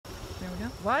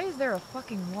Why is there a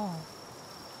fucking wall?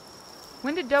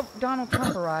 When did Donald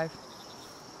Trump arrive?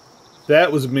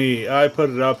 That was me. I put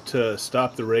it up to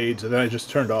stop the raids, and then I just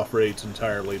turned off raids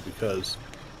entirely because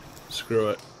screw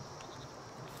it.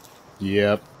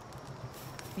 Yep.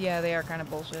 Yeah, they are kind of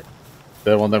bullshit.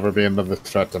 There will never be another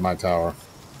threat to my tower.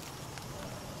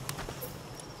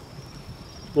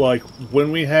 Like,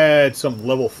 when we had some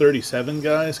level 37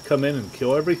 guys come in and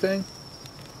kill everything,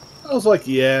 I was like,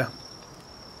 yeah,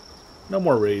 no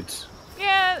more raids.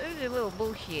 Yeah, it was a little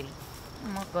bullshitty.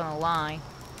 I'm not gonna lie.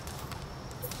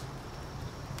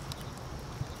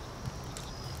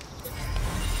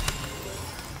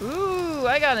 Ooh,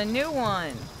 I got a new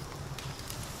one.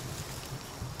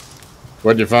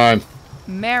 What'd you find?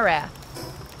 Marath.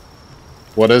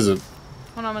 What is it?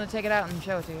 Hold on, I'm gonna take it out and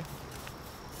show it to you.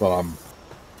 Well,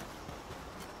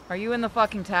 Are you in the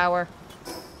fucking tower?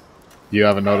 you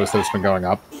haven't noticed that it's been going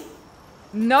up?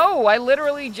 No, I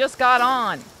literally just got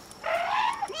on.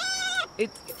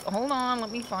 It's... Hold on,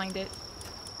 let me find it.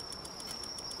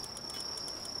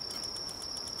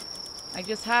 I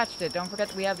just hatched it. Don't forget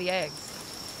that we have the eggs.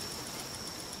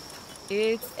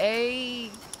 It's a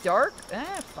dark...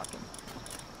 fucking...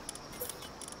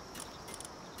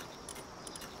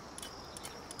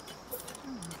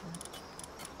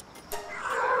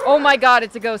 Oh my god,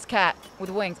 it's a ghost cat with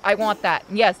wings. I want that.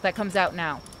 Yes, that comes out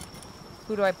now.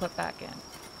 Who do I put back in?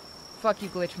 Fuck you,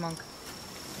 Glitch Monk.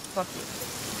 Fuck you.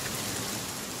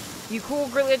 You cool,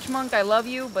 Glitch Monk, I love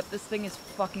you, but this thing is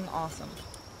fucking awesome.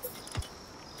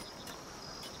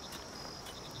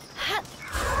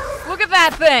 Look at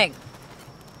that thing!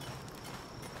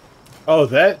 Oh,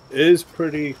 that is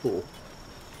pretty cool.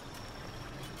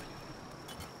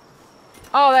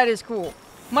 Oh, that is cool.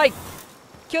 Mike,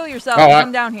 kill yourself Oh, and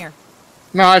come down here.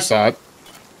 No, I saw it.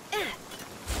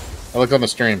 I looked on the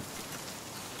stream.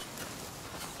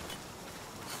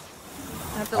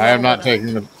 I am not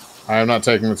taking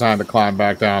the time to climb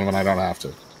back down when I don't have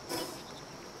to.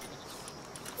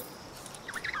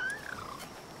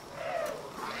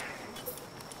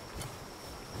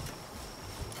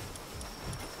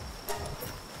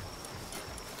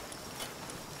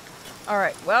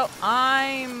 Alright, well,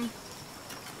 I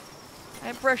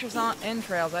have precious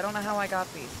entrails. I don't know how I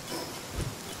got these.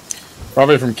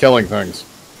 Probably from killing things.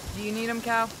 Do you need them,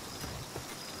 Cal?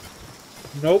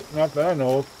 Nope, not that I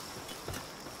know of.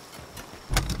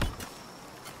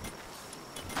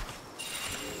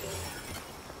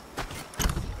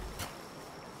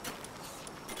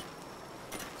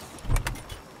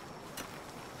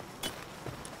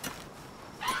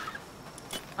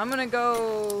 I'm gonna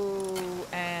go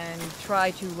and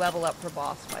try to level up for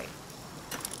boss fight.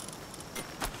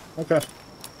 Okay.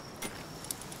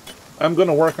 I'm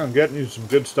gonna work on getting you some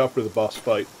good stuff for the boss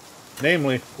fight.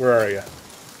 Namely, where are you?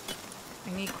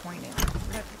 I need coin in.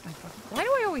 Why do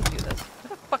I always do this? Where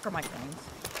the fuck are my coins?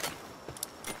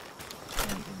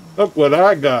 Look what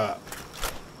I got.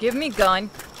 Give me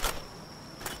gun.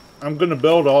 I'm gonna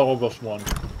build all of us one.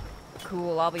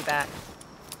 Cool, I'll be back.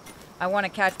 I want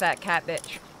to catch that cat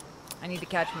bitch. I need to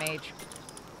catch Mage.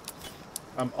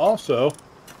 I'm also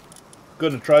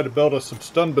gonna try to build us some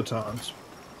stun batons.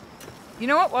 You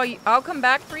know what? Well, I'll come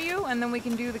back for you, and then we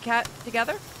can do the cat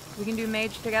together. We can do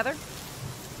Mage together.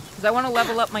 Because I want to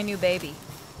level up my new baby.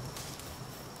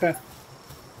 Okay.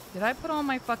 Did I put all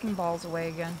my fucking balls away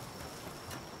again?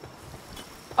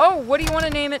 Oh, what do you want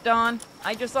to name it, Dawn?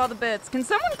 I just saw the bits. Can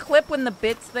someone clip when the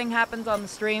bits thing happens on the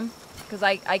stream? Because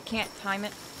I can't time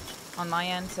it on my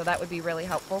end, so that would be really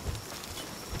helpful.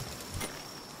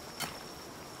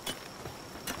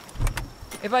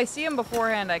 If I see him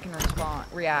beforehand, I can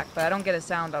react, but I don't get a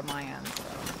sound on my end, so.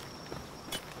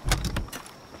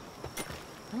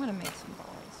 I'm gonna make some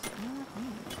balls. You know what? I'm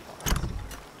gonna make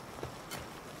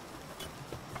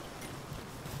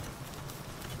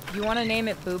balls. You want to name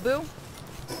it Boo Boo?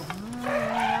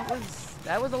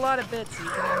 That was a lot of bits, so you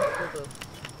can name it Boo Boo.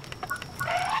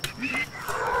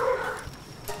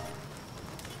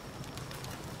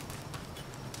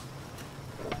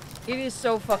 It is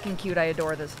so fucking cute. I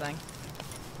adore this thing.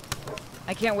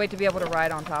 I can't wait to be able to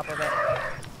ride on top of it.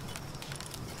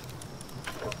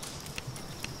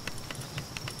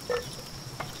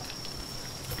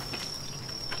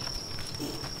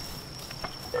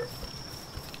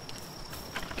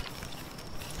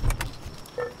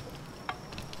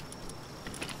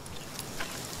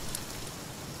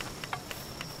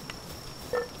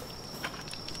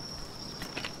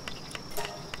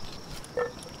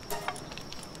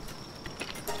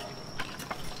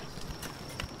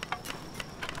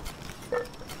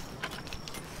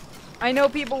 I know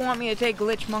people want me to take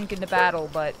Glitch Monk into battle,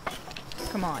 but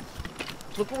come on.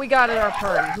 Look what we got at our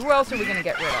party. Who else are we gonna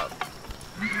get rid of?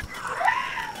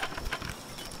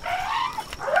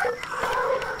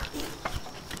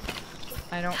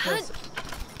 I don't feel so...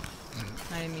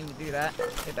 I didn't mean to do that.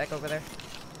 Get back over there.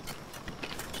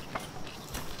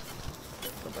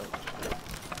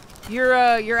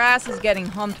 Your ass is getting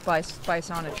humped by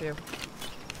Sonichu.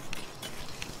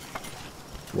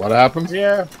 What happened?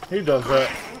 Yeah, he does that.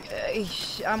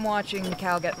 I'm watching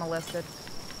Cal get molested.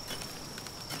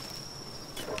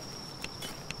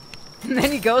 And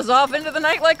then he goes off into the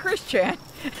night like Chris Chan.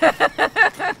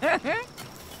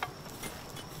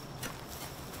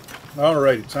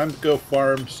 Alrighty, time to go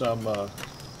farm some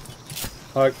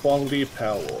high quality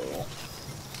Palworld.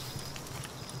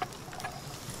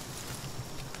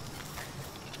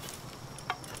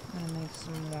 I'm gonna make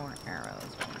some more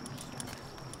arrows.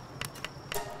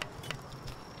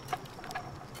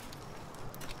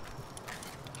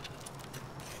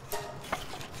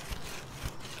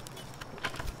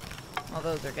 All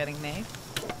those are getting made.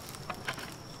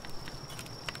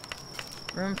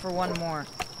 Room for one more.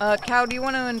 Cow, do you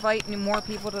want to invite more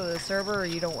people to the server, or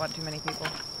you don't want too many people?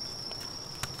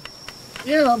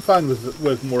 Yeah, I'm fine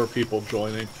with more people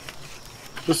joining.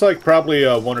 Just like probably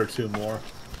one or two more.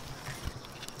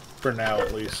 For now,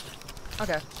 at least.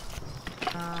 Okay.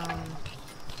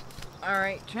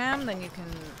 Alright, Cham, then you can,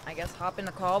 I guess, hop in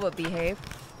the call, but behave.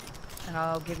 And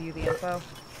I'll give you the info.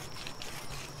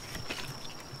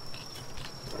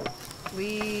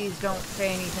 Please don't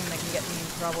say anything that can get me in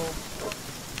trouble.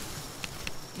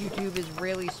 YouTube is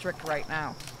really strict right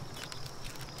now.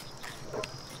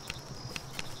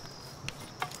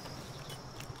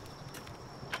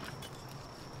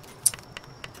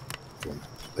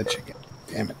 The chicken.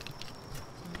 Damn it.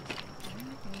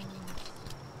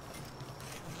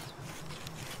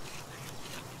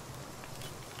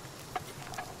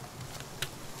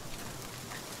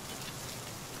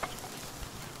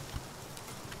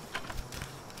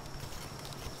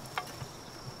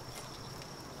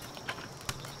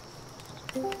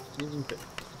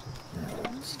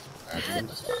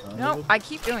 No, I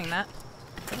keep doing that.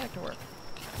 Go back to work.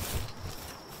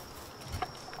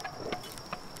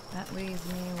 That leaves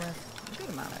me with a good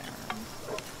amount of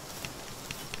arrows.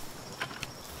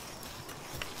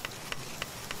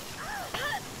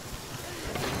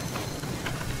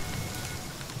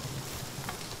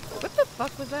 What the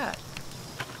fuck was that?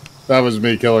 That was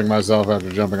me killing myself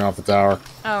after jumping off the tower.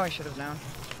 Oh, I should have known.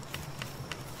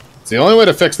 It's the only way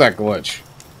to fix that glitch.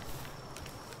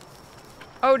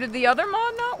 Oh, did the other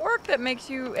mod not work that makes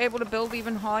you able to build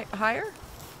even higher?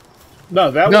 No,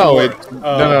 that No, would work.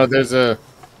 no.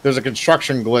 There's a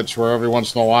construction glitch where every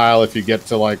once in a while, if you get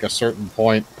to like a certain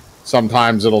point,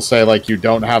 sometimes it'll say like you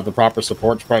don't have the proper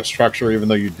support structure, even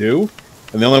though you do.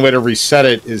 And the only way to reset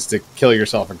it is to kill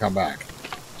yourself and come back.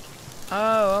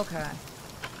 Oh, okay.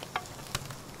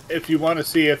 If you want to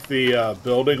see if the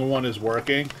building one is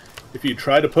working, if you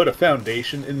try to put a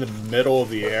foundation in the middle of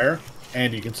the air,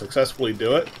 and you can successfully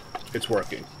do it, it's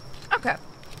working. Okay.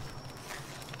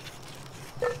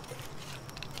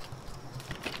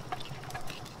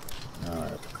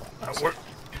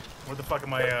 Where the fuck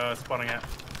am I spawning at?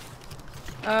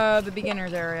 The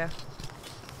beginner's area.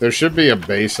 There should be a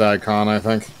base icon, I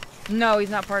think. No, he's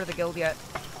not part of the guild yet.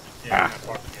 Yeah, I'm not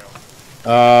part of the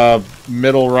guild.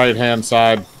 Middle right-hand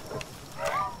side.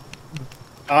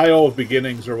 Isle of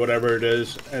Beginnings or whatever it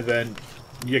is, and then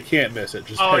you can't miss it.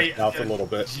 Just head south a little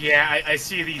bit. Yeah, I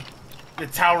see the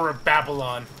Tower of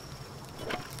Babylon.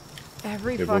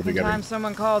 Every fucking time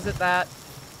someone calls it that.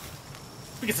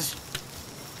 Because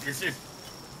it's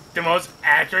the most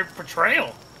accurate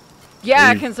portrayal.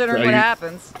 Yeah, considering what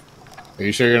happens. Are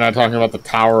you sure you're not talking about the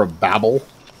Tower of Babel?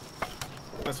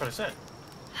 That's what I said.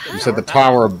 You said the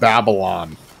Tower of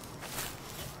Babylon.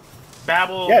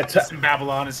 Babel Yeah, and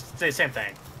Babylon is the same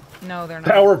thing. No, they're not.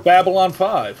 Tower of Babylon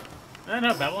 5.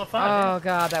 No, Babylon 5. Oh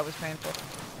god, that was painful.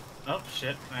 Oh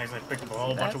shit! I actually picked up a whole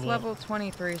bunch That's of wool. level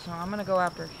 23, so I'm gonna go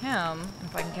after him. And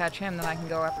if I can catch him, then I can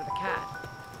go after the cat.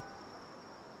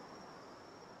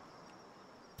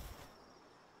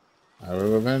 I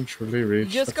will eventually reach.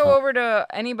 Just go over to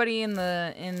anybody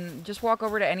just walk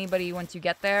over to anybody once you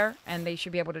get there, and they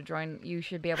should be able to join. You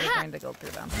should be able to join the guild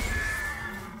through them.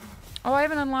 Oh, I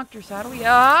haven't unlocked your saddle yet.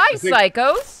 Hi,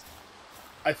 psychos!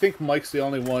 I think Mike's the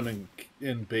only one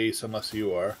in base, unless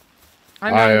you are.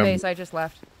 I'm not in base, I just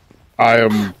left. I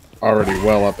am already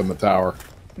well up in the tower.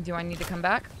 Do I need to come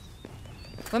back?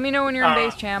 Let me know when you're in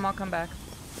base, Cham. I'll come back.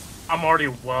 I'm already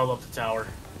well up the tower.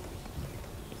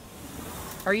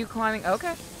 Are you climbing?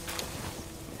 Okay.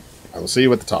 I will see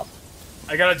you at the top.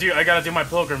 I gotta do my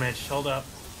pilgrimage. Hold up.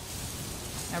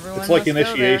 Everyone It's like must go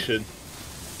initiation.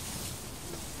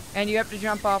 there. And you have to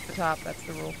jump off the top. That's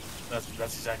the rule. That's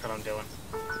exactly what I'm doing.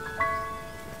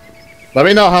 Let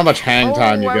me know how much hang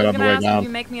time you I get was on the gonna way ask down. if you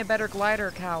make me a better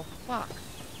glider, cow. Fuck.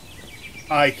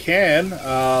 I can.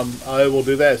 I will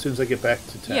do that as soon as I get back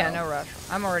to town. Yeah, no rush.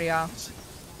 I'm already off.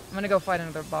 I'm gonna go fight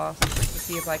another boss to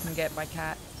see if I can get my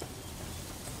cat.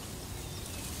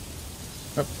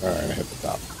 Oh, alright, I hit the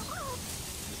top.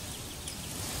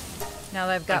 Now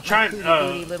that I've got I'm my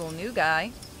trying, booty little new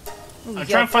guy. I'm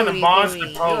trying to find the boss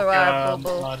to poke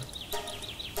blood.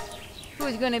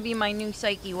 Who's gonna be my new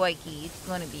psyche wikey? It's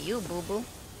gonna be you, boo boo.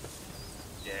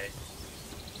 Yay.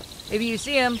 If you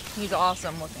see him, he's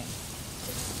awesome looking.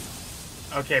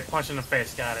 Okay, punch in the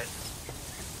face, got it.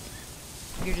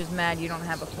 You're just mad you don't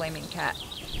have a flaming cat.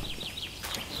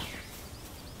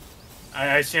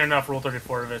 I seen enough Rule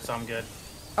 34 of it, so I'm good.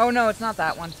 Oh no, it's not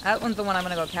that one. That one's the one I'm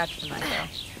gonna go catch tonight, though.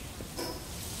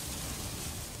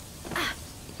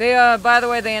 They, by the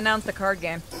way, they announced a card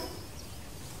game.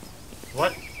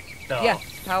 What the Yeah,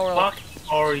 Palworld. fuck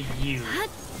are you?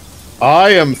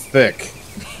 I am thick.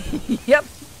 Yep.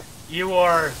 You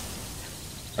are...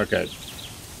 Okay.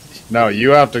 No,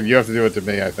 you have to do it to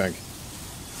me, I think.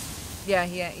 Yeah.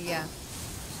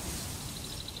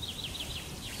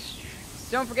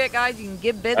 Don't forget, guys, you can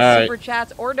give bits, super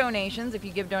chats, or donations. If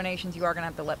you give donations, you are going to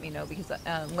have to let me know, because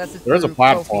unless it's There's a through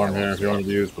platform Ko-fi, here if you want to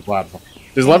use the platform.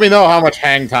 Just let me know how much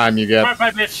hang time you get.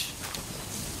 Bye, bitch.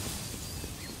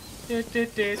 Let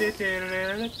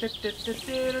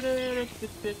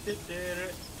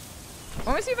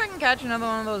me see if I can catch another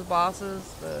one of those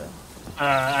bosses.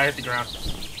 I hit the ground.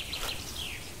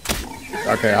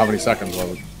 Okay, how many seconds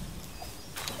was it?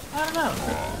 I don't know.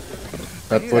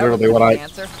 That's Dude, literally that what was I. a good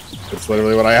answer. That's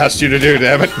literally what I asked you to do.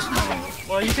 Damn it!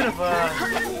 Well, you could have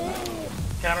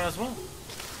counted as well.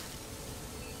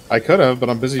 I could have, but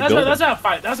I'm busy building.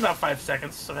 That's about 5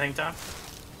 seconds of hang time.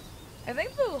 I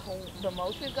think the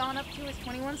most we've gone up to is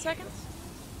 21 seconds.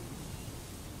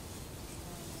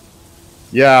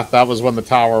 Yeah, that was when the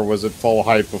tower was at full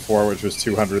height before, which was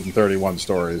 231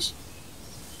 stories.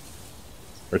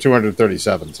 Or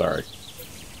 237, sorry.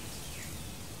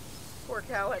 Poor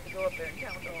cow had to go up there and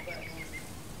count all that.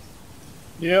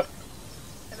 Yep.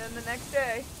 And then the next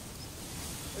day,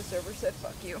 the server said,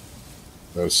 fuck you.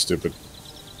 Those stupid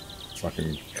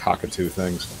fucking cockatoo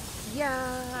things.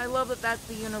 Yeah, I love that that's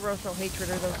the universal hatred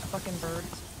of those fucking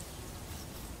birds.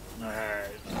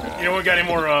 Alright. You know we got any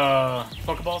more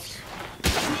Pokeballs?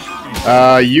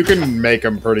 You can make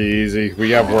them pretty easy.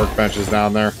 We have workbenches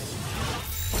down there.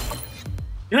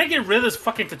 Can I get rid of this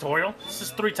fucking tutorial? This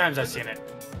is 3 times I've seen it.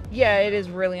 Yeah, it is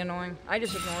really annoying. I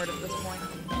just ignore it at this point.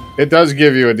 It does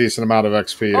give you a decent amount of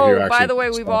XP if you actually... Oh, by the way,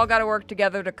 we've all got to work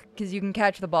together because you can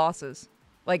catch the bosses.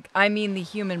 Like, I mean the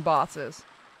human bosses.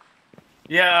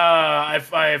 Yeah,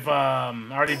 I've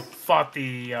already fought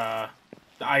the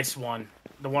ice one,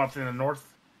 the one up in the north.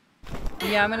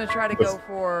 Yeah, I'm gonna try to go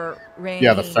for rain.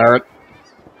 Yeah, the ferret.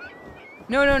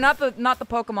 No, not the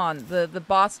Pokemon. The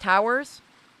boss towers.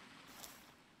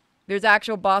 There's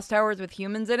actual boss towers with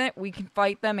humans in it. We can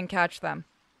fight them and catch them.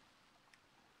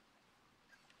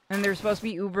 And they're supposed to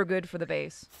be uber good for the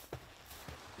base.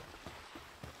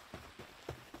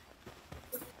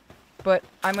 But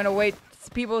I'm gonna wait.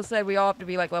 People said we all have to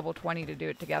be like level 20 to do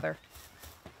it together.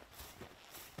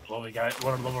 What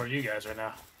level are you guys right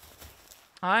now?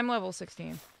 I'm level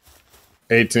 16.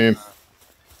 18.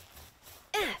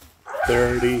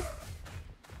 30.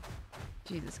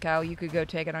 Jesus, Cal, you could go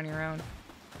take it on your own.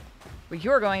 But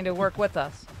you're going to work with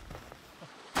us.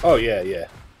 Oh, yeah. You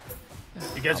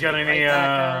guys got I'll be any, right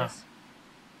back, guys.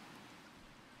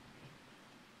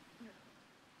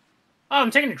 Oh,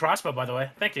 I'm taking your crossbow, by the way.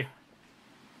 Thank you.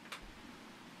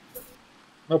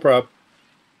 No problem.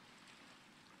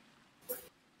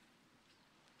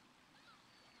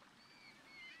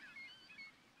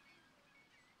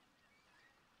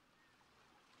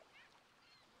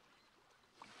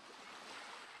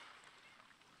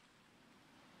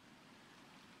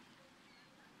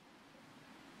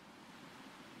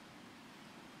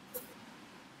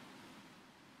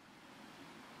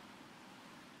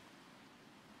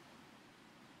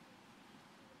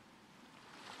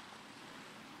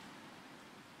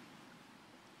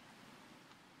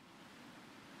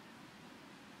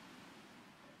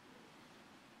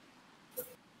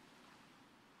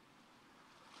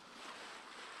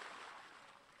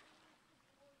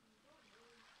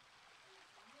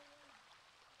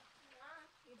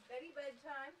 It's Betty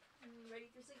bedtime. Ready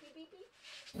for sleepy beepy?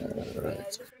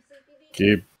 Alright.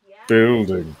 Keep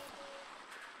building.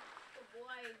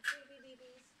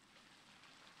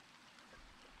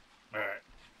 Alright.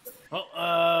 Well,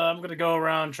 I'm gonna go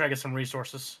around and try to get some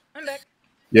resources. I'm back.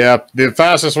 Yeah, the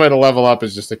fastest way to level up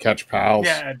is just to catch pals.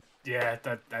 Yeah,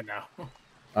 I know.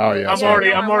 Oh yeah. I'm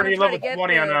sorry. already I wanna level try to get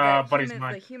 20 on Buddy's the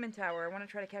mind. human tower. I want to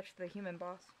try to catch the human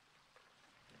boss.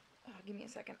 Oh, give me a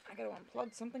second. I gotta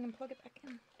unplug something and plug it back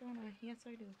in, don't I? Yes,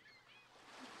 I do.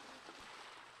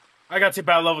 I got to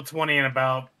about level 20 in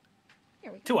about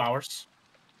Here we go. 2 hours.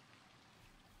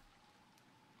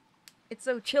 It's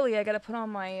so chilly. I gotta put on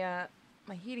my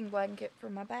my heating blanket for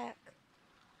my back.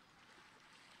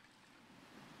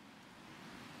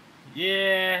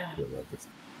 Yeah.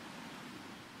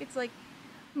 It's like,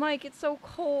 Mike, it's so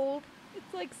cold.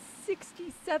 It's like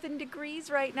 67 degrees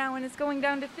right now, and it's going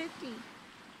down to 50.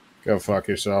 Go fuck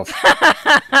yourself.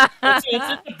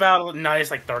 It's about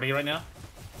nice, like 30 right now.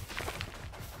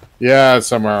 Yeah, it's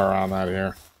somewhere around that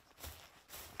here.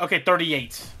 Okay,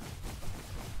 38.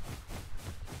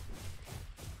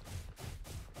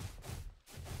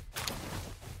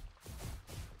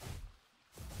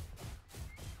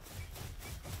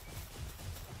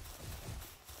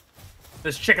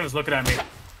 This chicken is looking at me.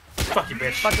 Fuck you,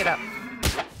 bitch. Fuck it up.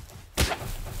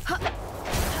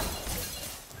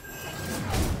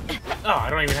 Oh, I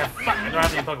don't even have. Fuck, I don't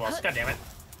have any Pokeballs. God damn it.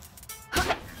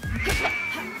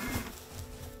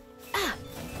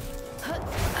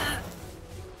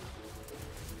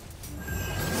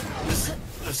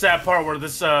 The sad part where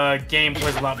this game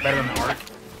plays a lot better than the Ark.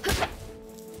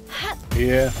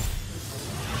 Yeah.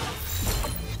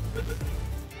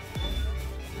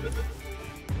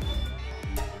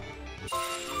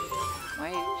 Why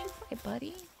didn't you fight,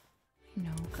 buddy?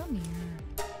 No, come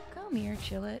here. Come here,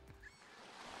 Chillet.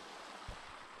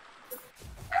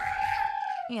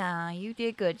 Yeah, you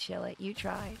did good, Chillet. You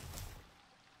tried.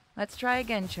 Let's try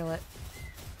again, Chillet.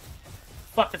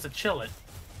 Fuck, it's a Chillet.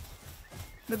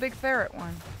 The big ferret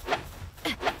one.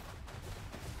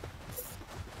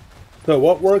 So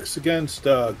what works against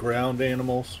ground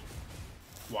animals?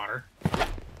 Water.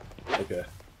 Okay.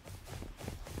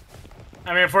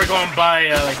 I mean, if we're going by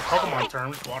like Pokemon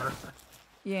terms, water.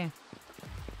 Yeah.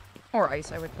 Or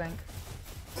ice, I would think.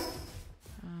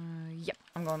 Yep,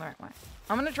 I'm going the right way.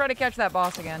 I'm gonna try to catch that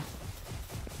boss again.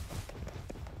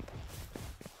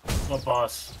 What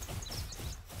boss?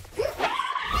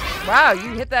 Wow, you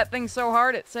hit that thing so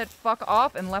hard it said fuck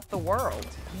off and left the world.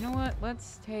 You know what?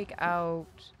 Let's take out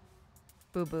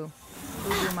Boo Boo. Boo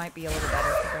Boo might be a little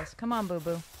better for this. Come on, Boo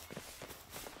Boo.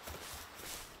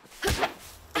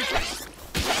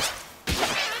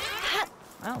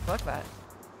 Oh, fuck that.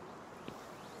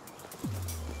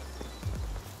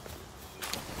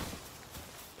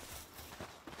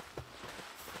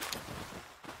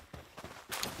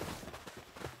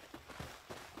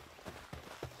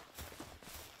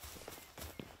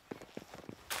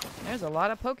 There's a lot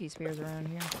of Poke Spears around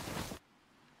here.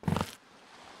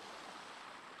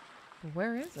 But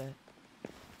where is it?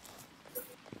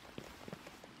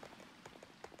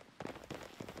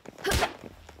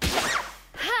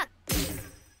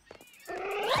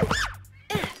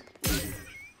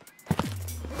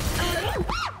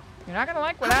 You're not gonna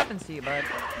like what happens to you, bud.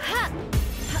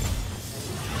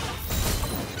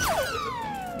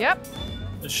 Yep.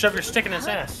 Just shove your stick in his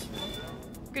ass.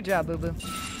 Good job, Boo Boo.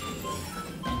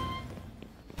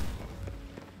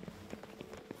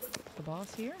 The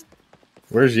boss here?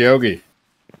 Where's Yogi?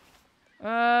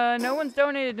 No one's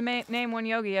donated to name one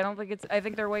Yogi. I don't think it's. I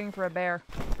think they're waiting for a bear.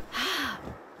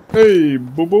 Hey,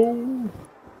 boo boo.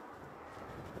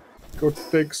 Go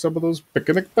take some of those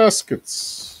picnic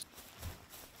baskets.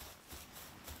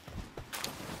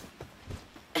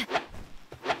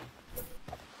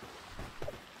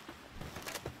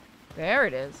 There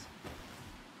it is.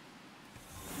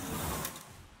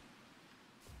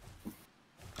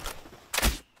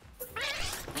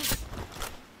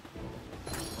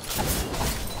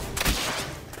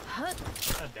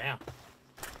 God damn.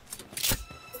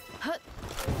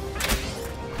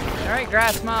 Alright,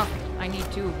 Grass Moth. I need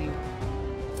two of you.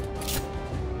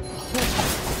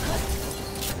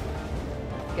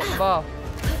 Get the ball.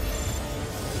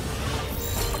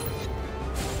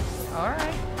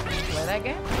 Alright. Play that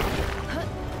game.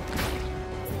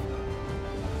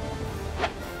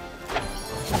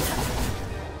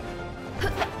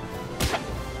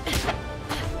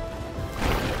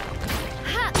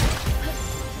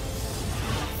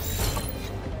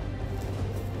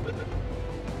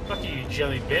 Fuck you,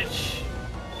 jelly bitch.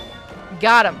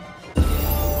 Got him.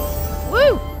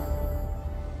 Woo!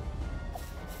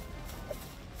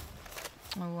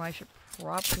 Oh, I should do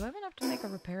I have enough to make a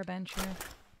repair bench here?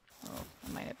 Oh,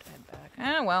 I might have to head back.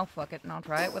 Eh, well, fuck it, and I'll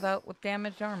try it with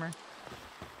damaged armor.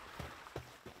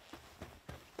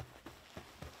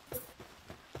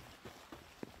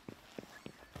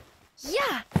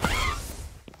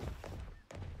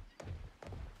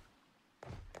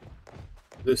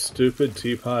 Is This stupid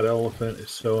teapot elephant is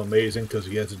so amazing because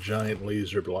he has a giant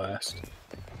laser blast.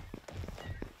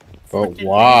 But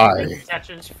why? It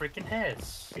catches freaking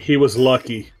heads. He was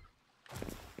lucky.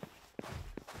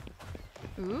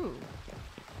 Ooh.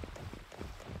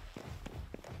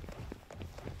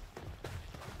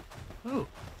 Ooh.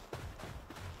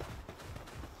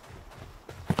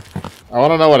 I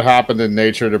want to know what happened in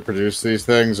nature to produce these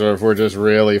things, or if we're just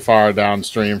really far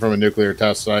downstream from a nuclear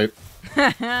test site.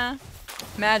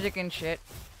 Magic and shit.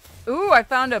 Ooh, I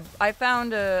found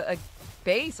a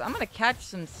base. I'm gonna catch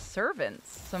some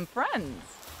servants, some friends.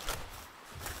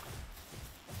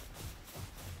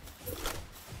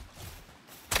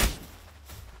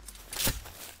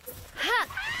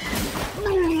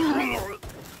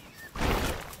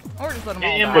 Or just let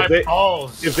them all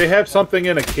die. If they have something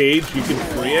in a cage, you can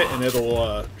free it and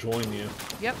it'll join you.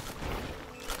 Yep.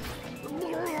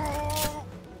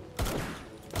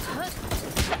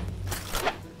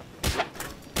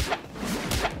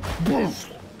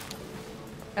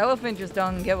 Elephant just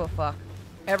don't give a fuck.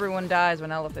 Everyone dies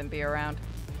when elephant be around.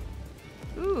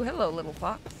 Ooh, hello, little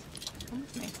fox. Come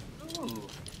with me. Ooh.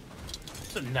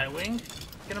 It's a Nightwing.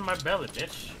 Get in my belly,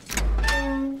 bitch.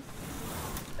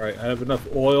 Alright, I have enough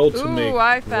oil to make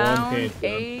I one found paint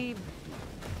gun. a... Ooh,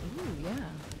 yeah.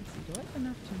 Let's see, do I have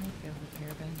enough to make a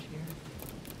repair bench here?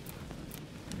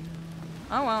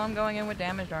 No. Oh, well, I'm going in with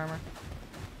damaged armor.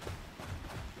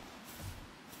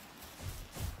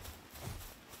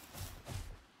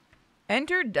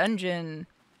 Enter dungeon.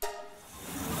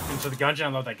 Into the dungeon. I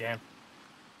love that game.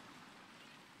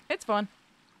 It's fun.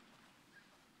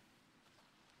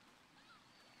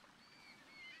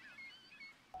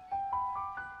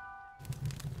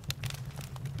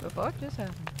 The fuck just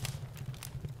happened?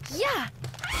 Yeah.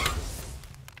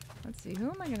 Let's see, who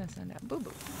am I gonna send out? Boo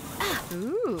Boo.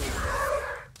 Ooh.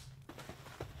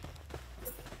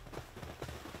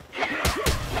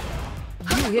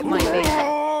 You hit my face.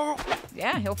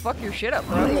 Yeah, he'll fuck your shit up,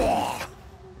 bro.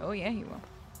 Oh yeah, he will.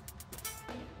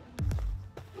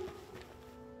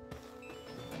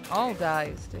 All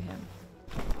dies to him.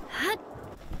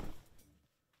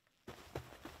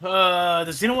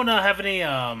 Does anyone have any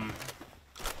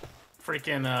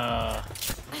freaking a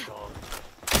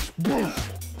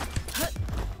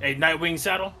Nightwing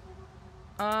saddle?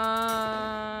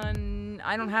 I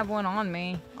don't have one on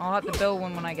me. I'll have to build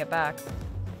one when I get back.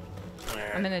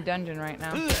 I'm in a dungeon right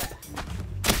now.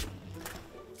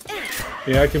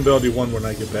 Yeah, I can build you one when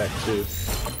I get back too.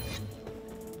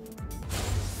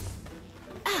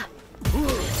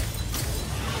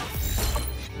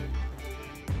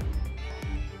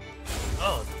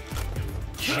 Oh,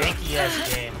 janky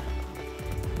ass game.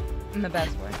 In the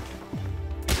best way.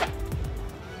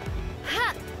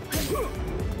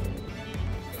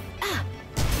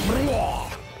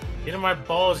 Get in my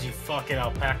balls, you fucking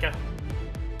alpaca.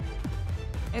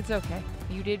 It's okay.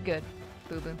 You did good,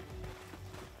 Boo Boo.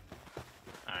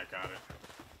 I got it.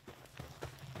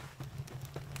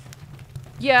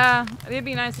 Yeah, it'd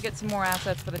be nice to get some more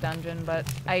assets for the dungeon, but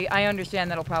I understand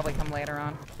that'll probably come later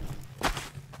on.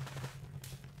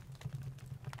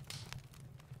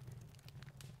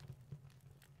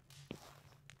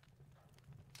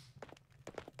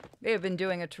 They have been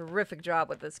doing a terrific job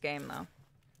with this game, though.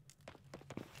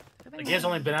 The game's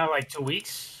only been out like 2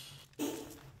 weeks.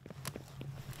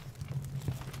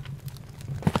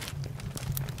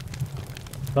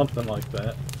 Something like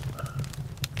that.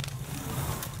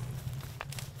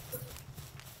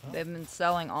 They've been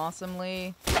selling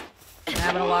awesomely. And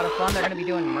having a lot of fun. They're going to be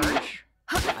doing merch.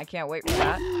 I can't wait for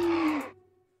that.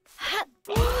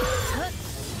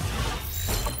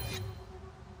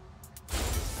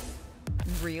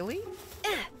 Really?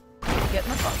 Get in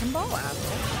the fucking ball,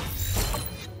 asshole.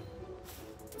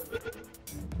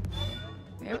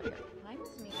 There we go. Hi,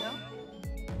 Miss Miko.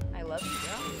 I love you,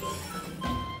 girl.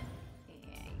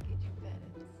 Yeah, you get your pets.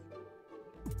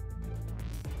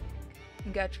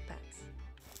 You got your pets.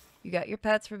 You got your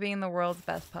pets for being the world's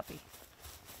best puppy.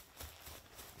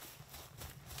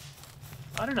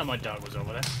 I didn't know my dog was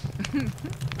over there.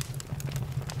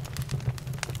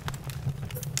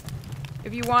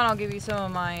 If you want, I'll give you some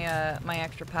of my my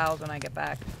extra pals when I get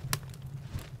back.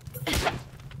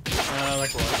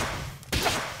 Like what?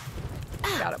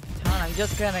 Got a ton. I'm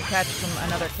just gonna catch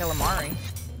another calamari.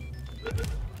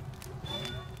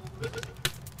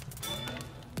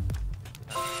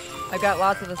 I got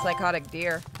lots of the psychotic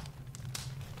deer.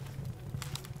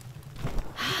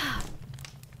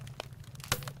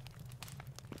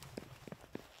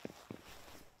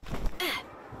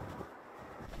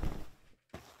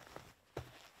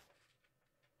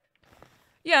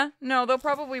 Yeah, no, they'll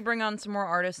probably bring on some more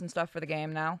artists and stuff for the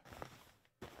game now.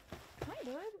 Hi,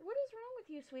 bud.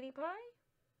 you, sweetie pie?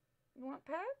 You want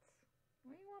pets?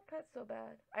 Why do you want pets so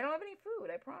bad? I don't have any food,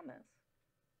 I promise.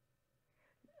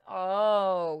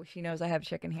 Oh, she knows I have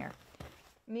chicken here.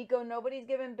 Miko, nobody's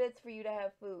giving bits for you to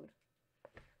have food.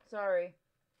 Sorry.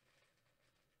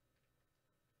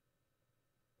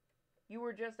 You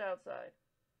were just outside.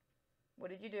 What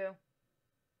did you do?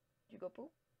 Did you go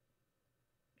poop?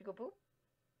 Did you go poop?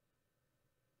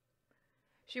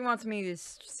 She wants me to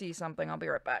see something. I'll be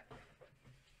right back.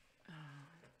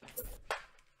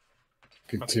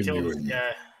 Continuing.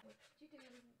 Yeah.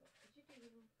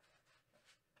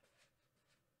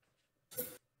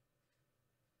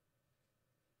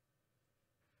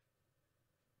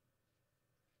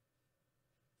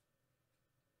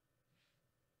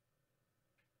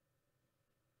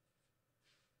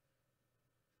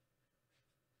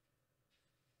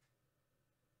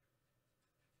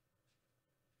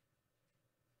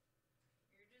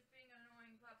 You're just being an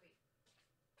annoying puppy.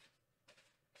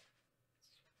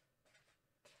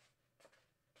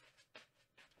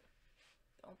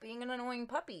 Don't being an annoying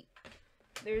puppy.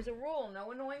 There's a rule.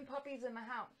 No annoying puppies in the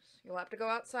house. You'll have to go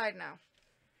outside now.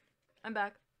 I'm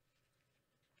back.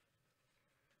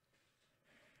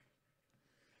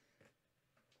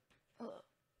 Oh,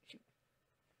 shoot.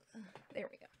 There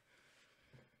we go.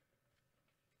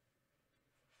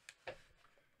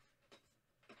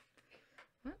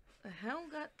 What the hell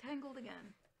got tangled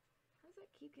again? How does that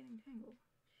keep getting tangled?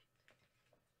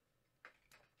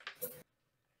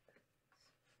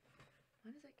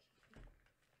 Why does that keep...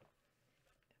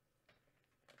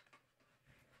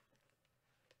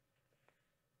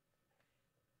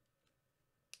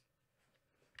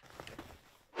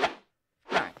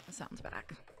 Alright, the sound's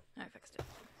back. I fixed it.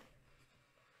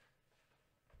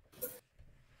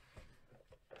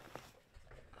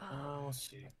 Let's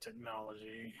see.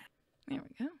 Technology. There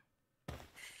we go.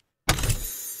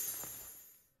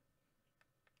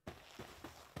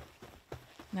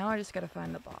 Now I just gotta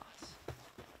find the boss.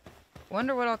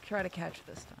 Wonder what I'll try to catch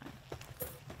this time.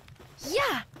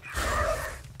 Yeah!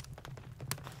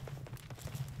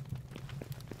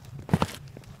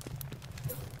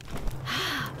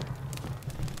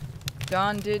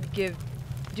 Dawn did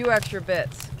do extra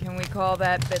bits. Can we call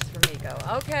that bits for Miko?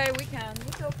 Okay, we can.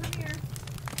 Miko, come here.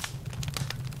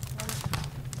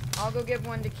 I'll go give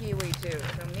one to Kiwi too.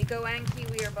 So Miko and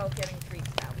Kiwi are both getting treats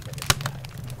now because of you guys.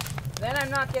 Then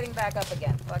I'm not getting back up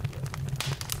again. Fuck you.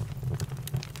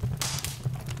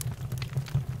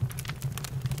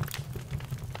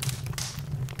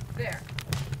 There.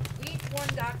 Each one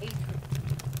got a treat.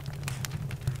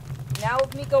 Now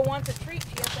if Miko wants a treat,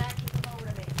 she has to actually come over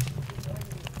to me.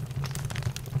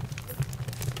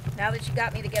 Now that she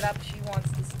got me to get up, she wants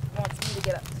me to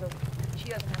get up, so she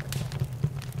doesn't have a choice.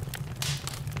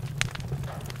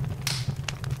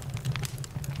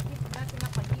 Keep messing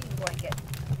up my heating blanket.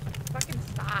 Fucking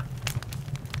stop.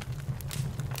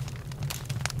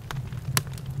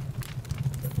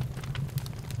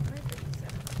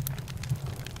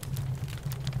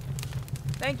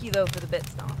 Thank you, though, for the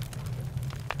bits, Dom.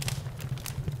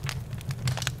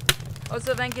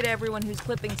 Also, thank you to everyone who's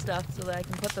clipping stuff so that I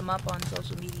can put them up on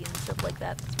social media and stuff like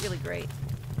that. It's really great.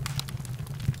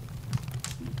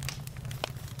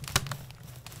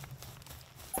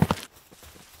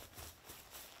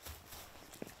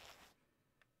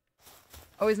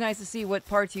 Always nice to see what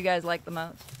parts you guys like the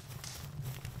most.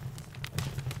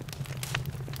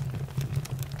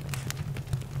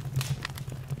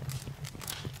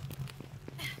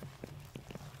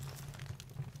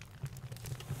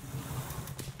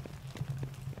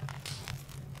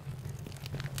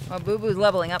 Well, Boo Boo's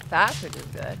leveling up fast, which is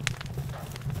good.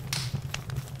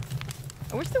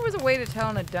 I wish there was a way to tell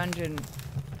in a dungeon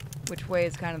which way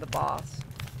is kind of the boss.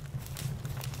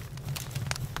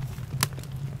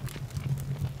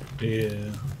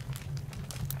 Yeah.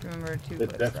 Remember to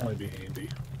That'd definitely be handy.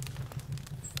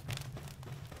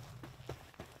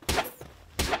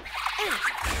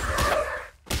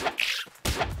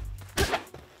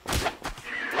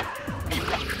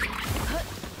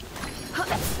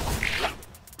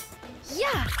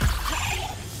 Yeah!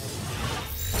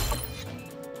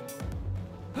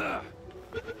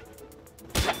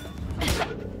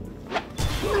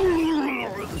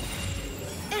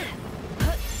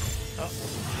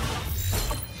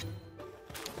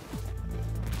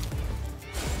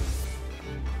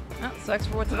 Oh, sucks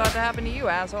for what's about to happen to you,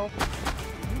 asshole.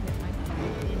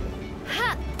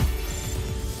 Ha!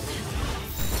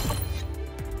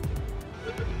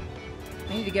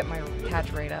 I need to get my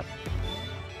catch rate up.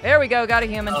 There we go, got a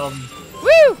human.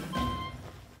 Woo!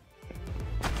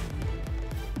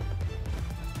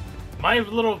 My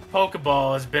little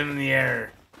Pokeball has been in the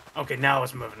air. Okay, now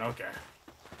it's moving. Okay.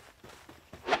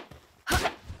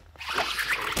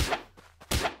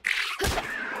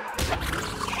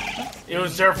 It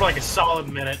was there for like a solid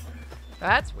minute.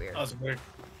 That's weird. That was weird.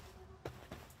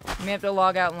 You may have to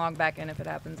log out and log back in if it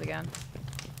happens again.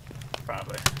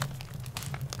 Probably.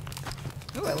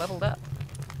 Ooh, I leveled up.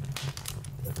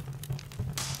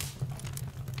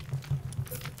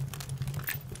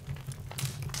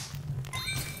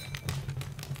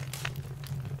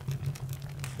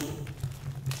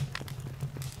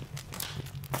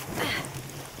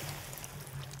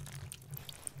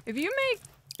 If you make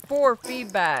 4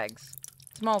 feed bags,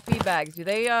 small feed bags, do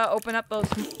they open up those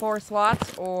 4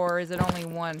 slots, or is it only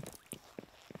 1?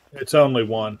 It's only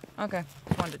 1. Okay,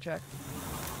 just wanted to check.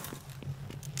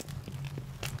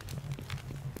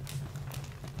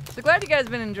 So glad you guys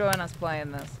have been enjoying us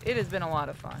playing this. It has been a lot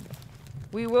of fun.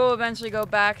 We will eventually go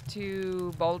back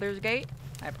to Baldur's Gate,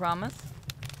 I promise.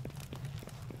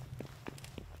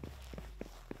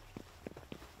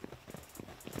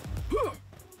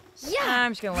 Yeah.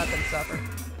 I'm just gonna let them suffer.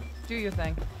 Do your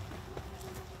thing.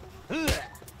 You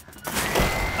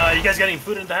guys got any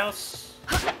food in the house?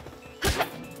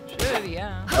 Should,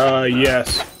 yeah.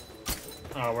 Yes.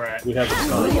 Oh, we're at We have a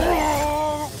ton.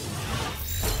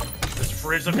 this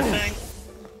fridge looking thing.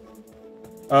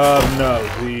 No,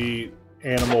 the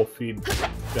animal feed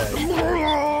bag.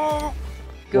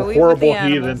 Go We're eat with the horrible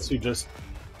animals. heathens who just,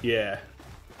 yeah.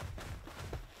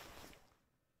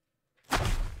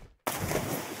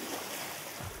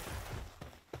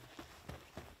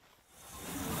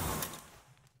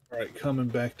 All right, coming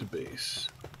back to base.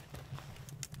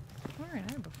 Alright,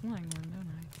 I have a flying one, don't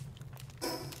I?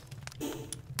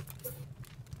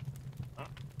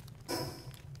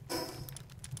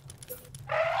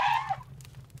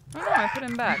 Oh no, I put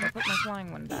him back. I put my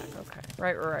flying one back. Okay.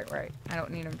 Right. I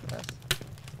don't need him for this.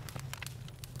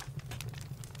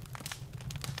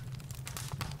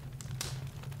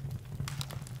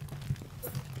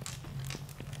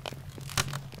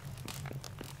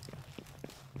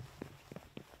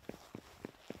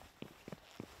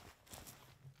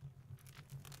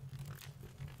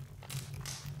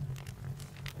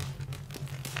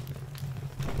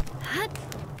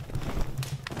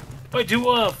 Wait, do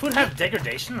food have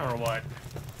degradation or what?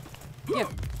 Yeah.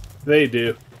 They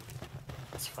do.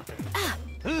 That's fucking.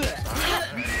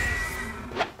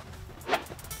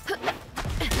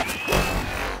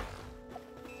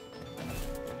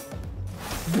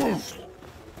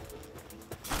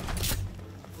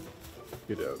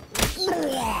 Get out.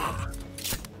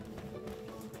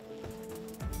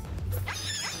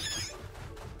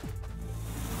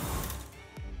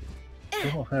 I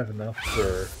don't have enough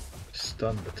for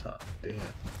stun baton. Damn.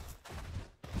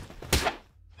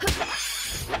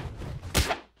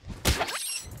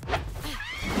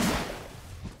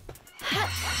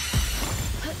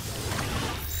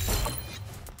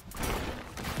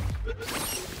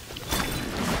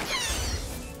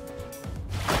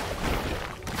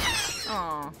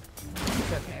 Aw.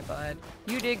 It's okay, bud.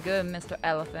 You did good, Mr.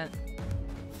 Elephant.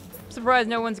 I'm surprised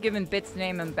no one's given Bits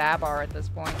name him Babar at this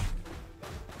point.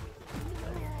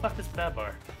 Fuck this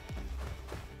Babar.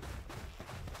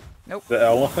 Nope. The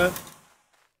elephant?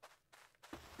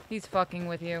 He's fucking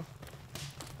with you.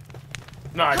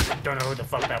 No, I don't know who the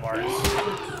fuck Babar is.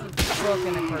 It's a book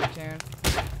in a cartoon.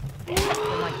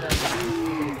 From like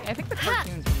I think the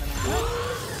cartoon's from the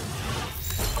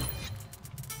 90s.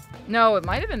 No, it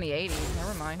might have been the 80s.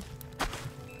 Never mind.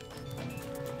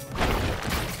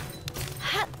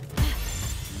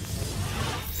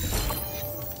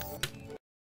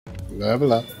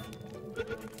 Level up.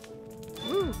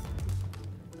 Woo.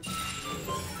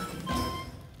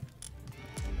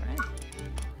 Right.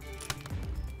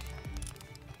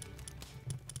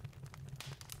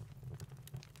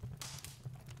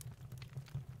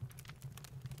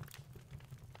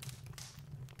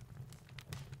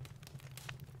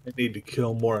 I need to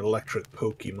kill more electric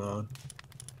Pokemon.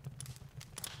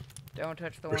 Don't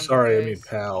touch the Or ones sorry, at I mean base.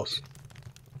 pals.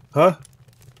 Huh?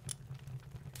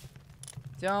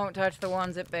 Don't touch the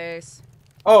ones at base.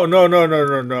 Oh no.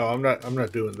 I'm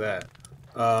not doing that.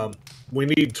 We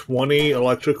need 20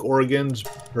 electric organs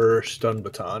per stun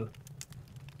baton.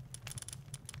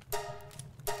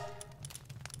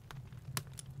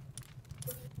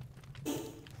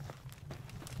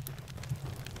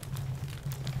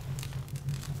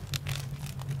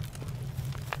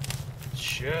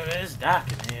 Sure is dark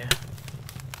in here.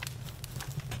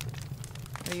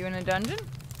 Are you in a dungeon?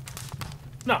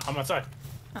 No, I'm outside.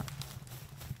 Oh.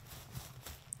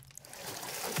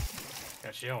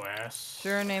 Got your ass.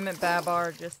 Sure, name it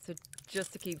Babar just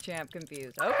to keep Champ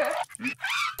confused. Okay. He's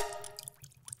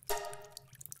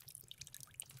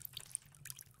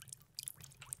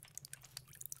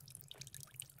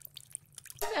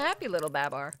a happy little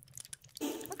Babar.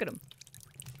 Look at him.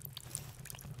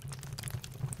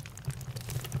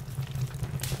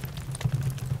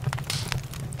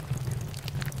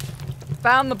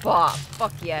 Found the boss.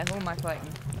 Fuck yeah. Who am I fighting?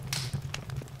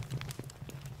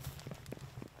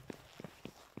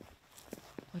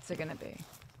 What's it gonna be?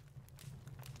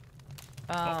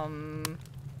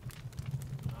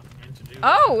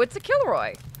 Oh, it's a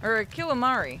Kilroy. Or a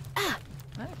Killamari. Ah.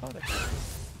 I called it.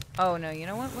 Oh no, you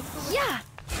know what? Let's go with, Yeah.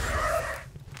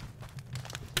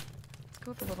 let's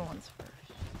go with the little ones first.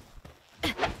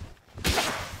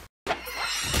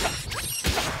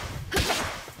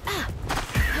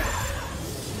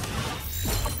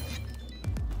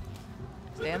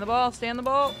 Stay on the ball, stay on the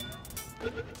ball.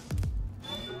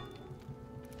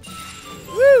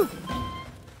 Woo!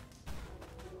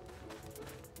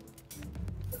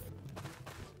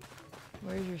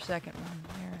 Where's your second one?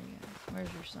 There he is.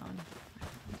 Where's your son?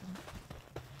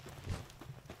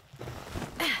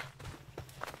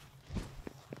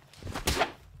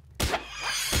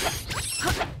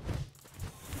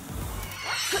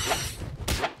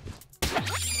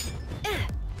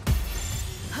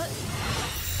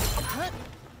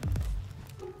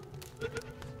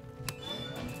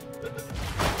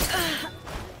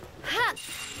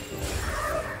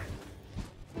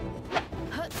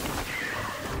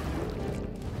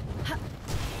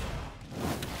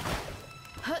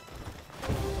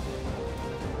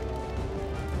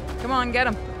 Come on, get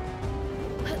him.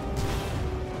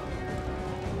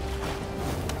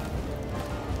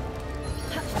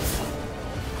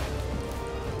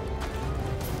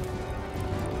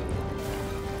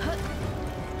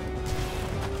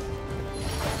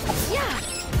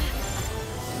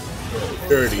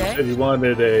 Security, you said you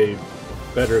wanted a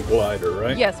better glider,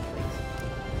 right? Yes, please.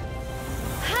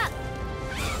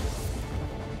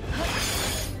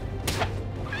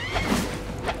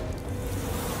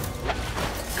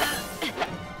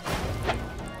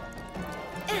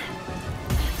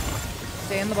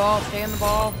 Stay in the ball, stay in the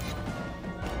ball.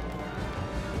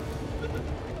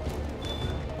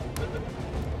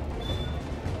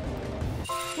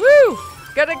 Woo!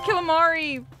 Got a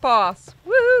Killamari boss.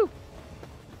 Woo!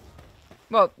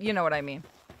 Well, you know what I mean.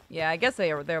 Yeah, I guess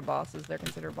they're bosses. They're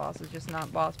considered bosses, just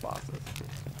not bosses.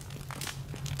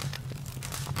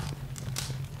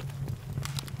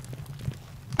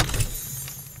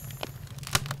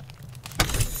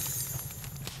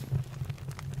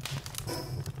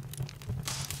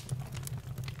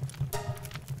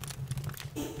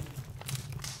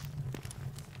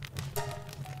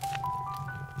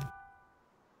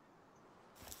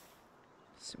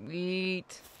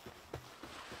 Sweet.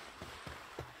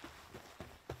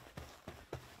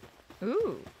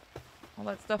 Ooh. All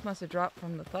that stuff must have dropped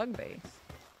from the thug base.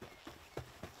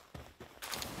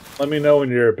 Let me know when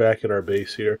you're back at our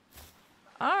base here.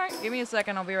 Alright, give me a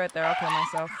second. I'll be right there. I'll kill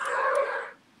myself.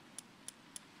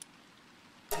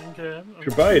 Okay. If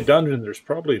you're by a dungeon, there's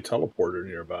probably a teleporter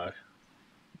nearby.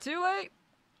 Too late.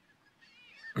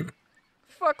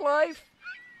 Fuck life.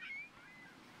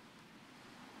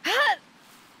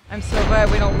 I'm so glad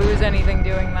we don't lose anything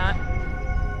doing that.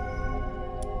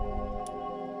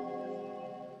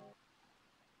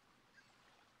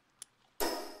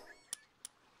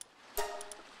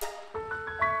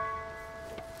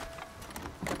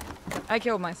 I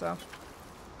killed myself.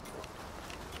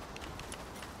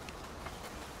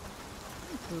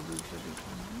 Boo-boo should be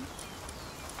fine.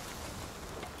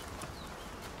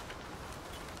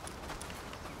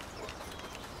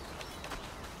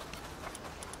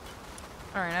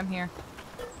 Alright, I'm here.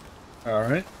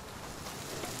 Alright.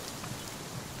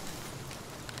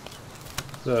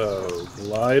 So,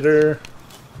 glider.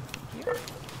 Here.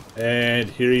 And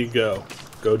here you go.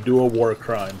 Go do a war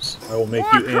crimes. I will make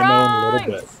War you ammo in a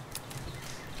little bit. crimes!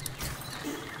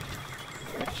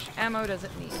 Which ammo does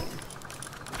it need?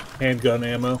 Handgun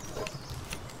ammo.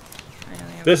 I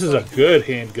only have This is a good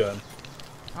handgun.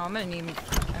 Oh, I'm gonna need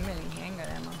handgun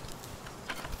ammo.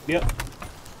 Yep.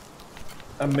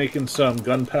 I'm making some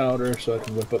gunpowder so I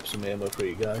can whip up some ammo for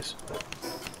you guys.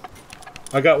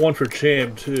 I got one for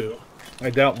Cham too. I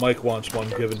doubt Mike wants one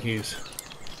given he's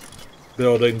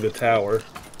building the tower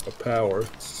of power.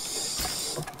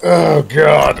 Oh,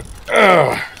 God.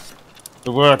 Ugh.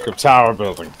 The work of tower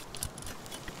building.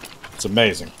 It's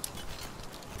amazing.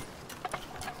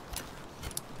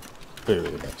 Clearly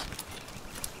amazing.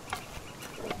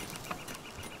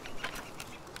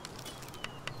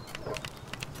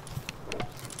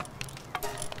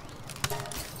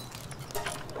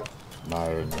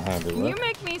 Can you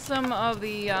make me some of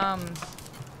the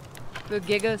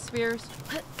Giga Spheres?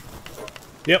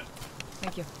 Yep.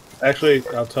 Thank you. Actually,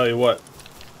 I'll tell you what.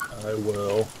 I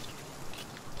will.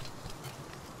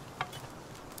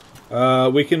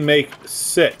 We can make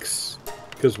 6,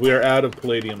 because we are out of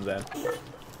palladium then.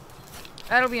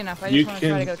 That'll be enough. I just want to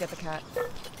try to go get the cat.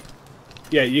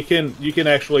 Yeah, you can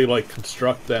actually like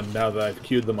construct them now that I've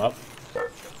queued them up.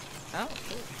 Oh,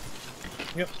 cool.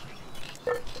 Yep.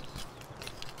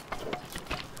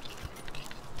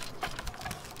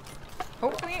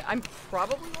 Hopefully, I'm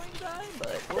probably going to die,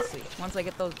 but we'll see. Once I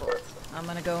get those bullets, I'm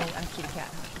gonna go and kitty cat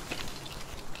hunt.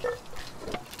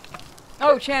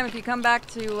 Oh, Cham, if you come back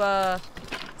to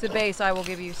base, I will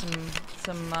give you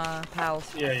some pals.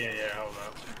 Yeah. Hold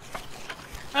up.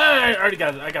 I already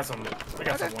got. I got some. I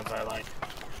got some ones I like.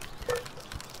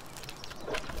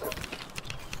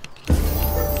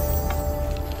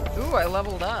 Ooh, I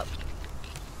leveled up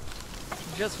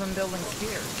just from building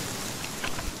spears.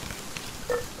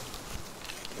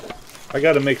 I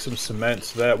got to make some cement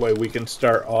so that way we can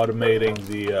start automating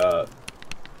the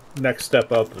next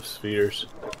step up of spheres.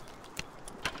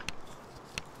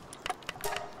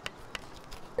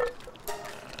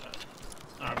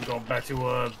 I'm going back to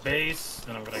a base,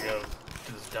 and I'm gonna go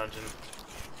to this dungeon.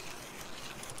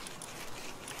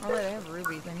 Oh, wait, I have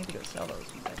rubies. I need to go sell those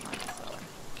once I find a seller.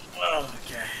 Oh,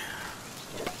 okay.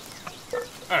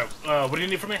 Alright, what do you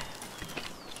need from me?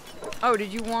 Oh,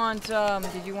 did you want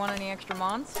any extra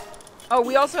mons? Oh,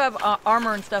 we also have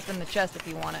armor and stuff in the chest if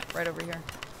you want it, right over here.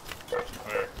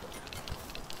 Alright.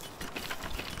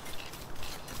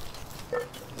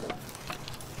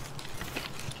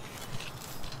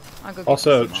 I'll go get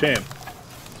Also, some Cham.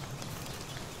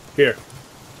 Here.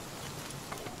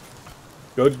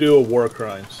 Go do a war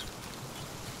crimes.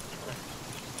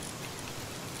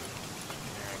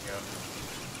 There we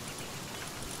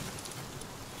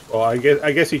go. Well,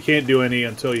 I guess you can't do any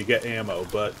until you get ammo,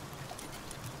 but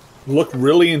look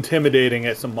really intimidating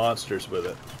at some monsters with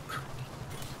it.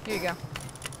 Here you go.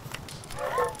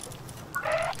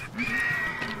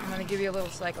 I'm gonna give you a little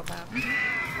psychopath.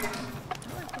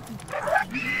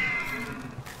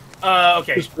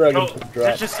 Okay. Just drag him Go, to the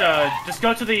drop. just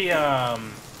go to the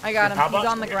I got him. How about-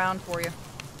 He's on the ground for you.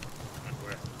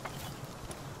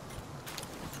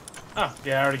 Oh,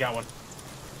 yeah, I already got one.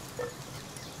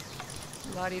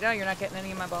 La-di-da, you're not getting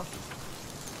any of my bosses.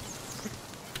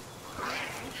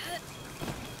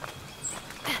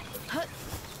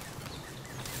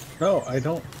 No, I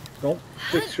don't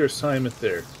fix your assignment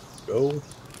there. Go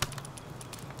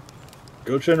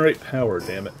generate power,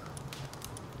 damn it.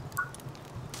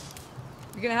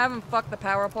 You're gonna have him fuck the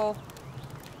power pole?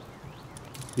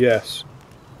 Yes.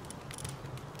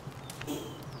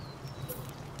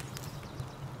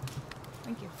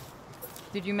 Thank you.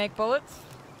 Did you make bullets?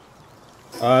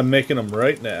 I'm making them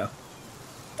right now.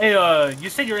 Hey, you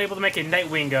said you were able to make a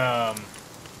Nightwing,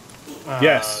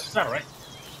 Yes. Is that right?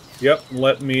 Yep,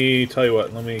 let me tell you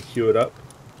what, let me queue it up.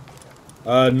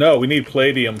 No, we need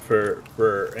palladium for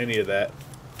any of that.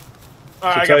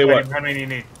 I tell got you plenty. what. How many do you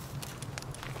need?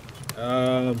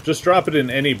 Just drop it in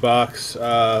any box.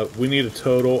 We need a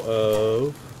total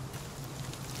of...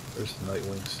 There's the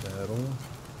Nightwing saddle.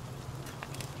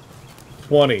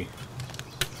 20.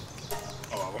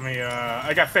 Oh, let me,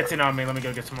 I got 15 on me. Let me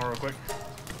go get some more real quick.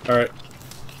 Alright.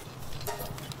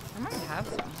 I might have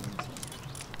some.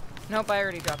 Nope, I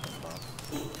already dropped them both.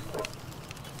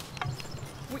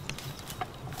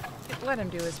 Let him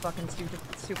do his fucking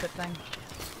stupid thing.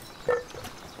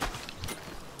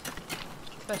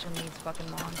 Special needs fucking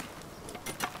mom.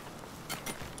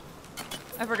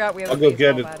 I forgot we have I'll a go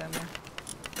baseball get it. bat in there.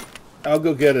 I'll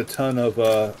go get a ton of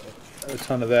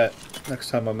that next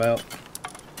time I'm out.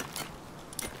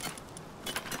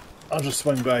 I'll just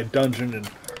swing by a dungeon and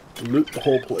loot the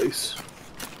whole place.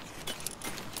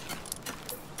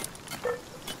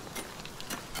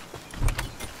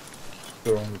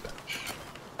 Throw on the bench.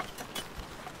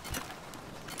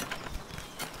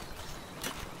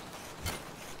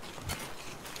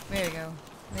 There you go.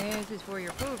 This is for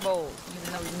your food bowls,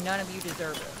 even though none of you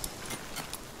deserve it.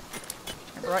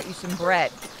 I brought you some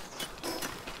bread.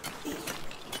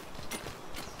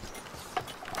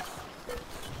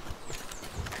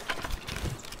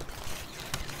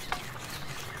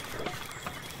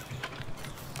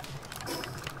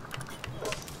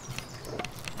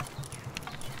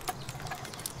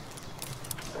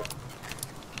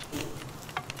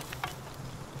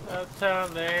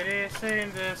 Uptown lady,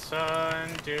 sing the sun,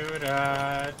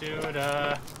 doo-da,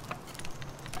 doo-da.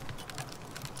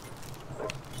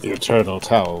 The eternal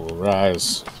tower will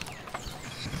rise.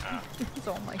 That's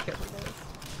all my kid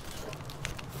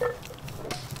does.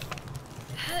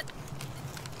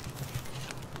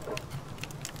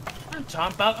 I'm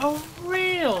talking about a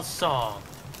real song.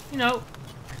 You know,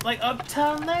 like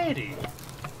Uptown Lady.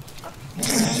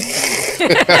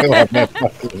 I love that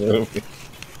fucking movie.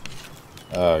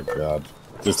 Oh god.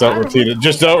 Just don't repeat it.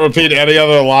 Just don't repeat any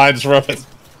other lines from it.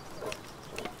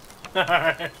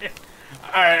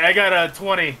 Alright, I got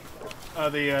 20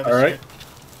 of the Alright.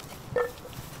 shit.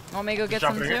 Want me to go get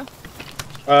Drop some it too?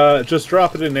 here. Just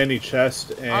drop it in any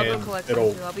chest, and I'll go collect some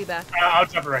it'll... too. I'll be back. I'll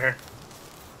drop it right here.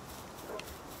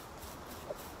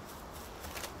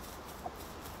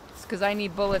 It's because I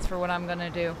need bullets for what I'm gonna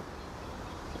do.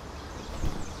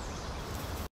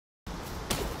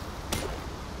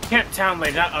 Camp Town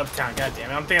Lady, not Uptown, goddammit.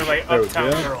 I'm thinking like There we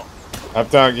Uptown go. Girl.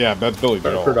 Uptown, yeah, that's Billy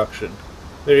Dirt Joel. production.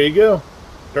 There you go.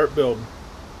 Dirt building.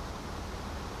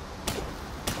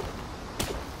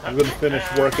 I'm gonna finish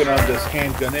working on this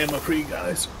handgun ammo for you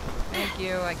guys. Thank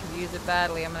you. I could use it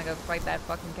badly. I'm gonna go fight that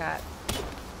fucking cat.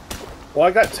 Well,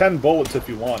 I got 10 bullets if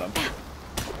you want them.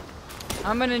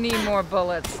 I'm gonna need more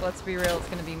bullets. Let's be real. It's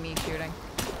gonna be me shooting.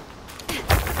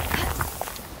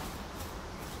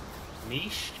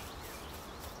 Niche?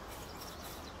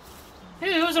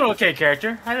 He was an okay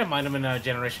character. I didn't mind him in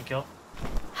Generation Kill.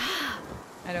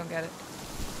 I don't get it.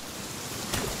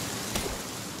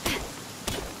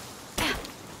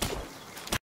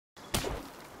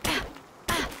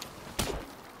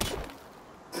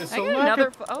 It's I a got lack another.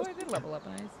 of- Oh, I did level up.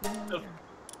 Nice.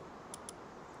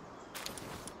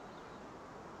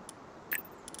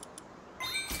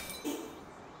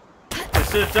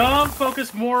 Saddam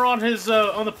focused more on his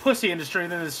on the pussy industry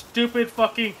than his stupid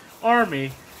fucking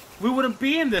army, we wouldn't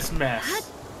be in this mess.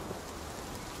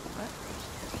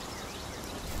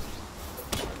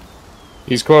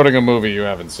 He's quoting a movie you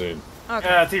haven't seen. Okay.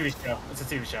 TV show. It's a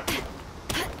TV show.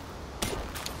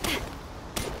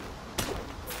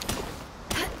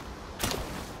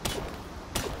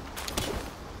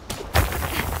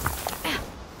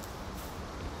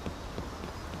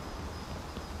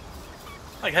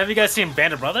 Like, have you guys seen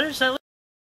Band of Brothers? At least?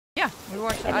 Yeah, we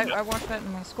watched. I watched that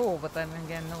in my school, but then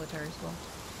again, military school.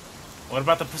 What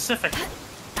about the Pacific?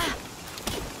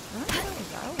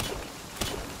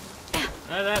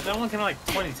 That one came out like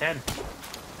 2010.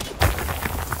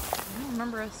 I don't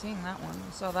remember us seeing that one.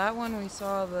 We saw that one. We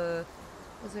saw the.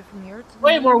 Was it from the Earth?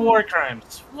 Way more war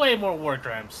crimes. Way more war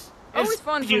crimes. Always It's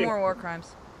fun for beautiful. more war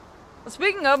crimes. Well,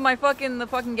 speaking of the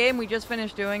fucking game we just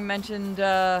finished doing mentioned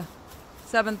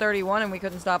 731, and we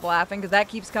couldn't stop laughing because that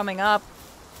keeps coming up.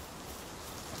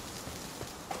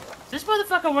 This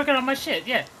motherfucker working on my shit.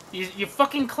 Yeah, you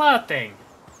fucking cloud thing.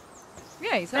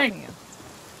 Yeah, he's helping you.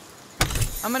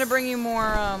 I'm gonna bring you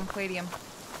more palladium.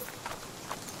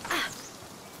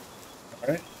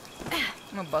 Alright.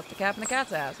 I'm gonna bust the cap in the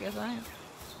cat's ass. Yes, I am.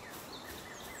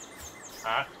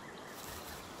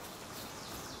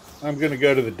 I'm gonna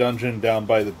go to the dungeon down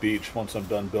by the beach once I'm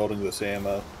done building this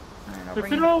ammo. Alright, I'll If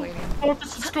bring you you the don't palladium.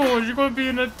 focus the scores, you're gonna be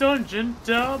in a dungeon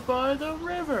down by the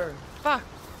river. Fuck.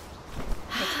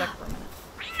 Got stuck for a minute.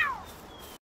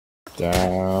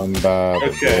 Down by the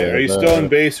Okay, are you still in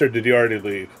base or did you already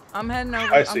leave? I'm heading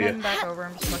over. I I'm see heading it. back over.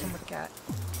 I'm just fucking with the cat.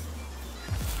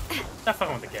 Stop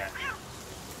fucking with the cat.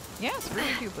 Yeah, screw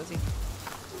you, pussy.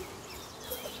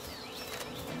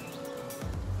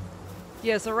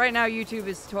 Yeah, so right now YouTube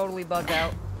is totally bugged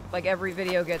out. Like every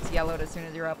video gets yellowed as soon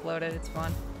as you're uploaded. It's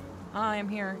fun. I am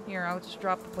here. Here, I'll just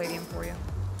drop the palladium for you.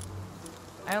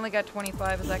 I only got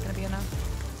 25. Is that gonna be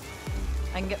enough?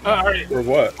 I can get. Alright. For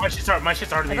what? My shit's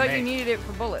already I thought you made. needed it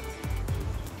for bullets.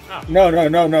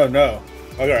 No.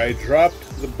 Okay, I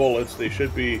dropped the bullets. They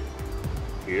should be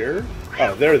here.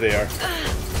 Oh, there they are.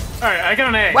 Alright, I got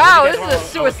an A. Wow, What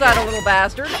this do you is a guys suicidal little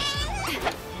bastard. want?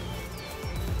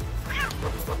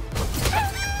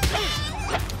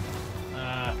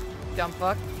 Dumb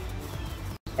fuck.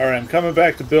 Alright, I'm coming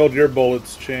back to build your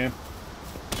bullets, champ.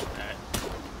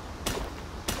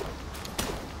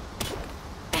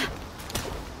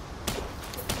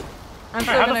 I'm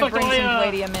still Alright, how the gonna fuck bring do I, some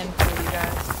palladium in for you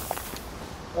guys.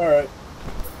 Alright.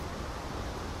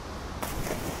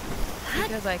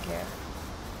 Because I care.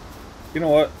 You know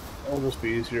what? It'll just be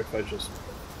easier if I just...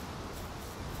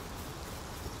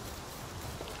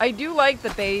 I do like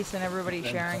the base and everybody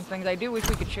sharing things. I do wish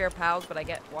we could share pals, but I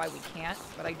get why we can't.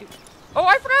 But I do. Oh,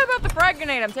 I forgot about the frag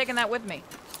grenade. I'm taking that with me.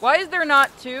 Why is there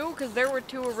not two? Because there were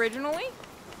two originally?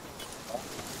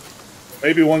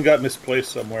 Maybe one got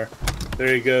misplaced somewhere.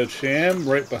 There you go, Cham,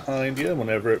 right behind you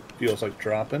whenever it feels like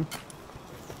dropping.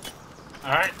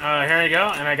 Alright, here you go,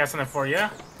 and I got something for you.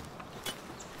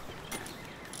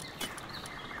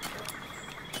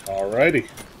 Alrighty.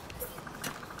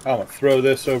 I'm gonna throw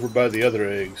this over by the other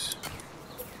eggs.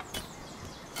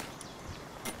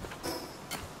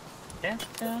 Yeah,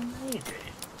 maybe.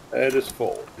 That is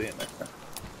full, damn it.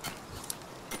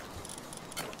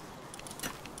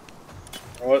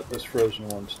 You know what? This frozen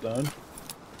one's done.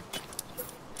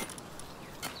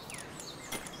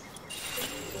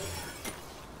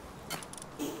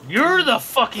 You're the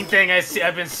fucking thing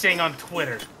I've been seeing on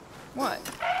Twitter. What?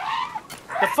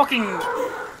 The fucking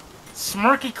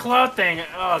smirky cloud thing.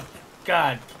 Oh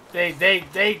god,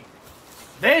 they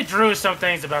drew some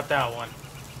things about that one.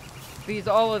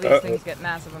 All of these things get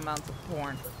massive amounts of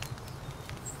porn.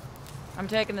 I'm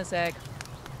taking this egg.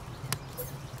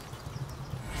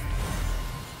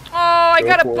 Oh, I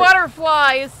got a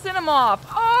butterfly, a Cinemoth.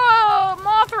 Oh,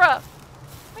 Mothra.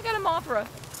 I got a Mothra.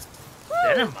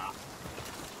 Cinema.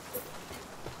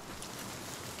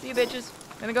 See you, bitches.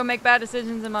 Gonna go make bad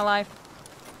decisions in my life.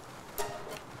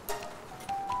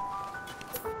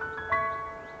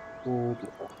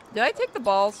 Did I take the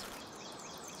balls?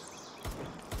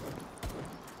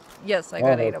 Yes, I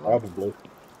got 8 of them. Probably.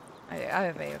 I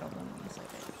have 8 of them. Yes, I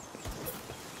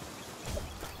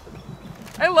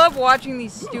did. I love watching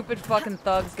these stupid fucking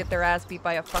thugs get their ass beat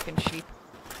by a fucking sheep.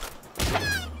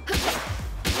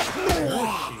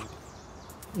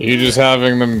 You just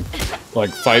having them,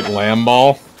 like, fight lamb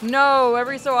ball? No,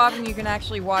 every so often you can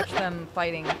actually watch them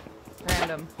fighting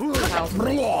random pals in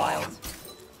the wilds.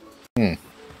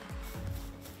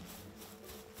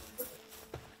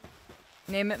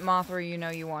 Name it Mothra, you know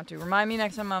you want to. Remind me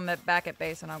next time I'm back at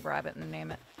base and I'll grab it and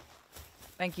name it.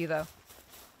 Thank you, though.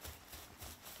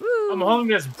 Woo. I'm holding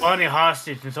this bunny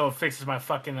hostage until it fixes my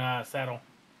fucking saddle.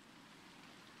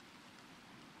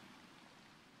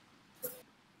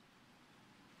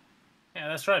 Yeah,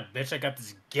 that's right, bitch. I got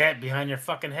this get behind your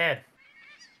fucking head.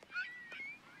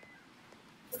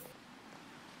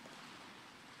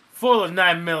 Full of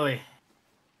 9 milli.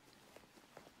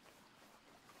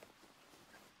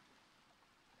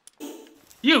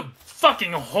 You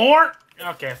fucking whore!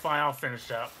 Okay, fine, I'll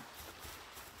finish up.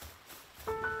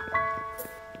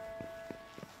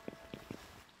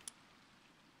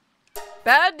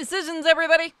 Bad decisions,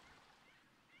 everybody!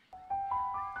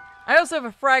 I also have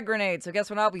a frag grenade, so guess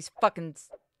what I'll be fucking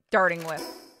starting with.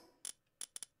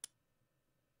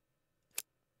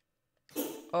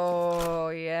 Oh,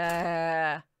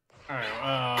 yeah.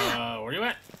 Alright, where you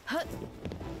at?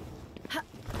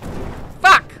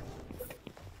 Fuck!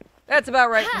 That's about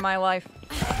right for my life.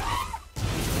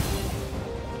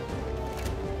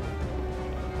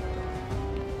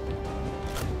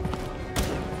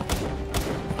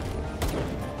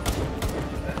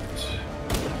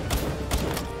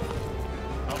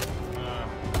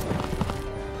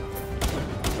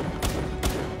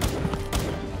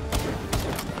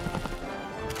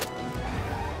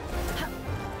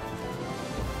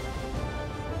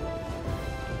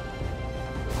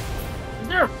 Is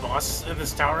there a boss in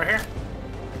this tower here?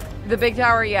 The big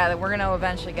tower, yeah, that we're gonna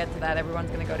eventually get to that. Everyone's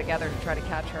gonna go together to try to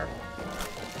catch her.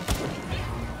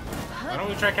 Why don't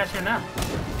we try catching her now?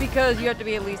 Because you have to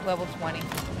be at least level 20.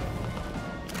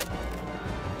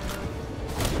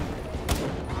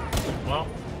 Well,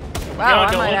 Wow,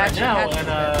 I go might over actually now catch and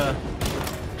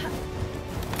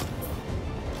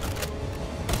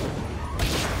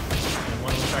why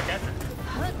don't we try catching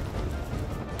her?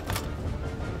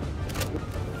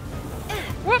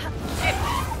 Whoop! Shit.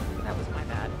 That was my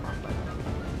bad.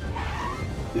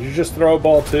 Did you just throw a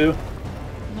ball too?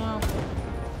 No.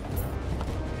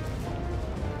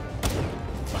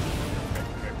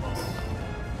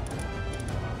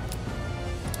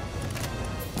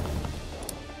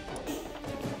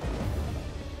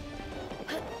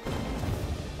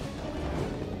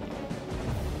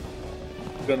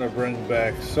 Gonna bring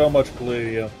back so much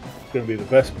palladium. It's gonna be the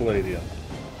best palladium.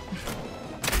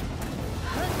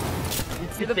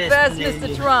 You're the best,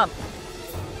 Mr. Trump.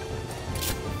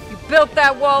 You built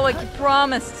that wall like you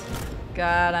promised.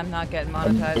 God, I'm not getting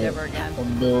monetized ever again.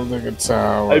 I'm building a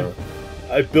tower.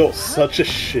 I built such a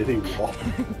shitty wall.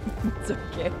 It's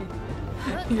okay.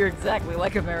 You're exactly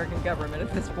like American government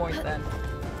at this point then.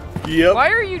 Yep.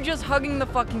 Why are you just hugging the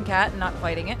fucking cat and not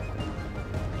fighting it?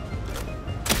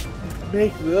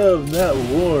 Make love, not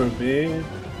war, man.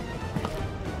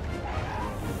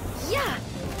 Yeah.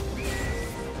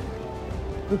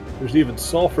 There's even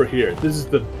sulfur here. This is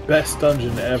the best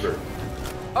dungeon ever.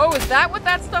 Oh, is that what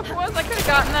that stuff was? I could have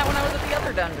gotten that when I was at the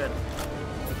other dungeon.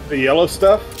 The yellow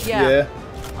stuff? Yeah.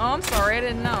 Oh, I'm sorry, I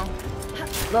didn't know.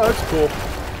 No, that's cool.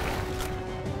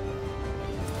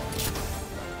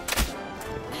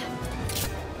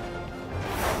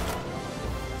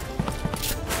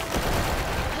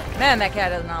 Man, that cat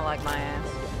does not like my ass.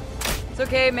 It's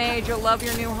okay, Mage. You'll love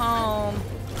your new home.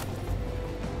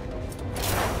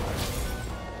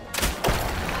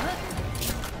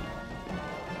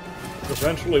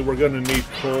 Eventually, we're going to need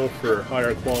coal for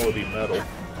higher quality metal.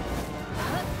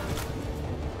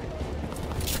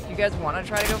 You guys want to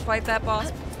try to go fight that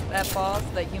boss? That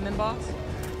human boss?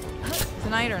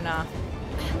 Tonight or not?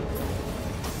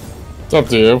 It's up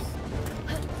to you.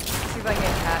 See if I can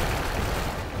catch.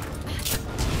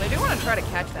 I do want to try to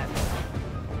catch that.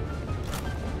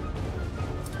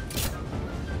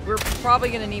 We're probably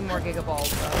going to need more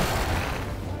Gigaballs,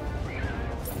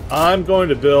 though. I'm going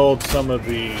to build some of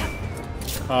the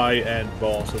high-end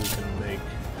balls so we can make.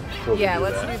 Yeah,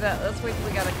 let's do that. Let's wait till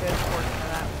we got a good port for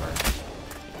that first.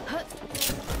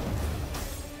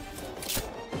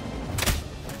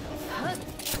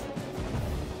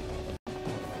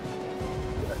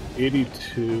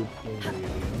 82 palladium.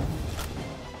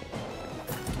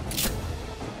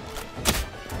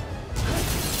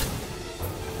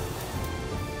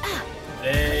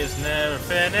 Days never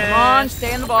finish. Come on,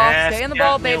 stay in the ball. Stay in the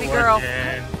ball, baby girl.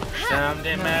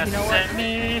 Someday No, master you know set what?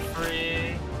 me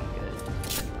free.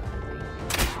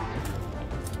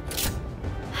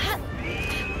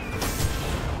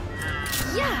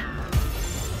 Yeah.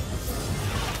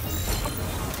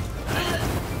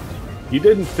 You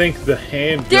didn't think the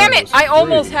hand. Damn it! I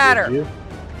almost had her. Did you?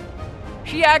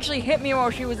 She actually hit me while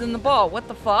she was in the ball. What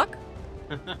the fuck?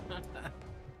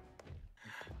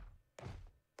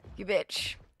 You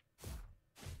bitch.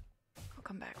 I'll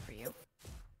come back for you.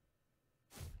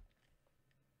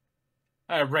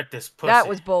 I wrecked this pussy. That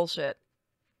was bullshit.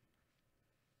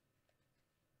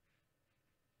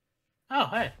 Oh,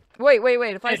 hey. Wait.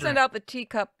 If I Adrian. send out the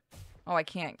teacup... Oh, I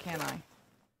can't, can I?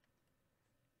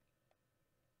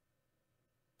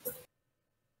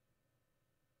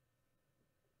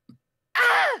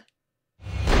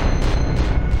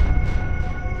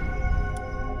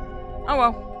 Oh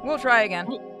well, we'll try again.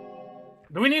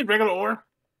 Do we need regular ore?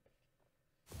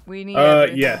 We need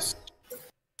everything. Yes.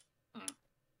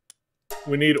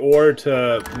 We need ore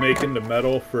to make into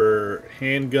metal for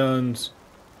handguns,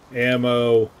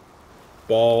 ammo,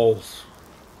 balls,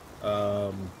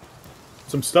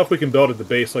 some stuff we can build at the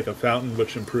base, like a fountain,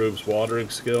 which improves watering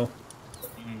skill.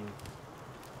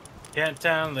 Kent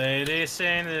Town ladies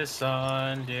sing this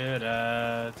song,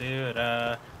 do-da,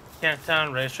 do-da. Kent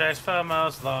Town racetracks 5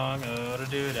 miles long,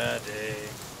 oh-da-do-da day.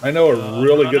 I know a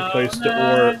really good place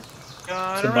to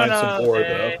mine some ore,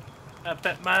 though. I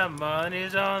bet my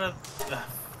money's on the...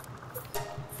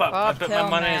 fuck, I bet my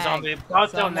money is on the...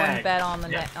 Someone bet on the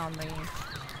net, on the...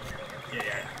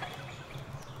 Yeah.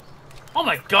 Oh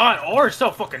my god, ore is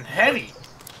so fucking heavy.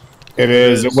 It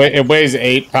is. It weighs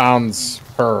 8 pounds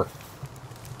per.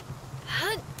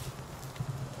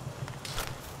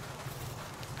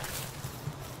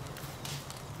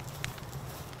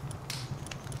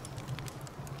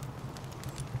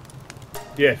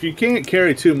 Yeah, if you can't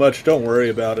carry too much, don't worry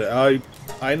about it.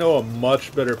 I know a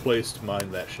much better place to mine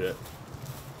that shit.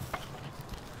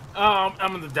 Oh,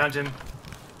 I'm in the dungeon.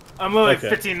 I'm only Okay.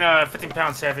 15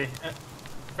 pounds heavy.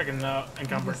 Freaking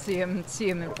encumbered. See him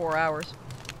in 4 hours.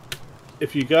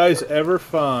 If you guys ever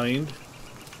find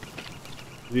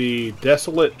the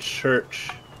Desolate Church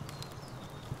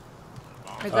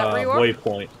Is that where you are?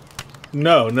 waypoint.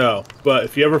 No. But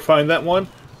if you ever find that one,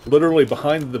 literally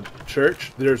behind the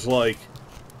church, there's like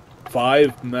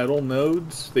 5 metal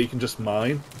nodes that you can just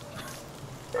mine.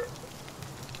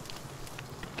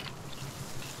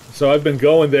 So I've been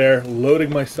going there, loading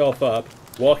myself up,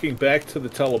 walking back to the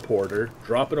teleporter,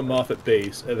 dropping them off at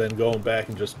base, and then going back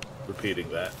and just repeating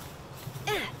that.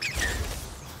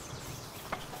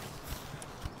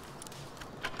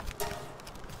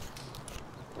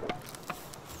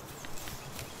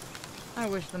 I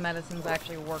wish the medicines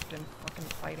actually worked in fucking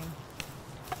fighting.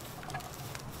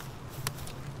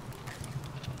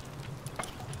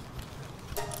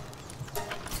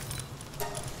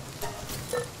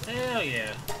 Hell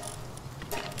yeah.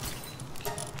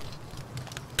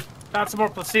 Found some more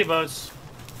placebos.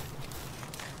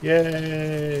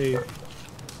 Yay!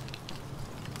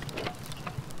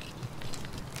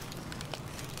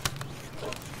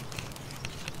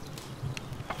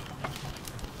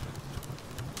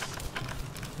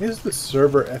 Is the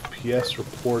server FPS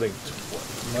reporting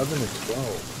 11 and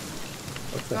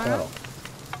 12? What the hell?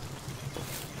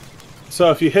 So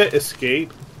if you hit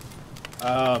escape,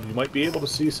 you might be able to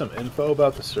see some info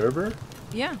about the server.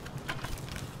 Yeah.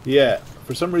 Yeah,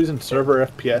 for some reason server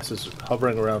FPS is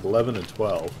hovering around 11 and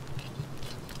 12.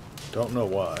 Don't know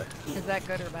why. Is that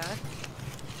good or bad?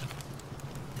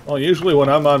 Well, usually when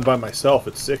I'm on by myself,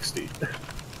 it's 60.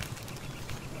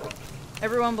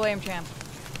 Everyone blame Champ.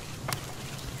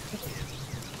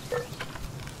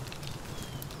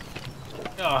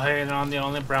 Oh, hey, and I'm the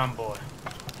only brown boy.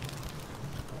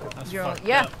 That's fucked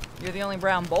up. You're the only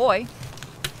brown boy.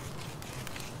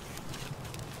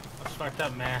 That's fucked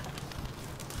up, man.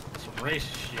 Some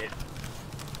racist shit.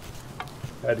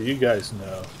 How do you guys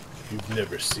know? You've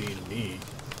never seen me.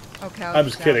 Okay. I'm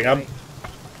just kidding.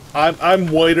 I'm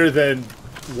whiter than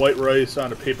white rice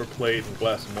on a paper plate and a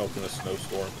glass of milk in a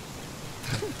snowstorm.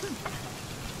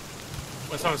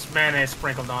 With some mayonnaise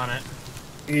sprinkled on it.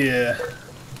 Yeah.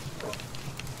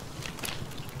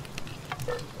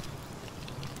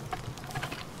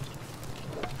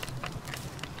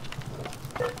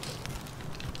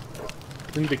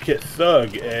 Syndicate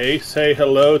Thug, eh? Say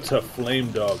hello to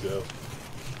Flame Doggo.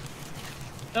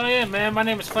 Oh yeah, man, my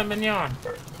name is Flame Mignon.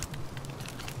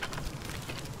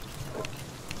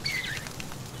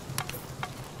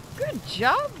 Good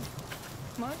job,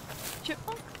 Mud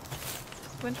Chipmunk.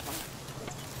 Winchmunk.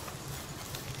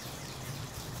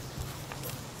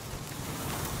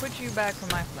 Put you back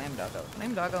for my Flame Doggo.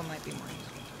 Flame Doggo might be more useful.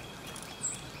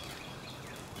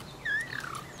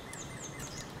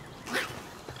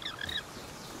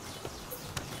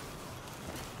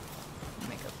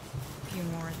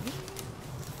 More of these.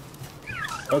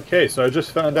 Okay, so I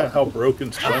just found out how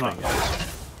broken swimming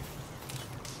is.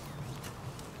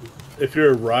 If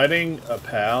you're riding a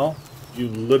PAL, you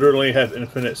literally have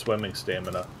infinite swimming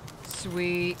stamina.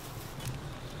 Sweet.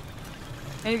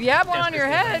 And if you have one on your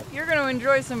head, you're gonna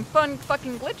enjoy some fun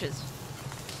fucking glitches.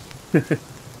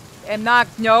 And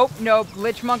nope,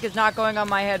 Glitch Monk is not going on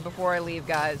my head before I leave,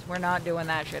 guys. We're not doing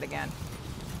that shit again.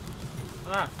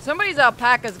 Somebody's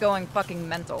alpaca's going fucking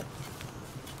mental.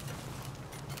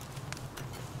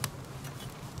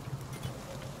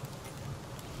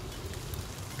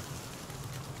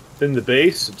 In the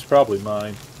base, it's probably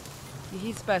mine.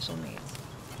 He's special needs.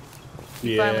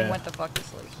 He Yeah. finally went the fuck to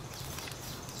sleep.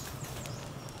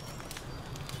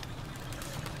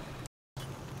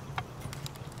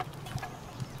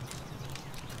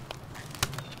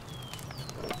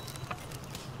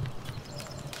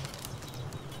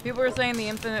 People are saying the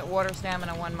infinite water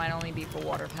stamina one might only be for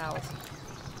water pals.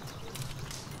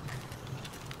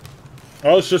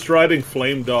 I was just riding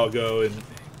Flame Doggo and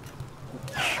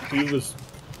he was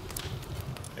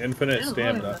infinite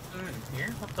stamina.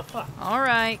 What the fuck?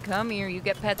 Alright, come here. You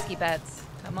get Petsky Pets.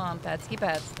 Come on, Petsky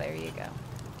Pets. There you go.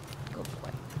 Go play.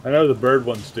 I know the bird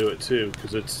ones do it too,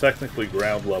 because it's technically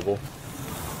ground level.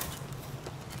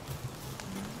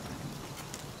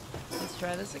 Let's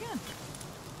try this again.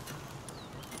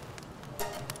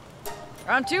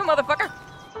 Round 2, motherfucker!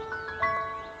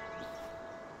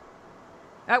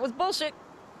 That was bullshit.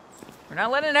 We're not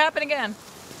letting it happen again.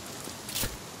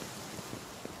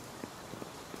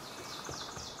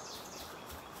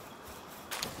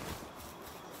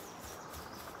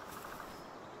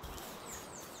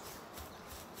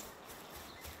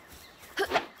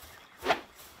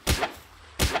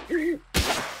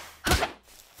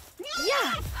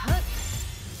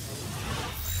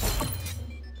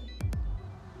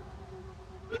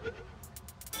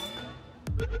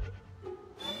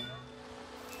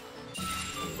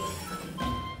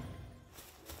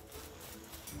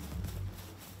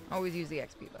 Always use the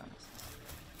XP bonus.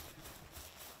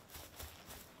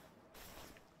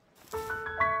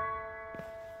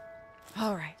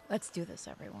 Alright, let's do this,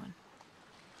 everyone.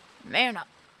 Man up.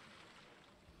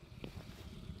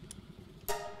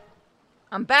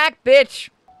 I'm back, bitch!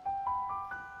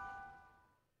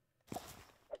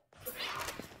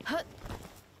 Hut.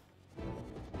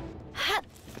 Hut.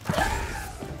 Hut.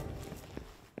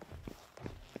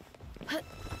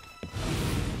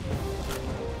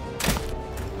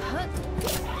 Hut.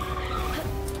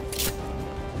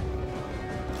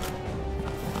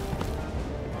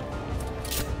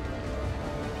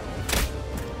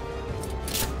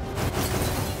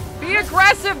 Be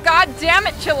aggressive,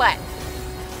 goddammit, Chillette!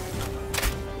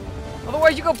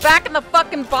 Otherwise you go back in the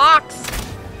fucking box!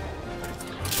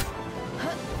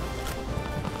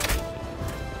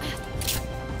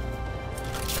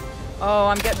 Oh,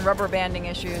 I'm getting rubber banding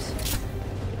issues.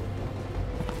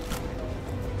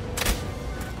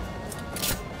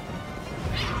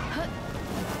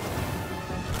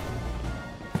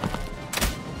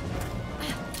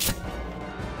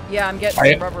 Yeah, I'm getting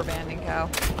some rubber banding, Cow.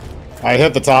 I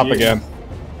hit the top again.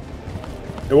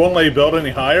 It won't let you build any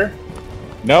higher?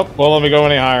 Nope, won't let me go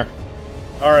any higher.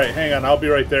 Alright, hang on, I'll be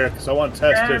right there, because I want to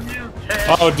test it.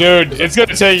 Oh, dude, it's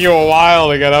gonna take you a while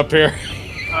to get up here.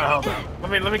 Hold on.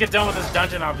 Let me get done with this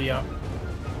dungeon, I'll be up.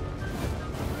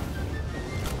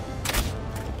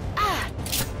 I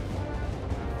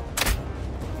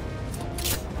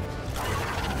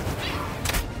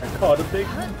caught a big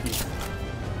monkey.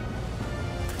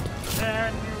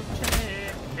 Can you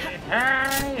take me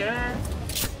higher?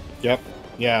 Yep.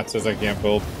 Yeah, it says I can't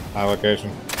build high location.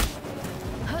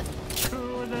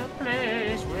 To the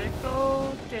place where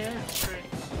golden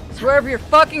streets. It's wherever your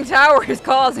fucking tower is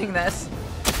causing this.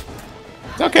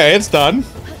 It's okay, it's done.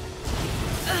 For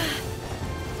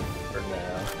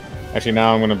now. Actually,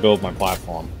 now I'm going to build my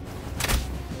platform.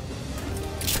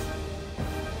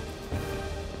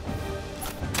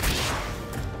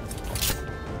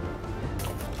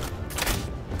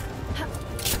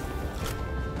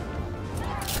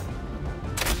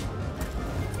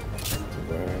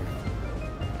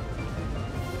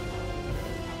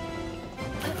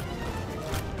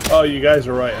 Oh, you guys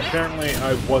are right. Apparently,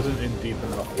 I wasn't in deep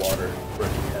enough water for it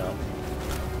to count.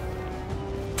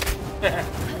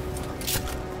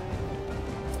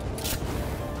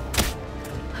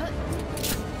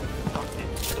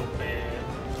 Fucking stupid.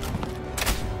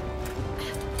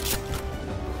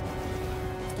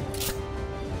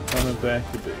 Coming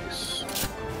back to base.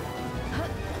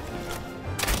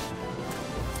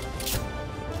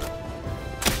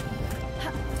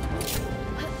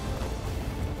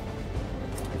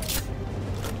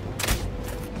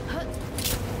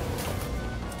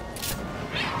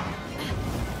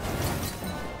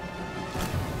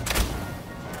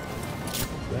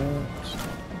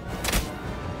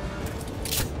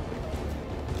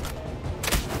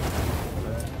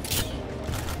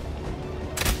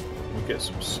 Get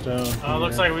some stone. Oh,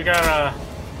 looks like we got a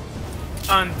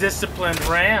undisciplined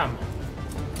ram.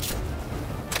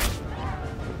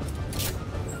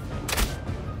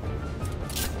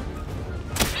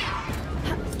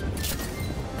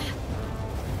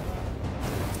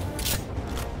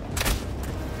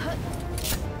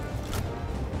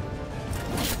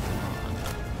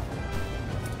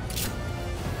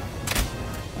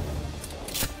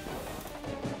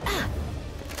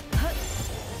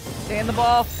 Stay in the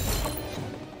ball.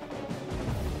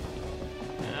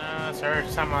 That's the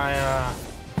first time I,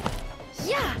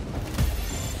 Yeah.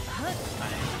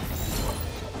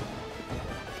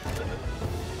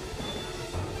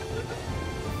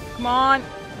 Come on.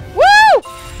 Woo!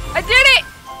 I did it!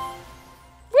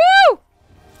 Woo!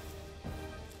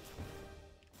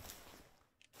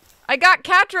 I got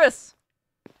Catris.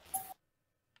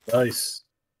 Nice.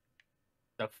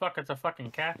 The fuck is a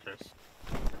fucking cactus?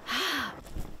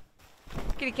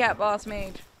 Kitty cat boss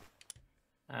mage.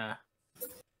 Uh,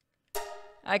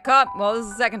 I caught, well, this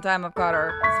is the second time I've caught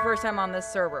her. It's the first time on this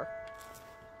server.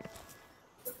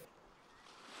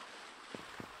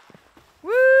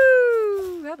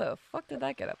 Woo! How the fuck did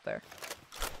that get up there?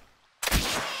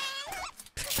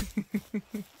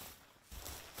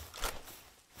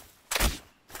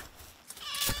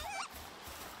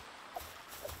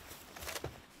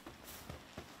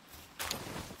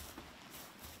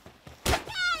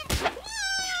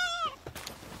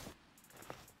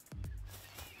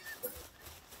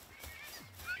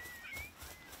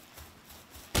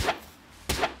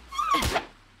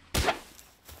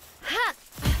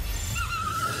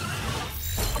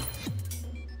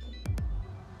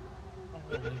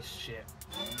 holy shit.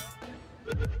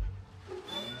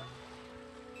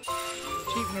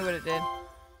 Sheep knew what it did.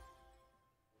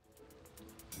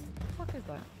 What the fuck is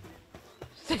that?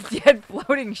 It's a dead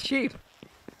floating sheep.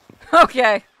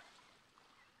 Okay.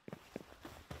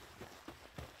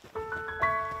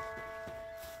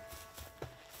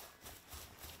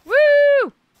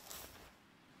 Woo!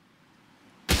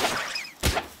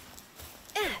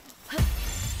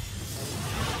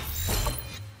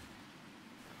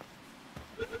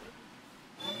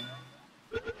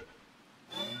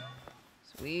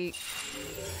 Sweet.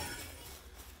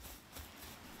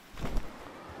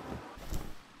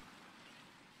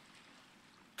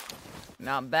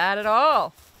 Not bad at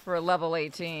all for a level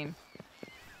 18.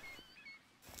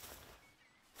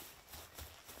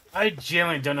 I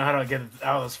genuinely don't know how to get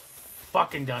out of this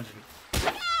fucking dungeon.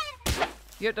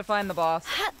 You have to find the boss.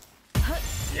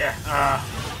 Yeah,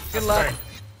 Good that's luck. right.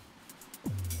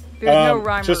 There's no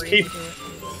rhyme just or reason keep- to it.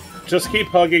 Just keep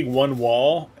hugging one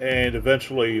wall, and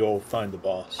eventually you'll find the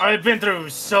boss. I've been through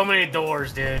so many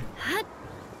doors, dude.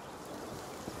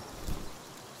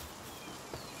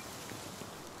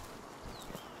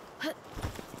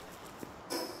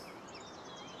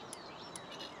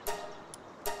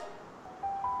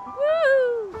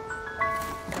 Woo!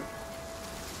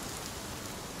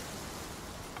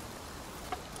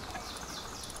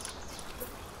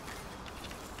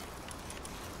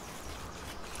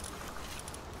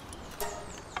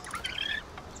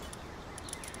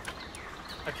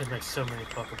 I could make so many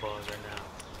Pokeballs right now.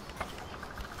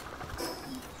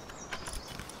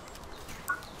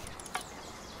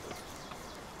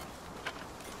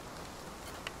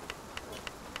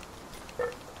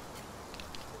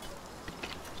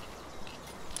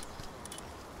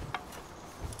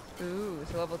 Ooh,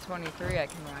 so level 23 I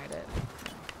can ride it.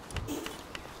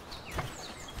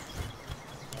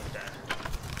 Okay.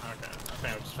 Okay. I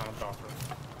think I just found the bathroom.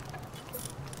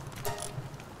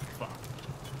 Fuck.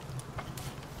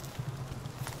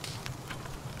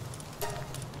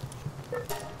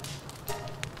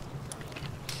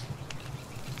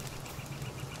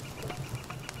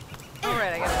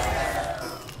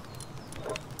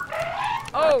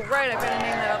 Oh, right, I gotta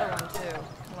name that other one too.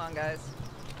 Hold on, guys.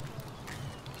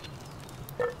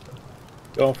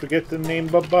 Don't forget to name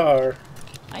Babar.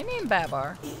 I named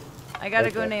Babar. I gotta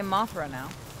go Okay. name Mothra now.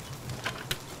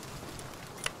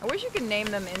 I wish you could name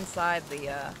them inside the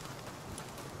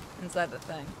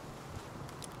thing.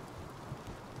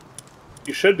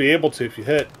 You should be able to if you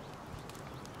hit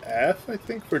F, I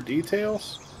think, for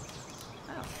details.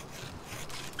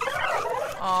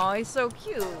 Oh, he's so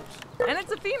cute. And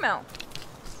it's a female.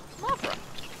 Mothra.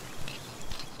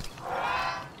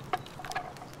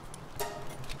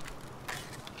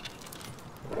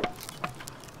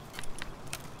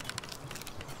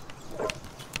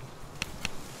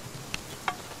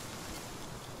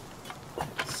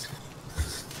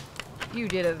 You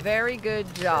did a very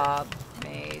good job,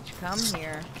 Mage. Come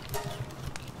here.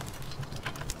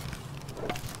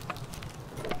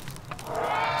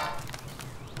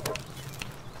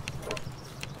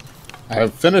 I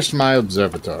have finished my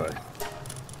observatory.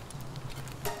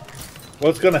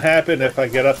 What's going to happen if I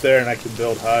get up there and I can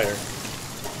build higher?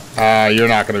 You're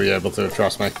not going to be able to,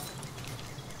 trust me.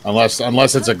 Unless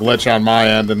it's a glitch on my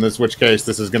end, in which case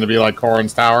this is going to be like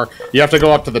Corrin's tower. You have to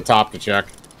go up to the top to check.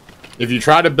 If you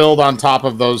try to build on top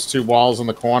of those two walls in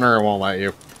the corner, it won't let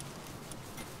you.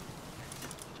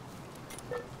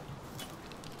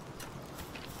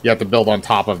 You have to build on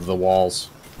top of the walls.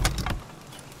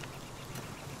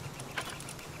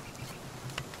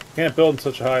 Can't build in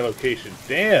such a high location.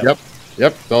 Damn.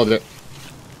 Yep, build it.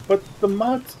 But the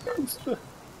mods...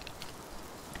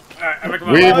 Alright,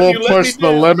 We will push the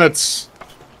limits.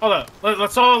 Hold on.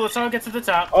 Let's all get to the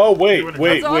top. Oh, wait.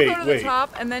 Let's all go to the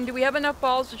top, and then do we have enough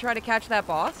balls to try to catch that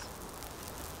boss?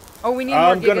 Oh, we need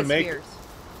more Gigaspheres.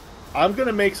 I'm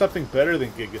gonna make something better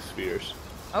than Gigaspheres.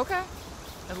 Okay.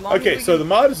 As long as Okay, we so can... the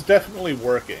mod is definitely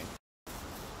working.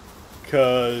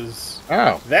 Cause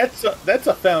that's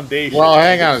a foundation. Well,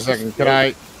 hang on a second. Can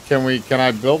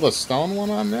I build a stone one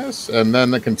on this and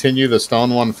then continue the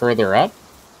stone one further up?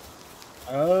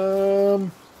 Well,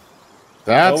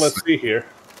 That's. let's see here.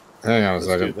 Hang on a Let's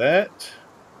second. do that.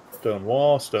 Stone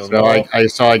wall, stone So wall.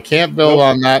 I can't build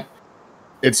on that.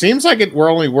 It seems like it will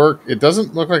only work. It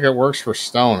doesn't look like it works for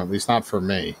stone, at least not for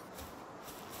me.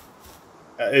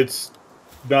 It's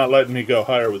not letting me go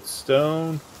higher with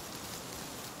stone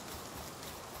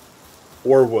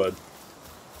or wood.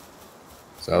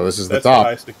 So this is That's the the top.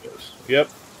 highest it goes. Yep.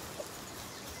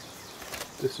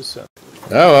 This is simple.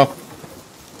 Oh well.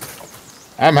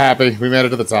 I'm happy. We made it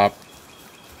to the top.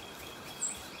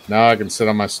 Now I can sit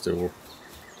on my stool.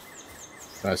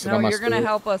 Can I sit on my you're stool? gonna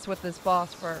help us with this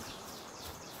boss first.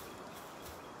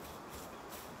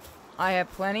 I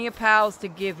have plenty of pals to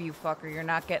give you, fucker. You're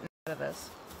not getting out of this.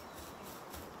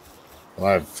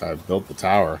 Well, I've built the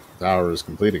tower. The tower is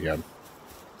complete again.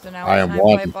 So now I it's am time to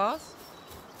one. fight boss?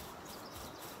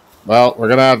 Well, we're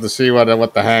gonna have to see what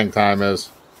the hang time is.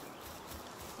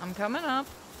 I'm coming up.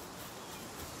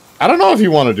 I don't know if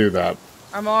you want to do that.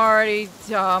 I'm already...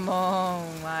 it's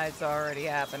already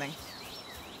happening.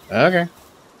 Okay.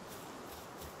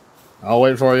 I'll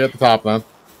wait for you at the top then.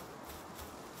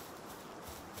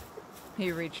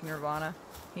 He reached Nirvana.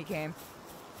 He came.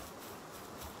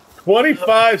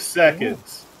 25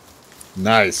 seconds.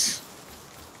 Nice.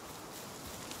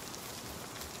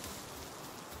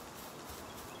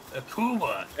 A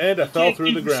Puma. And I fell Can't through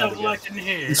keep the ground yourself again. locked in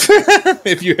here.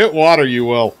 If you hit water, you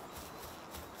will.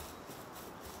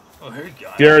 Oh, here you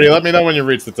go. Garrity, let me know when you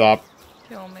reach the top.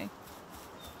 Kill me.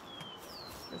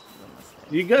 This is a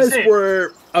mistake. You guys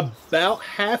were about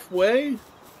halfway.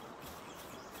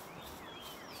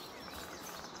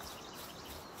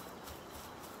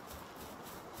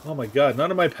 Oh my god,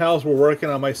 none of my pals were working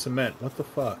on my cement. What the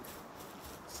fuck?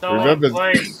 So Remember-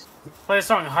 play a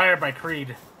song Higher by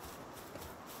Creed.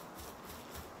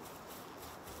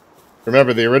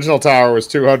 Remember, the original tower was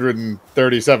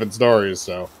 237 stories,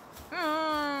 so...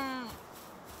 I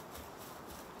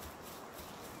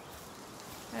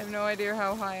have no idea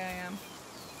how high I am.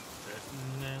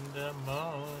 Sitting in the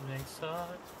morning sun.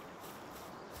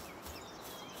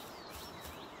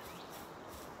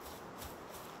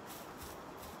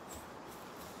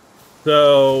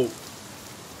 So,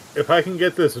 if I can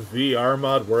get this VR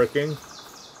mod working,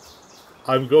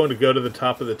 I'm going to go to the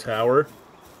top of the tower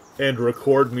and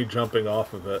record me jumping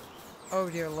off of it. Oh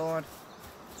dear lord.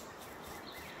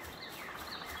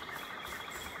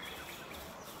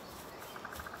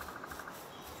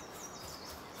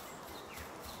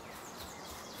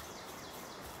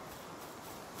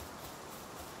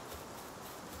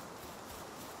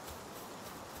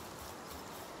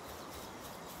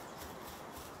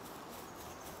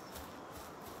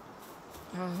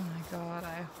 Oh my god,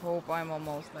 I hope I'm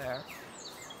almost there.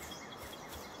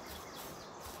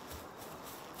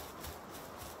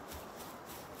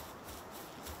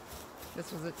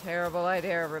 This was a terrible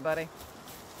idea, everybody.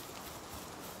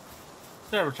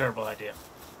 Never a terrible idea.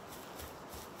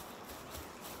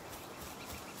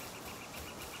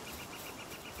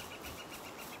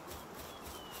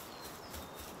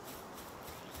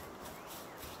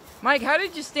 Mike, how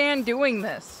did you stand doing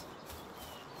this?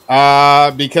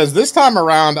 Because this time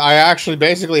around, I actually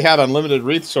basically had unlimited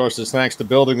resources thanks to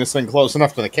building this thing close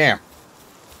enough to the camp.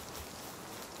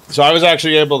 So I was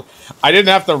actually able... I didn't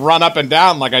have to run up and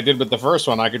down like I did with the first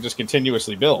one. I could just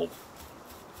continuously build.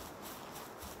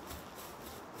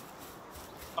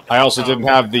 I also didn't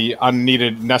have the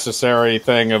unneeded necessary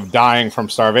thing of dying from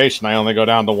starvation. I only go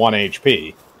down to 1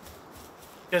 HP.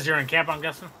 Because you're in camp, I'm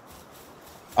guessing?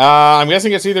 I'm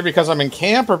guessing it's either because I'm in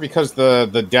camp or because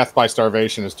the death by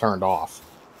starvation is turned off.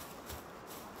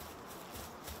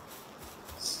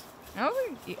 I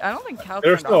don't think Cal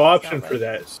There's turned no off option for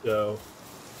that, so...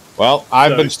 Well,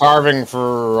 I've been starving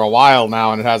for a while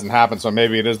now, and it hasn't happened, so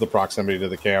maybe it is the proximity to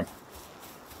the camp.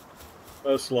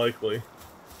 Most likely.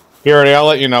 Purity, I'll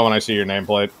let you know when I see your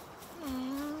nameplate.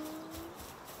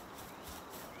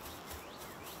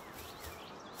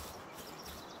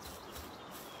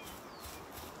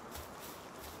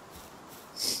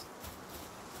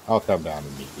 I'll come down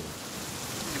and meet you.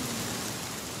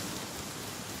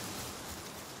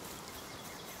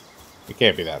 You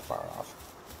can't be that far off.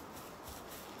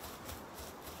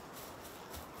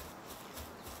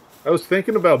 I was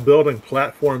thinking about building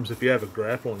platforms if you have a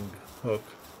grappling hook.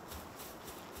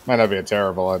 Might not be a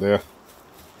terrible idea.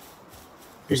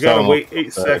 You gotta wait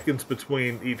 8 seconds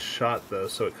between each shot, though,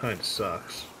 so it kind of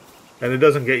sucks. And it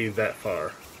doesn't get you that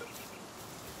far.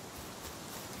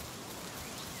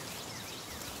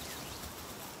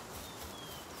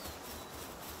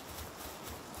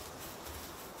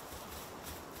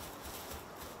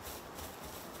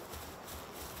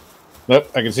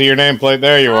 Nope, I can see your nameplate.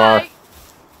 There you Hi. are.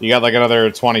 You got like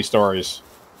another 20 stories.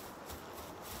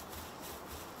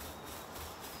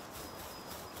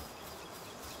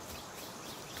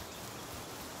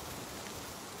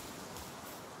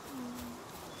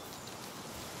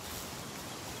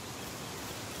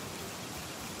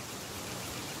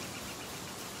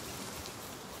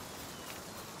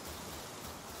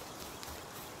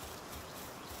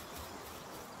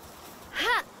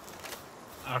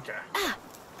 Okay.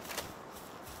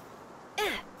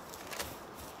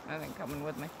 I think coming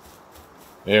with me.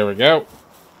 Here we go.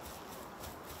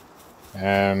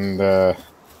 And, and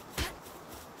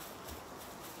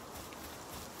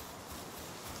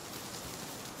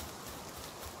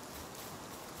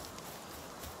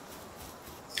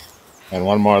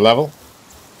one more level.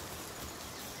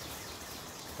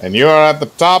 And you are at the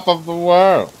top of the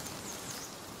world.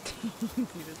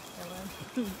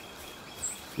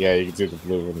 Yeah, you can see the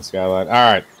blue in the skyline.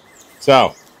 Alright.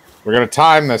 So, we're going to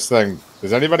time this thing.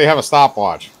 Does anybody have a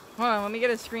stopwatch? Hold on, let me get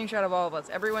a screenshot of all of us.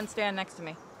 Everyone stand next to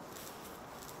me.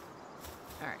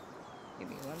 Alright. Give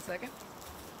me 1 second.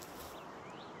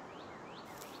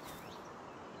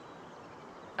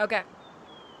 Okay.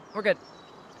 We're good.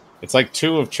 It's like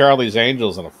 2 of Charlie's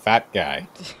Angels and a fat guy.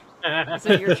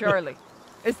 So you're Charlie.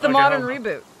 It's the Okay, modern hold on.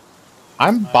 reboot.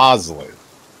 I'm Bosley.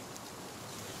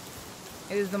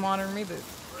 It is the modern reboot.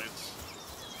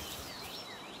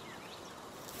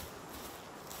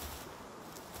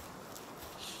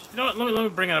 You know what? Let me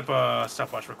bring up a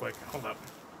stopwatch real quick. Hold up.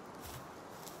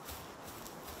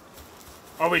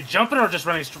 Are we jumping or just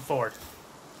running straight forward?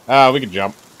 We can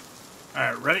jump. All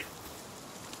right, ready?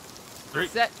 3,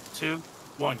 Set. 2,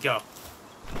 1, go.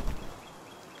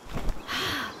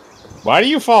 Why do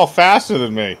you fall faster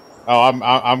than me? Oh,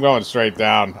 I'm going straight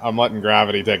down. I'm letting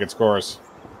gravity take its course.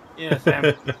 Yeah,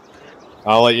 Sam.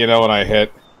 I'll let you know when I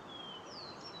hit.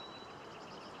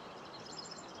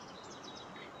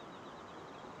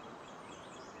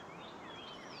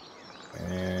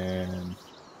 And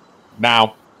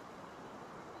now.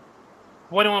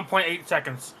 21.8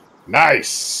 seconds.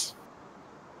 Nice.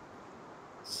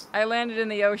 I landed in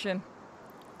the ocean.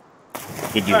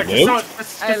 Did you All right, live? can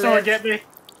I someone lived. get me?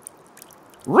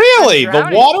 Really? I'm The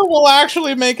drowning. water will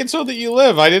actually make it so that you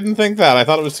live. I didn't think that. I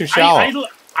thought it was too shallow.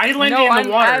 I landed No, in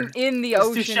the water. I'm in the It's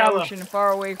too ocean, shallow.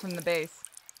 far away from the base.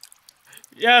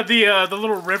 Yeah, the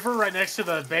little river right next to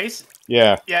the base.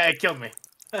 Yeah. Yeah, it killed me.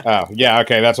 Oh, yeah,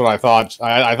 okay, that's what I thought.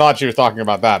 I thought she was talking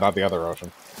about that, not the other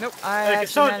ocean. Nope, I Okay, actually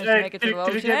so, managed to make it to the did you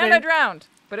ocean, get and me? I drowned.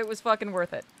 But it was fucking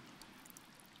worth it.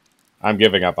 I'm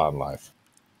giving up on life.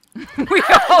 We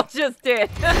all just did.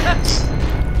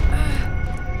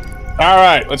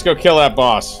 Alright, let's go kill that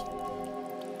boss.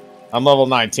 I'm level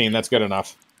 19, that's good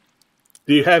enough.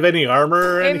 Do you have any armor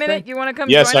or Hey, anything? Minute, you want to come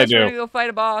Yes, join I us? We're do. gonna go fight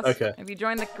a boss. Okay. Have you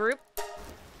joined the group?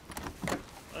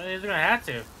 Well, he's gonna have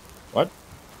to. What?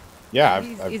 Yeah,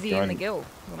 Is he in the guild?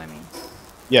 Is what I mean.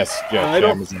 Yes, I Jam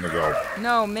don't- is in the guild.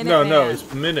 No, Minute No, Man.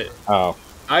 it's Minute. Oh.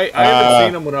 I haven't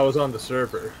seen him when I was on the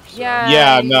server. So.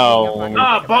 Yeah, he's no. being a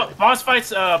fucking dick about it.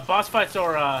 Boss fights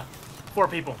are 4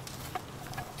 people.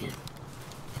 You're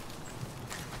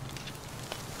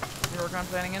working on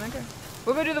planning in? Okay.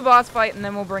 We'll go do the boss fight and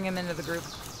then we'll bring him into the group.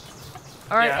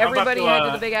 Alright, Yeah, I'm about everybody to, head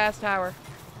to the big ass tower.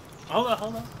 Hold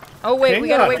on. Oh wait, Hang we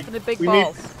gotta on. wait for the big We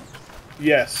balls.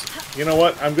 Yes. You know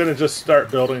what? I'm gonna just start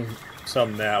building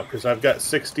some now because I've got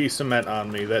 60 cement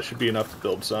on me. That should be enough to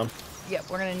build some. Yep,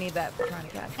 we're gonna need that for trying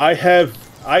to catch. I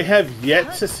have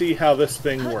yet to see how this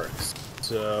thing works.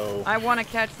 So I want to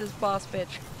catch this boss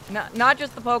bitch. Not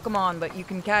just the Pokemon, but you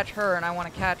can catch her, and I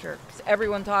want to catch her because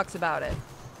everyone talks about it.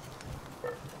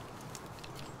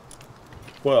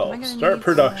 well, start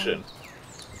production.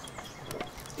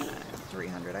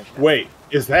 300. I should. Wait,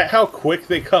 is that how quick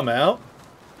they come out?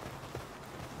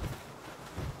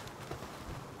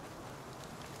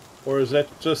 Or is that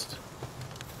just...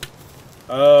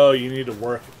 Oh, you need to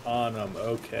work on them.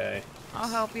 Okay. I'll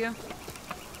help you.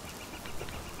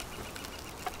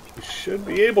 You should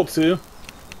be able to.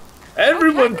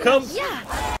 Everyone come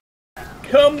Yeah.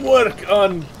 come work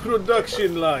on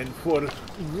production line for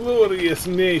glorious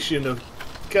nation of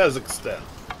Kazakhstan.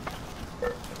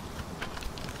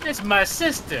 It's my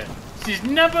sister. She's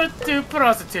never too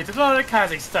prostitute to go to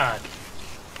Kazakhstan.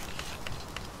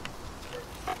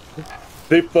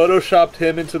 They photoshopped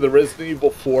him into the Resident Evil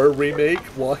 4 remake,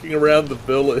 walking around the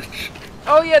village.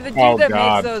 Oh yeah, the dude Oh, that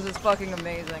God. makes those is fucking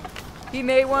amazing. He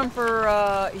made one for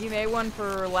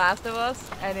Last of Us,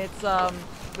 and it's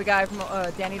the guy from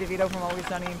Danny DeVito from Always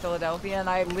Sunny in Philadelphia, and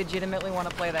I legitimately want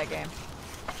to play that game.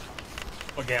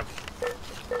 What game?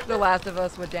 The Last of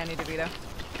Us with Danny DeVito.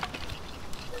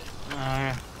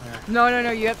 Yeah. No,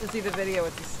 you have to see the video.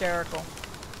 It's hysterical.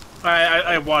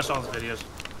 I watched all his videos.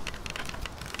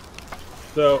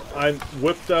 So I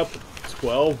whipped up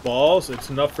 12 balls. It's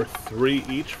enough for 3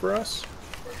 each for us.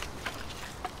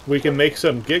 We can make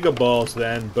some Giga Balls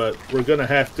then, but we're gonna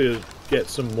have to get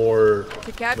some more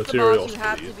To catch the materials boss, you for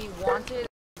have these. to be wanted.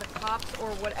 The cops or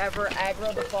whatever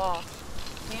aggro the boss.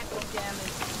 Can't do damage.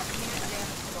 Can't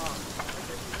damage the boss. Are you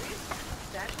serious?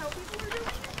 That's how people are doing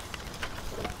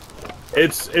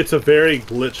it? It's a very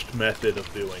glitched method of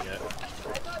doing it. I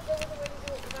thought that was the way to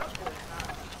do it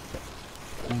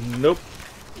without doing it. Nope.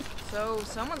 So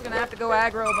someone's gonna have to go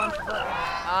aggro a bunch of fucking.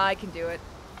 I can do it.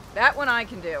 That one I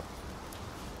can do.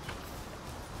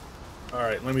 All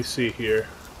right, let me see here.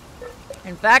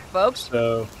 In fact, folks,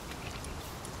 So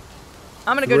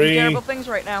I'm gonna go do 3. terrible things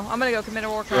right now. I'm gonna go commit a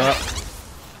war crime.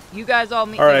 You guys all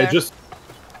meet all me right, there.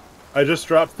 I just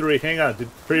dropped 3. Hang on,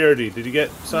 Priority, did you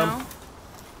get some? No?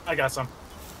 I got some.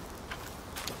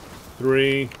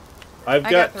 3. I've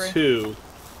I got got 3. 2.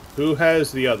 Who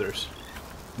has the others?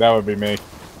 That would be me.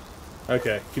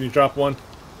 Okay, can you drop 1?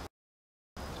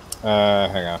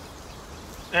 Hang on.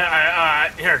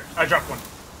 Here, I dropped 1.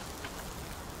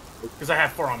 Because I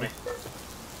have 4 on me.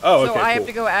 Oh, So okay. I cool. have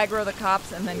to go aggro the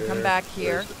cops and then come back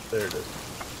here There it is.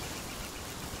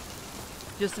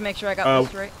 just to make sure I got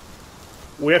this right.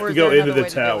 We have Or to is go there into another the way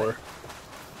to do it? tower.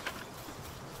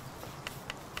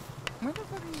 Where the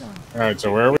fuck are you going? Alright,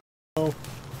 so where are we?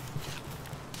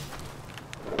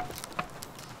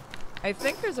 I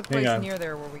think there's a Hang place on. near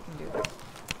there where we can do this.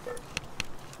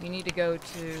 You need to go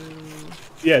to...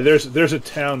 Yeah, there's a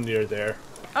town near there.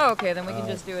 Oh, okay, then we can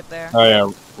just do it there. Oh yeah,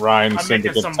 Ryan I'm making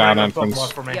Syndicate some Town regular entrance.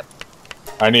 Pokemon for me. Yep.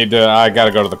 I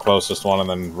gotta go to the closest one and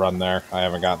then run there. I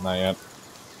haven't gotten that yet.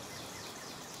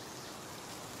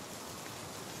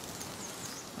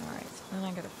 Alright, so then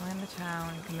I gotta find the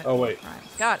town and commit Oh, war wait. crime.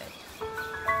 Got it.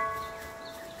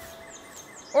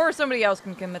 Or somebody else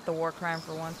can commit the war crime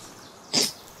for once.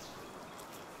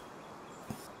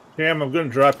 Cam, I'm going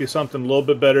to drop you something a little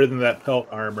bit better than that pelt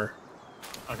armor.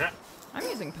 Okay. I'm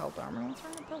using pelt armor. What's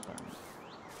wrong with pelt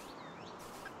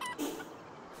armor?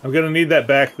 I'm going to need that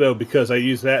back, though, because I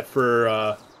use that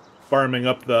for farming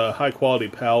up the high-quality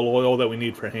pal oil that we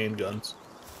need for handguns.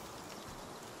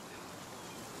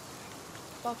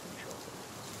 Fucking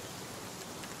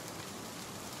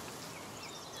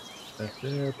sure. That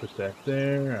there, put that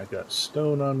there. I got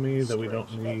stone on me that we don't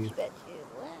need.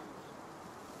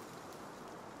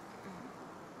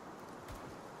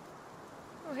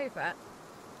 Oh, hey, Fat.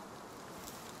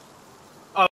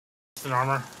 It's an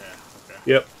armor. Yeah, okay.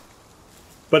 Yep.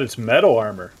 But it's metal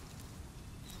armor.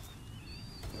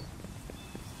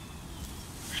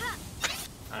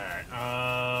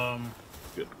 Alright,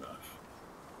 Good enough.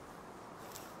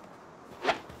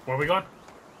 where are we going?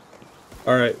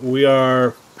 Alright, we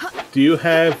are... Do you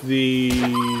have the...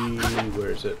 Where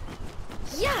is it?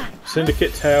 Yeah.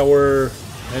 Syndicate Tower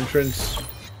entrance.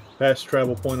 Fast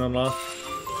travel point unlocked.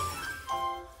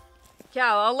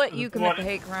 Cal, I'll let you commit the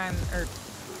hate crime or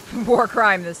war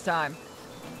crime this time.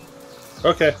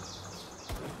 Okay.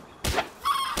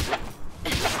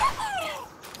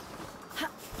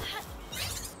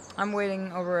 I'm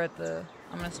waiting over at the...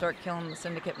 I'm gonna start killing the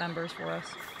syndicate members for us.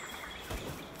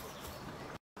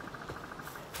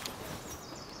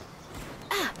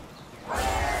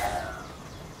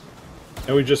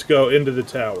 And we just go into the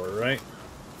tower, right?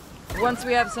 Once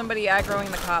we have somebody aggroing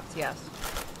the cops, yes.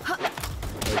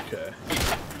 Okay.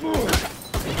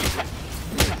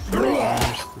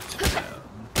 There's the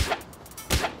town.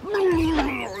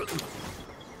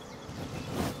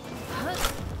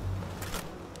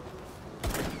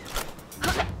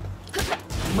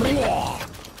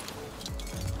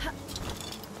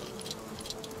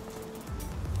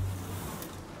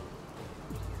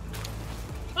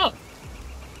 Oh,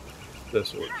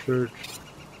 This old church.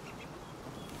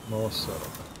 Small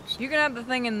settlements. You can have the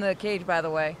thing in the cage, by the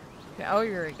way. Okay. Oh,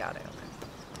 you already got it.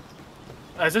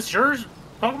 Okay. is this yours,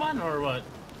 Pokemon, or what?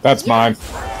 That's mine.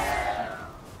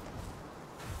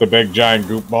 The big giant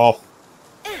goop ball.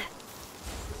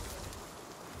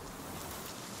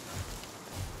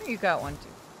 You got one, too.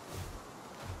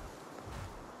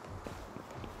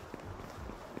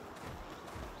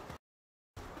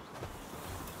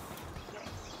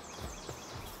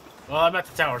 Well, I'm at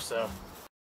the tower, so.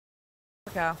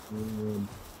 Okay.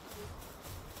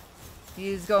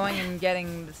 He's going and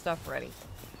getting the stuff ready.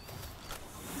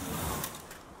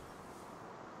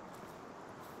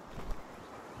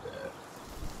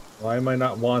 Why am I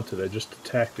not wanted? I just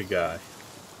attacked a guy.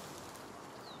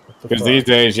 What the Because fuck? these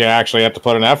days you actually have to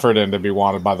put an effort in to be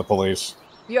wanted by the police.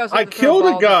 You also I have to throw killed a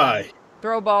balls at guy! them.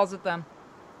 Throw balls at them.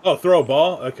 Oh, throw a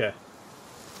ball? Okay.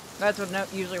 That's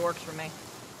what usually works for me.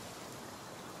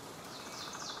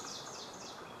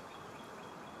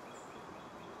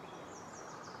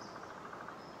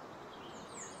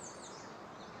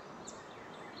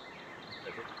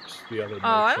 The other Oh,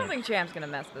 I merchant. don't think Champ's gonna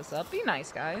mess this up. Be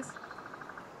nice, guys.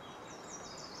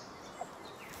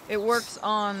 It works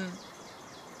on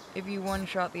if you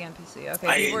one-shot the NPC.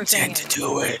 Okay, people are saying it.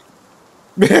 do it.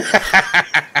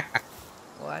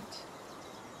 What?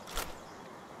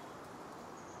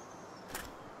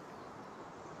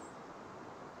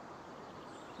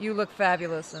 You look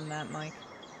fabulous in that, Mike.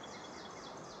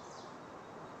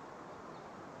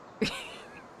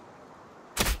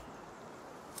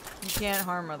 You can't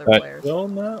harm other players. Still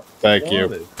not Thank you.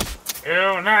 wanted.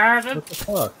 United. What the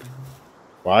fuck?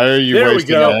 Why are you There we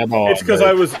wasting go. ammo? It's on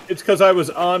because me? I was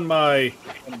on my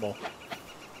animal.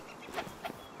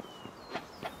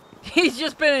 He's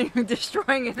just been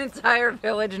destroying an entire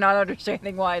village, not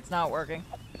understanding why it's not working.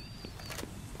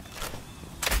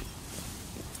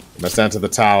 Must enter the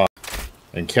tower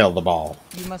and kill the ball.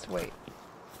 You must wait.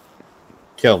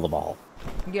 Kill the ball.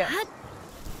 Yeah.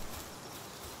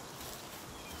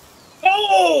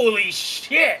 Holy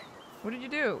shit! What did you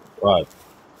do? What?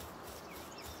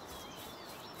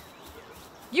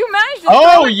 You managed to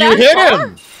Oh, throw it you that hit far?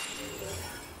 him!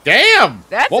 Damn!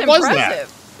 That's what impressive.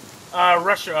 was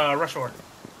that? Rush Order.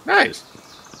 Nice.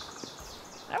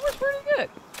 That was pretty good.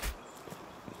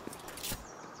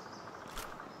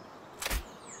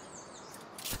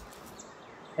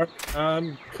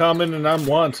 I'm coming and I'm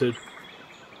wanted.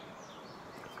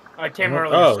 I came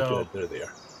earlier, Oh, so. good. There they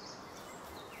are.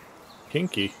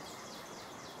 Kinky.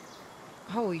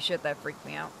 Holy shit, that freaked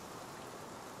me out.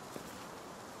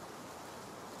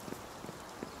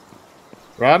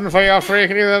 Run for your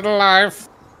freaky little life.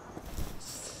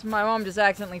 My mom just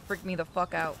accidentally freaked me the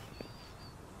fuck out.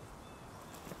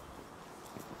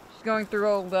 She's going through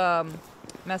old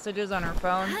messages on her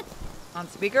phone on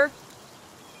speaker.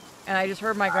 And I just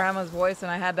heard my grandma's voice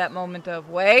and I had that moment of,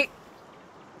 wait,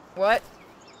 what?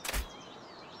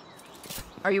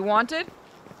 Are you wanted?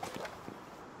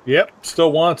 Yep,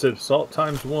 still wanted. Assault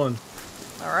times 1.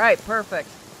 Alright, perfect.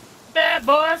 Bad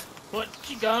boys, what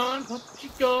you gonna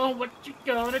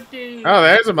do? Oh,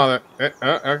 there's a mother.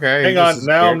 Okay. Hang he on, just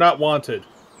now I'm disappeared. not wanted.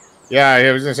 Yeah,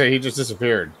 I was gonna say he just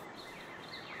disappeared.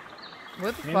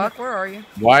 What the fuck? Where are you?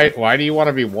 Why do you want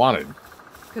to be wanted?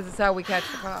 Because it's how we catch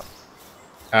the cops.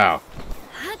 Oh,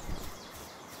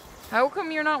 How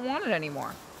come you're not wanted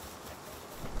anymore?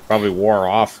 probably wore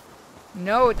off.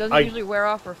 No, it doesn't I- usually wear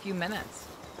off for a few minutes.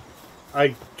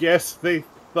 I guess they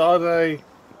thought I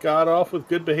got off with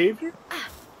good behavior?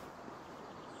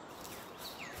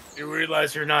 You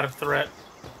realize you're not a threat.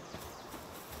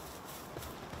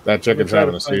 That chicken's try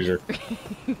having to a seizure.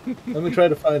 Let me try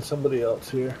to find somebody else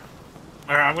here.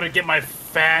 Alright, I'm gonna get my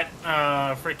fat,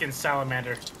 freaking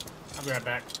salamander. I'll be right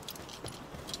back.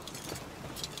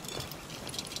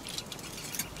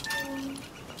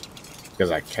 because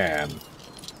I can.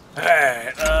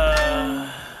 Alright,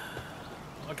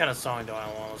 what kind of song do I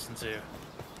want to listen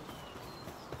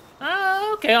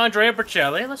to? Okay, Andrea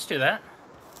Bocelli. Let's do that.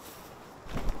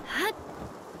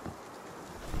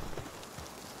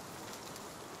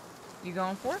 You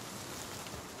going for it?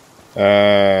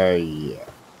 Yeah.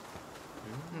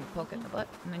 Poke it in the butt,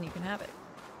 and then you can have it.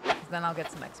 'Cause then I'll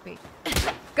get some XP.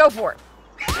 Go for it!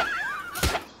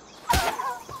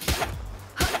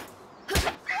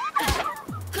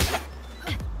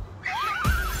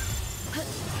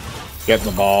 Get in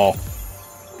the ball.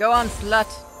 Go on, slut.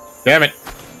 Damn it.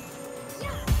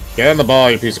 Get in the ball,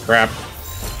 you piece of crap.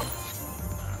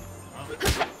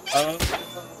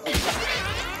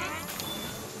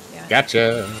 Yeah.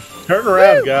 Gotcha. Turn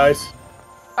around, guys.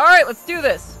 All right, let's do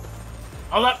this.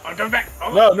 Hold up, I'm coming back.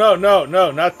 Hold No, up. no, no,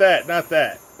 no, not that, not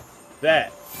that.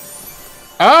 That.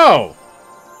 Oh!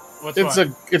 What's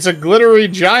It's a glittery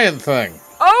giant thing.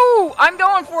 Oh, I'm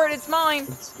going for it. It's mine.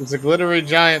 It's a glittery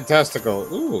giant testicle.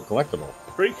 Ooh, collectible.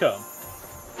 Free cum.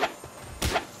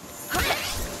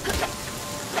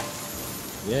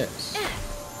 Yes.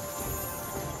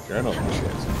 Journal and shit.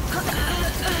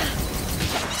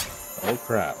 Oh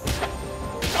crap.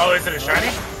 Oh, is it a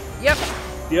shiny? Yep.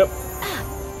 Yep.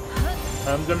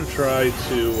 I'm gonna try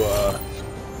to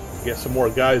get some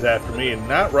more guys after me and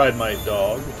not ride my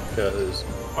dog because.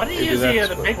 Why do you use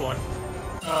the big one?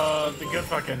 The good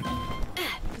fucking.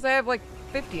 Because I have like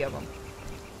 50 of them.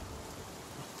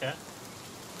 Okay.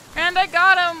 And I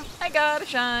got him. I got a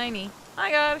shiny.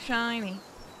 I got a shiny.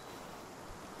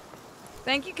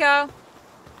 Thank you, Kyle.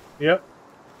 Yep.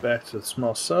 Back to the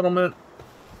small settlement.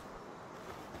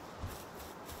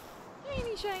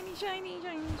 Shiny, shiny, shiny,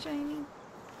 shiny, shiny.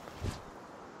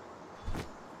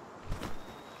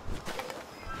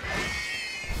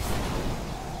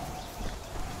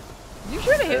 You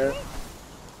should have hit me.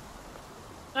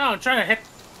 No, I'm trying to hit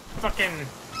fucking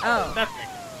Oh. that thing.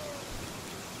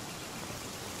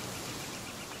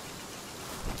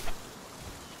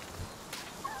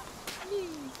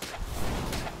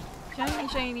 Shiny,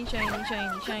 shiny, shiny,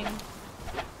 shiny, shiny.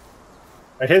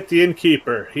 I hit the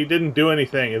innkeeper. He didn't do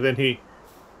anything, and then he.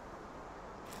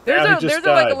 There's Now a he just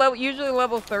like a died. level, usually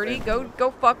level 30.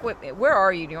 Go fuck with it. Where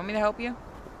are you? Do you want me to help you?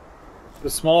 The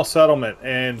small settlement,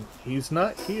 and he's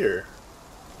not here.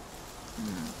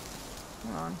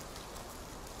 Hold on.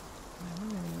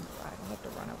 I'll have to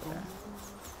run over there.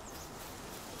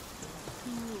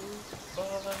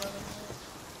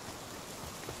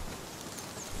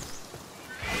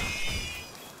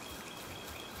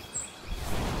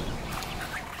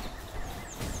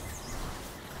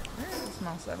 Where is the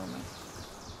small settlement?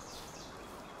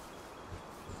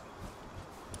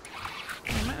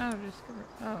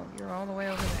 Oh, you're all the way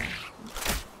over there.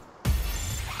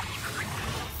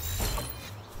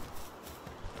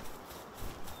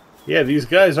 Yeah, these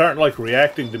guys aren't like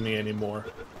reacting to me anymore.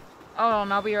 Oh,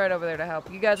 and I'll be right over there to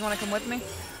help. You guys want to come with me?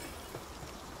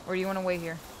 Or do you want to wait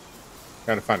here?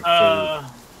 Gotta find food.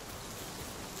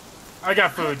 I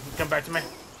got food. Come back to me.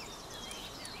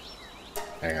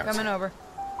 Hang on. Coming over.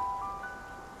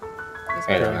 This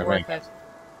Hey, better be I worth think- it.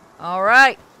 All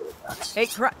right. Hey,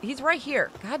 he's right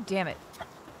here. God damn it.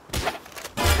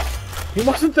 He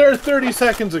wasn't there 30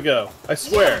 seconds ago. I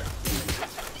swear.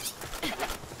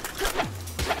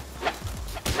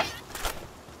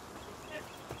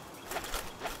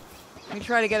 Let me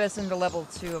try to get us into level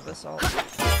 2 of assault.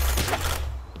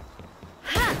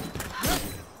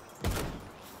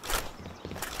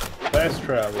 Fast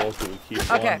travel. Do we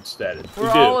keep Okay. on status? We're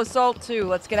we do. all assault 2.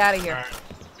 Let's get out of here. Alright.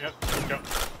 Yep, let's go.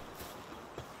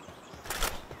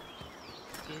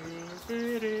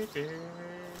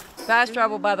 Fast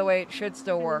travel, by the way, it should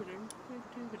still work.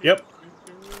 Yep.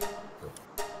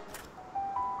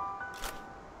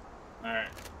 Alright.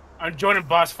 I'm joining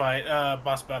boss fight,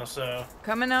 boss battle, so.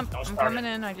 Coming up. I'll I'm start coming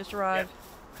it. in. I just arrived.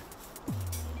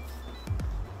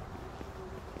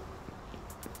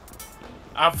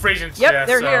 I'm freezing to Yep, death,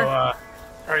 they're so, here.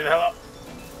 Hurry the hell up.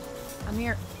 I'm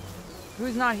here.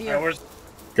 Who's not here? Alright, where's...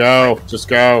 Go. Just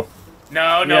go.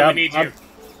 No, Yeah, we need you. I'm-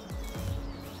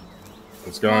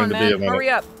 It's Come on, going to be man. a minute. Hurry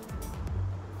up.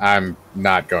 I'm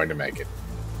not going to make it.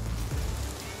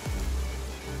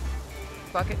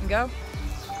 Fuck it and go.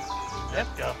 Yep,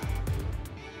 go.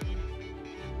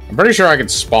 I'm pretty sure I can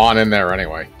spawn in there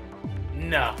anyway.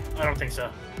 No, I don't think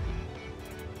so.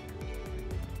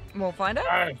 We'll find out.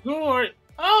 Alright, who are...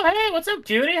 Oh, hey, what's up,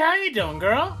 cutie? How you doing,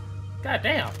 girl? God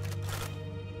damn.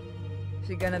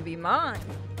 She gonna be mine.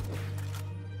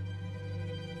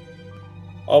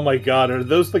 Oh my god, are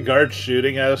those the guards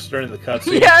shooting at us during the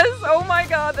cutscene? Yes! Oh my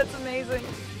god, that's amazing.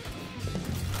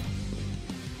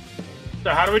 So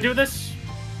how do we do this?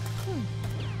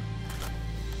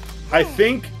 I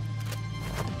think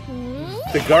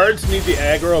the guards need the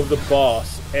aggro of the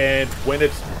boss, and when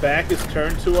its back is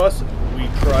turned to us, we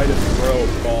try to throw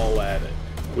a ball at it.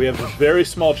 We have a very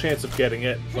small chance of getting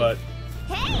it, but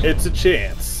it's a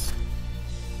chance.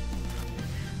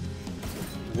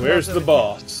 Where's the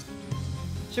boss?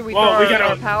 Should we throw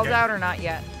our pals out or not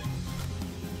yet?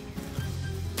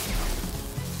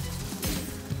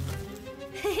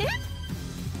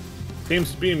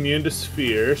 Seems to be immune to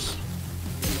spheres.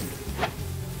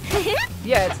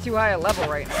 Yeah, it's too high a level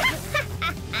right now.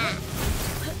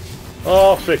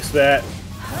 I'll fix that.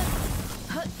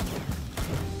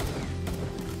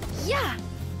 Yeah.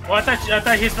 Well, I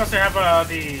thought he's supposed to have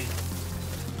the.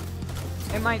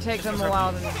 It might take them a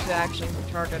while to actually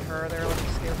target her. They're looking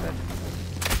stupid.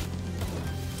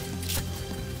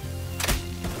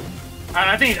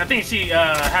 I think she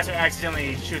has to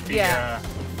accidentally shoot the.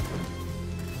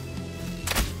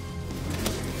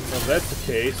 If that's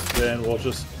the case, then we'll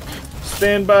just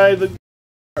stand by the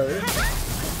guard.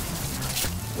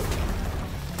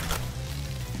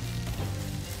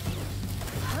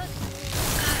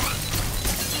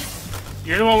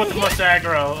 You're the one with the most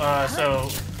aggro, so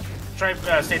try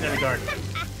stay near the guard.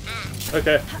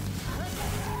 Okay.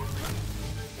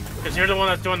 Because you're the one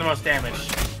that's doing the most damage.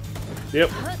 Yep.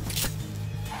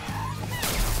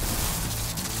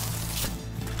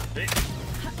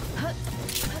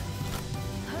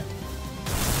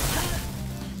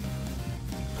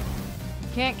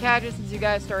 Can't catch it since you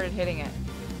guys started hitting it.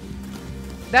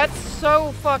 That's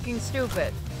so fucking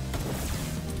stupid.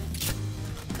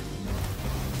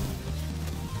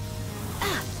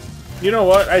 You know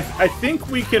what? I think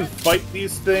we can fight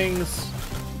these things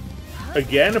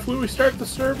again if we restart the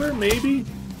server, maybe?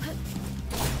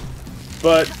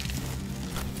 But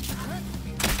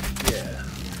yeah.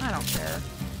 I don't care.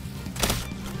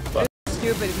 It's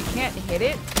stupid. If you can't hit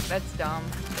it, that's dumb.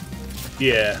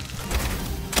 Yeah.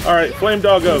 Alright, Flame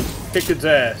Doggo, kick its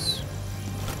ass.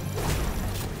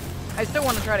 I still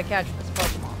want to try to catch this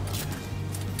Pokemon.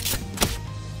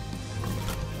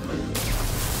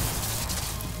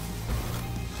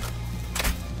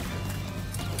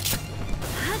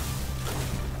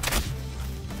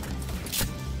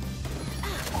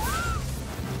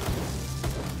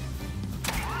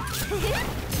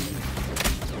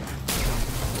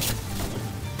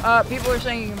 People are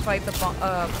saying you can fight the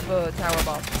tower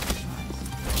boss.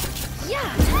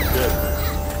 Yeah.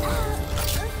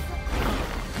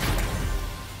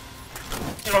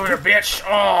 Get over here, bitch!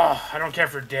 Oh, I don't care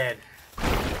if you're dead.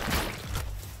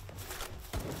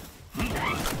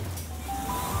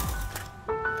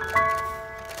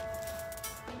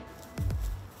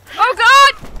 Oh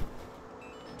God!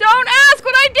 Don't ask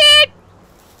what I did!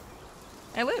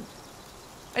 I lived.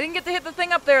 I didn't get to hit the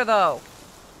thing up there though.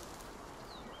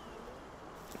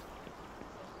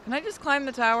 Can I just climb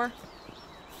the tower?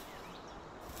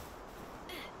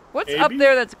 What's Maybe. up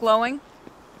there that's glowing?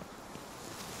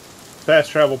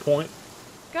 Fast travel point.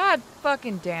 God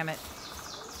fucking damn it.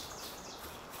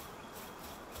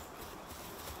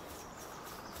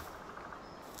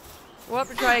 We'll have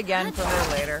to try again for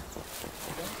her later.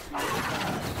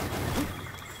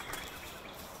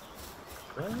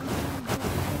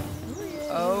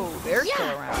 Oh, they're still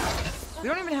around. We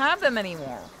don't even have them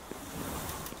anymore.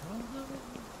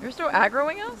 They're still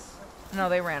aggroing us? No,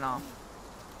 they ran off.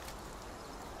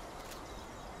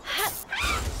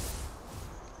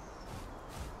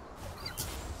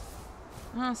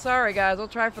 Oh, sorry guys. We'll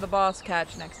try for the boss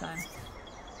catch next time.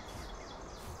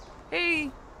 Hey!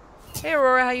 Hey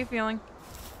Aurora, how you feeling?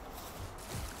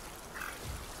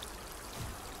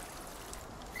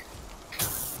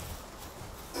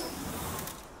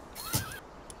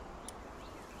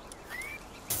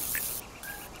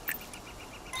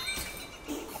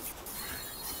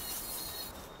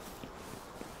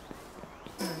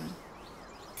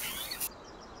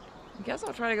 I guess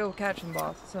I'll try to go catch some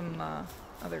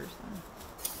others then.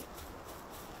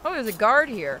 Oh, there's a guard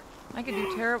here. I could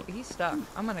do terrible. He's stuck.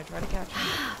 I'm gonna try to catch him.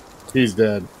 He's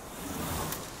dead.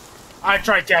 I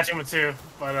tried catching him too,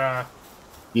 but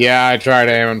yeah, I tried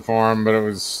aiming for him, but it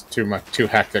was too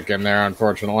hectic in there,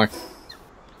 unfortunately.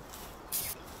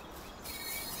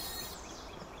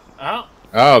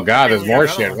 Oh God, there's more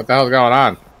shit. What the hell's going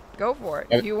on? Go for it.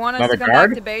 If you want us to come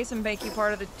back to base and make you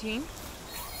part of the team?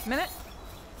 Minute?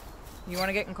 You want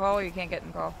to get in call or you can't get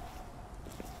in call?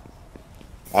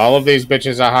 All of these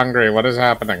bitches are hungry. What is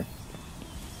happening?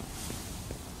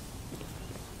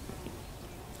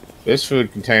 This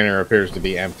food container appears to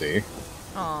be empty.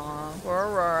 Aw, poor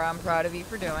Aurora. I'm proud of you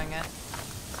for doing it.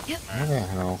 What the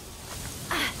hell?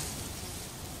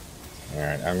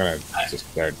 Alright, I'm gonna just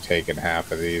start taking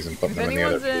half of these and putting If them in the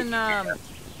other. anyone's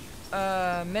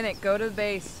in minute, go to the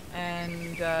base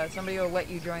and somebody will let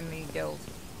you join the guild.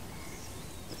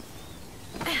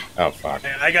 Oh fuck.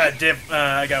 Man, I got dip.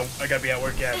 I gotta be at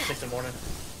work at 6 in the morning.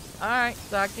 All right,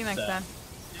 talk to you next time.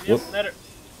 Yep, Whoop. later.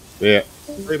 Yeah.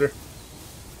 Later.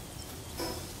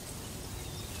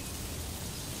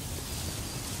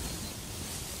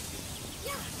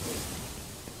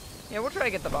 Yeah, we'll try to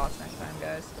get the boss next time,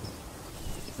 guys.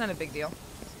 It's not a big deal.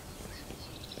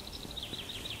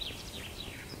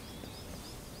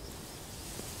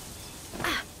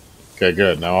 Okay,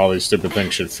 good. Now all these stupid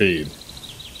things should feed.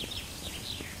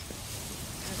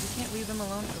 We can't leave them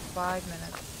alone for 5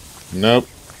 minutes. Nope.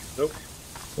 Nope.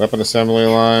 Weapon assembly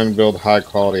line, build high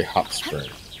quality hot spring.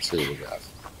 Let's see what we got.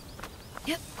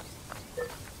 Yep.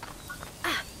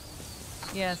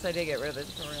 Yes, I did get rid of the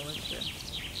tutorial. That's true.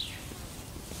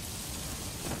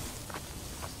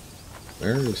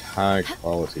 Where is high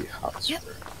quality hot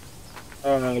spring?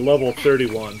 Level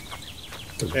 31.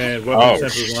 And weapon Oh,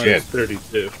 assembly line shit. is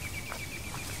 32.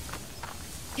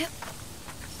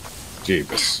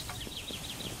 Jeebus.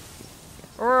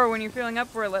 Or when you're feeling up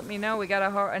for it, let me know. We got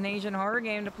an Asian horror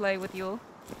game to play with you.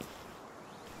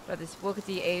 But this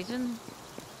spooky Asian.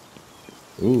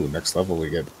 Ooh, next level we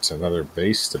get another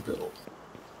base to build.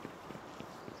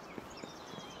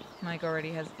 Mike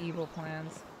already has evil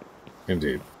plans.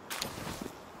 Indeed.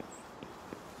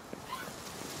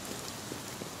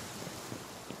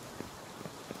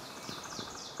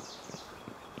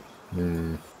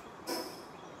 Hmm.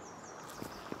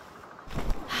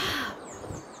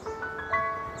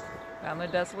 Found the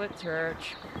desolate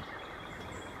church.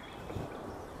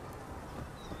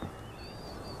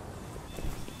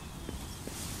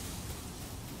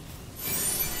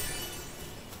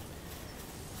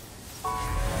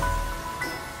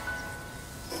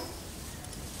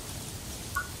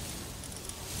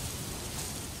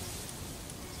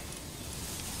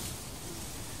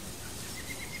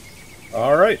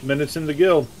 Alright, minutes in the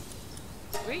guild.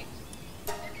 Sweet.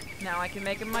 Now I can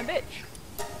make him my bitch.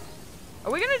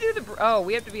 Are we gonna do the... Oh,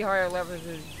 we have to be higher level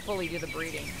to fully do the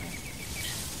breeding.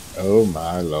 Oh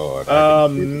my lord. I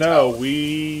can see the No,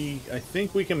 tower. I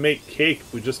think we can make cake,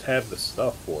 we just have the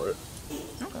stuff for it.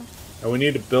 Okay. And we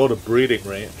need to build a breeding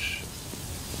ranch.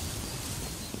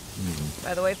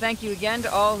 By the way, thank you again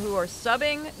to all who are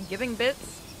subbing, giving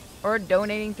bits, or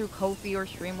donating through Ko-fi or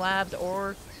Streamlabs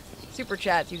or Super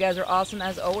Chats. You guys are awesome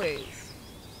as always.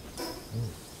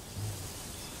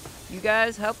 You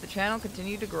guys help the channel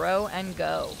continue to grow and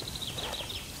go.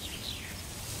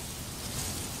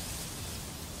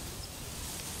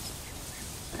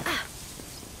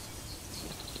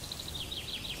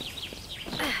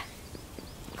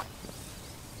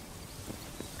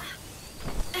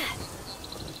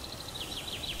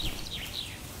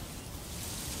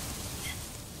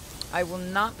 I will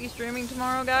not be streaming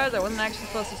tomorrow, guys. I wasn't actually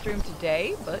supposed to stream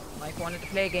today, but Mike wanted to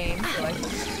play a game, so I...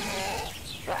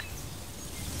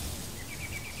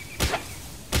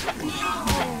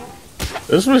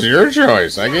 This was your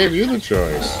choice. I gave you the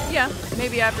choice. Yeah,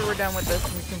 maybe after we're done with this,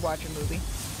 we can watch a movie.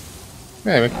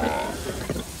 Maybe.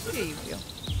 See how you feel.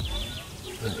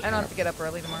 I don't have to get up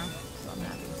early tomorrow, so I'm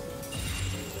happy.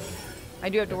 I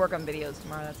do have to work on videos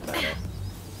tomorrow, that's about it.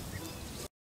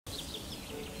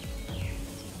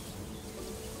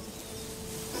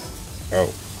 Oh,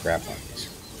 crap monkeys.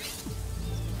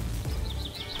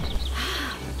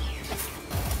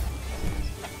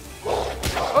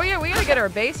 Oh yeah, we gotta get our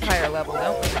base higher level,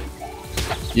 don't we?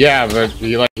 Yeah, but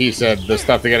like he said, the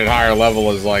stuff to get at higher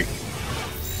level is like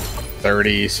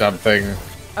 30 something.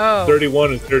 Oh.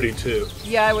 31 and 32.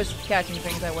 Yeah, I was catching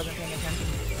things, I wasn't paying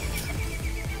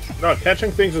attention. No,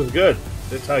 catching things is good.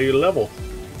 That's how you level.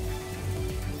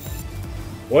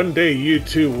 One day you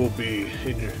too will be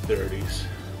in your 30s.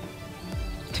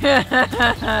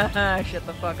 Shut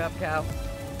the fuck up, cow.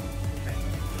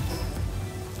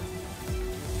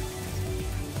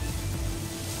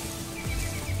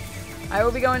 I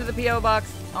will be going to the P.O.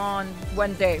 box on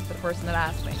Wednesday for the person that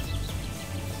asked me.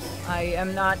 I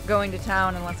am not going to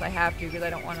town unless I have to because I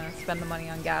don't want to spend the money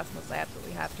on gas unless I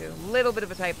absolutely have to. A little bit of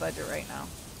a tight budget right now.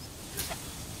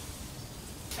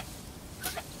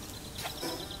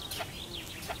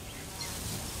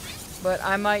 But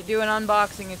I might do an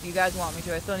unboxing if you guys want me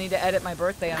to. I still need to edit my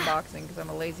birthday unboxing because I'm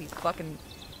a lazy fucking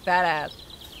fat ass.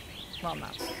 Well, I'm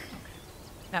not. Okay.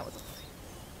 That was a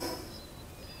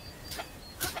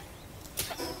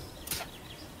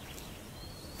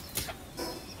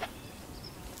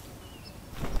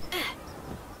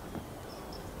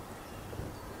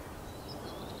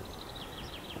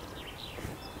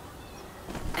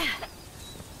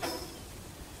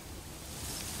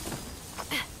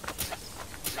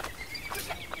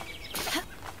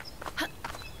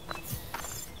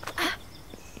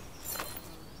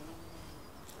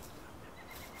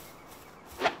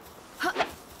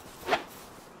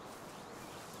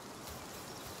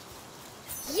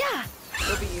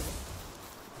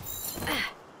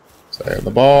Stay in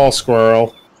the ball,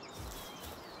 squirrel.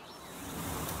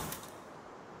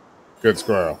 Good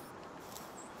squirrel.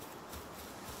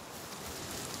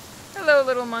 Hello,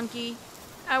 little monkey.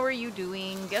 How are you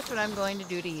doing? Guess what I'm going to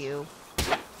do to you?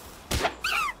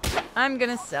 I'm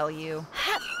gonna sell you.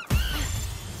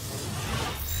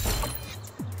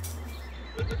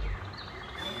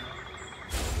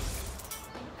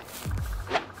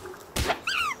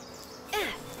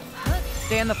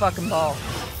 Stay in the fucking ball.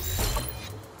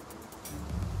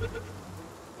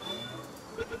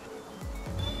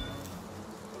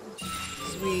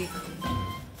 Sweet.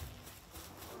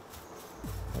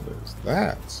 What is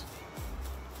that?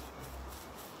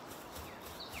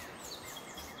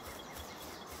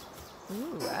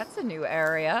 Ooh, that's a new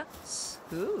area.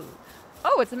 Ooh.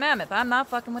 Oh, it's a mammoth. I'm not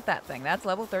fucking with that thing. That's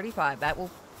level 35. That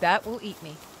will eat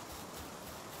me.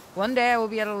 One day I will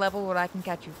be at a level where I can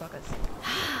catch you fuckers.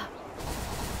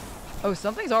 Oh,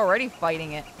 something's already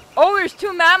fighting it. Oh, there's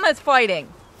 2 mammoths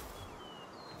fighting.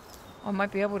 Oh, I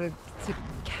might be able to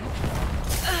catch one.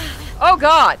 Oh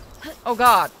god. Oh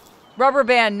god. Rubber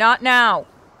band, not now.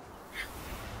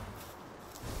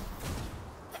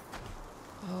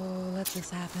 Oh, let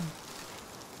this happen.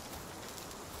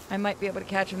 I might be able to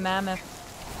catch a mammoth.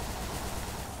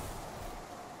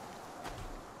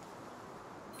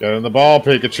 Get in the ball,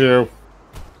 Pikachu.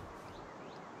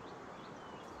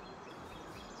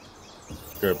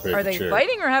 Good Pikachu. Are they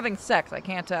fighting or having sex? I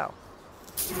can't tell.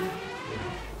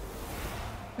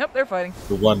 Nope, they're fighting.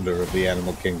 The wonder of the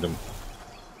animal kingdom.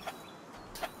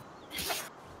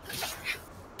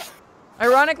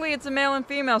 Ironically, it's a male and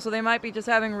female, so they might be just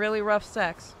having really rough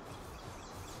sex.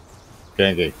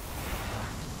 Gangy.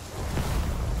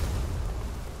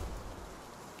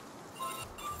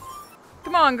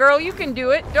 Come on, girl, you can do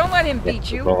it. Don't let him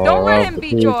beat you. Don't let him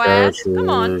beat your ass. Come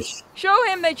on. Show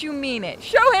him that you mean it.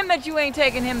 Show him that you ain't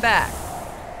taking him back.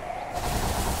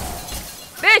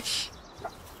 Bitch!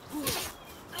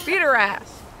 Beat her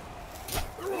ass.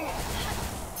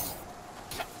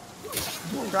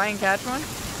 Try and catch one.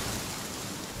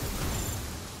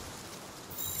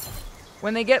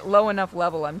 When they get low enough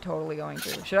level, I'm totally going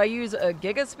to. Should I use a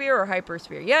Giga Spear or Hyper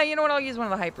Spear? Yeah, you know what? I'll use one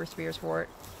of the Hyper Spears for it.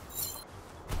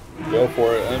 Go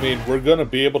for it. I mean, we're gonna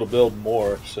be able to build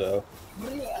more, so.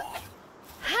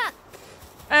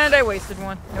 And I wasted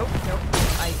one. Nope, nope.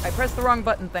 I pressed the wrong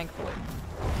button, thankfully.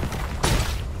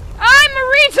 I'm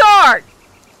a retard!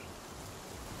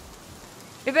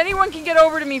 If anyone can get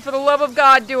over to me, for the love of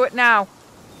God, do it now.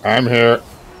 I'm here.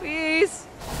 Please.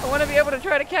 I want to be able to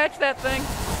try to catch that thing.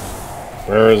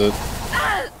 Where is it?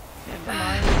 Never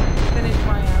mind. Finish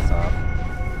my ass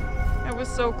off. I was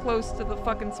so close to the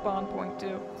fucking spawn point,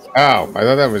 too. Oh, I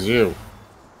thought that was you.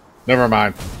 Never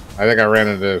mind. I think I ran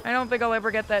into... I don't think I'll ever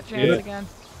get that chance again.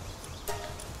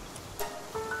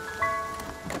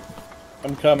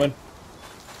 I'm coming.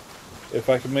 If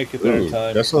I can make it there in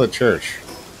time. That's the church.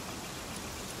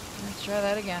 Let's try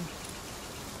that again.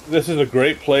 This is a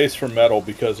great place for metal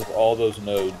because of all those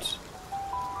nodes.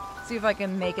 See if I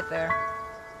can make it there.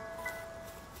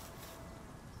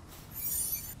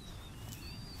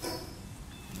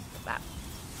 That.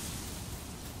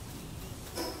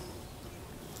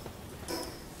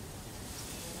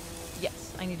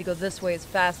 Yes, I need to go this way as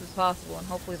fast as possible, and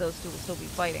hopefully those two will still be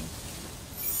fighting.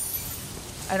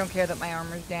 I don't care that my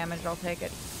armor's damaged, I'll take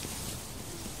it.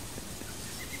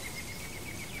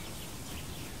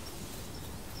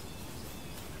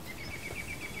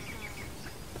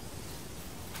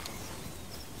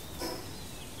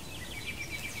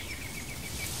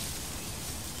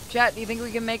 Chat, do you think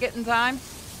we can make it in time?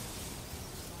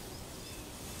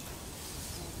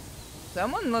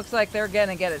 Someone looks like they're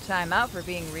gonna get a timeout for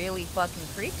being really fucking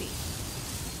creepy.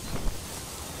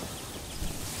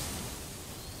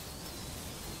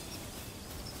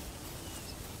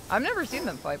 I've never seen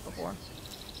them fight before.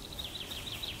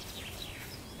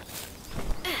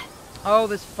 Oh,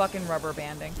 this fucking rubber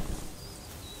banding.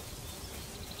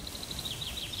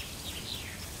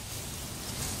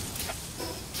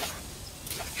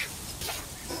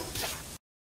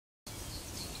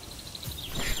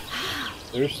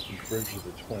 There's the bridge of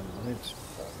the Twin Lights.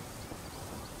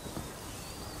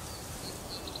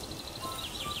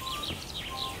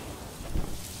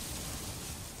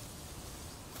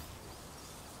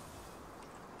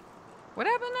 What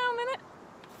happened now, a minute?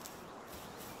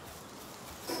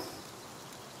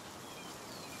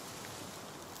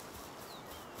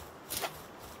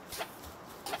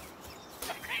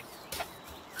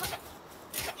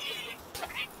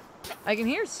 I can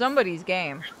hear somebody's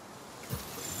game.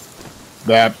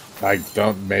 That, I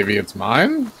don't, maybe it's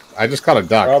mine? I just caught a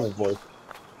duck. Probably.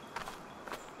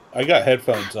 I got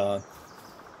headphones on.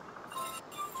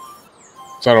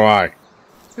 So do I.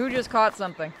 Who just caught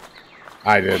something?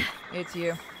 I did. It's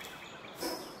you.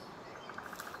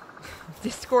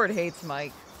 Discord hates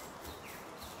Mike.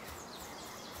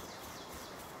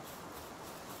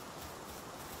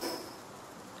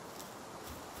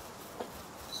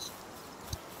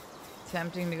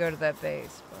 Tempting to go to that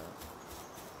base, but...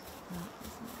 no,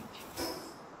 isn't my chance.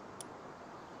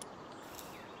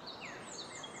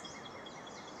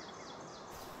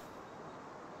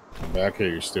 Come back here,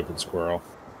 you stupid squirrel.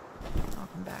 I'll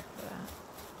come back for that.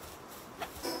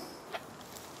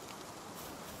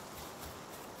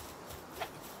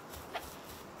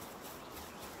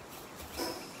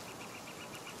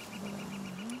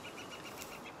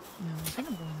 No, I think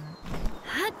I'm going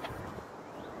right.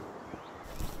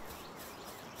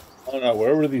 Oh no,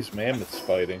 where were these mammoths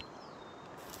fighting?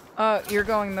 You're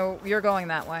going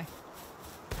that way.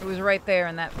 It was right there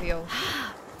in that field.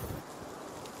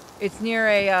 It's near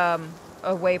a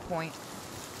waypoint.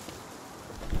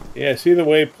 Yeah, I see the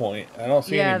waypoint. I don't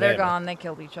see any Yeah, they're mammoth. gone. They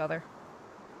killed each other.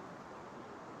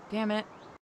 Damn it.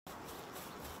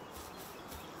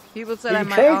 People said I'll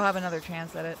have another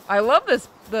chance at it. I love this,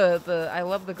 I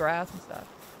love the grass and stuff.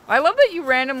 I love that you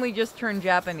randomly just turned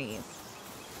Japanese.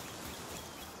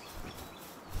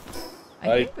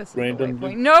 I think this is the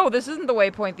waypoint. No, this isn't the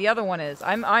waypoint. The other one is.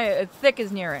 Thick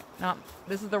is near it. No,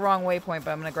 this is the wrong waypoint,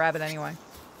 but I'm gonna grab it anyway.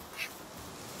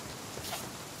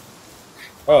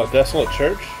 Oh, Desolate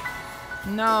Church?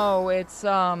 No, it's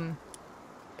The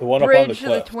one up on the Bridge to the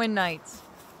cliff. Twin Knights.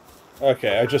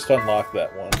 Okay, I just unlocked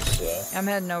that one, so... I'm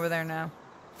heading over there now.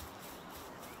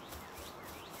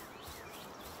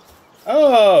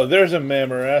 Oh, there's a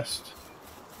Mamorest.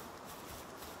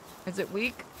 Is it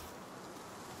weak?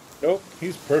 Nope,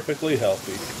 he's perfectly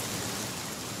healthy.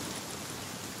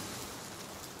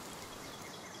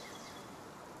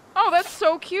 Oh, that's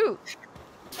so cute.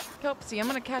 Kelpsy, I'm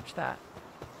gonna catch that.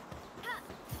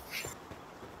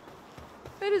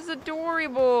 That is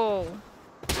adorable.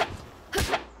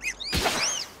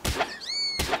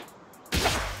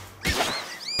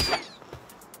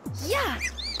 Yeah.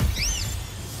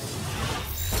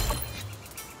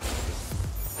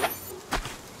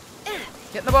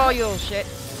 Get in the ball, you little shit.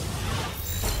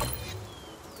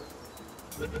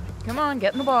 Come on,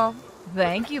 get in the ball.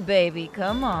 Thank you, baby.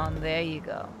 Come on, there you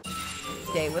go.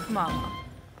 Stay with mama.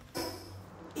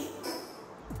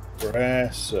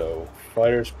 Grass, so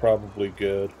fire's probably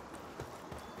good.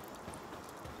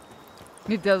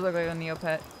 It does look like a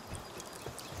Neopet.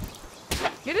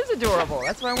 It is adorable.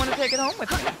 That's why I want to take it home with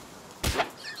me.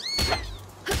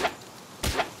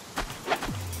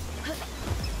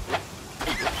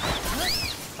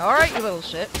 Alright, you little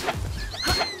shit.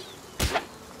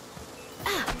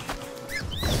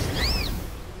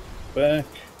 Back.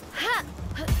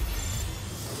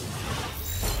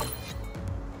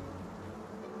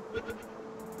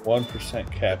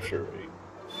 1% capture rate.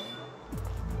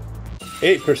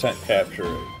 8% capture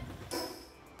rate.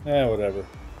 Eh, whatever.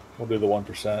 We'll do the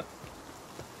 1%.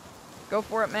 Go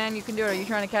for it, man. You can do it. Are you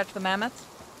trying to catch the mammoths?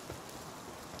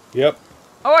 Yep.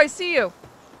 Oh, I see you.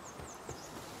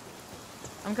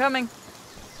 I'm coming.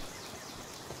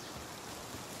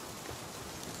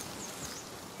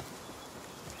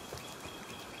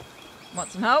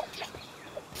 Want some help?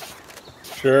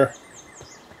 Sure.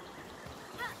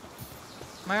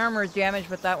 My armor is damaged,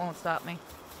 but that won't stop me.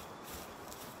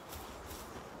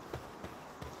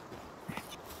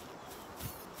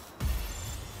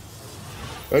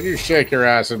 Don't you shake your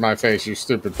ass in my face, you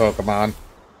stupid Pokemon.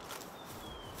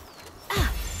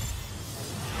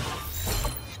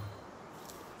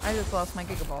 I just lost my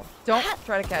Giga Ball. Don't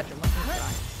try to catch him. Let him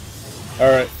die.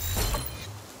 Alright.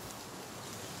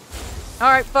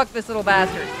 Alright, fuck this little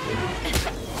bastard.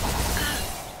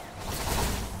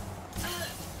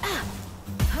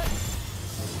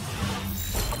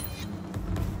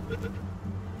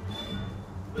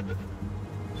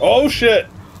 Oh shit!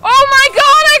 Oh my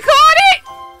god, I caught it!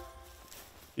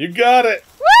 You got it!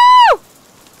 Woo!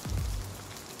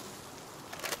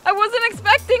 I wasn't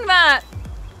expecting that!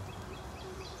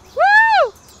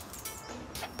 Woo!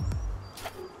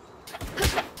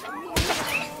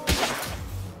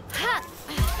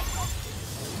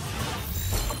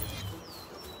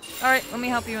 Alright, let me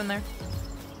help you in there.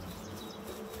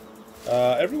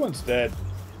 Everyone's dead.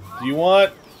 Do you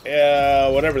want,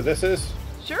 whatever this is?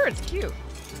 Sure, it's cute.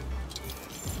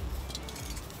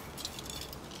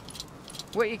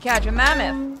 What you catch? A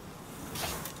mammoth.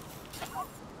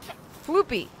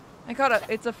 Floopy. I caught a.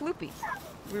 It's a floopy.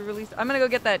 We released. I'm gonna go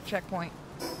get that checkpoint.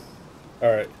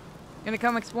 Alright. Gonna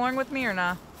come exploring with me or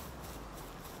nah?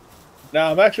 Now,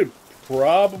 I'm actually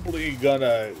probably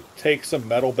gonna take some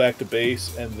metal back to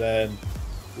base and then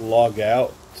log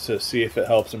out to see if it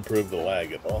helps improve the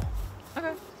lag at all.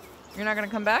 Okay. You're not gonna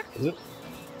come back? Is it?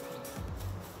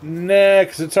 Nah,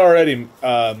 because it's already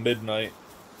midnight.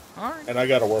 Alright. And I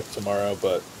gotta work tomorrow,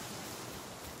 but...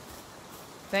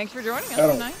 Thanks for joining us I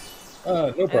don't- tonight.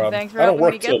 no problem. And thanks for I don't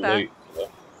helping me work get till that. late. So.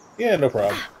 Yeah, no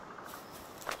problem.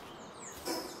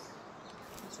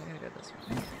 So I gotta go this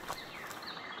way.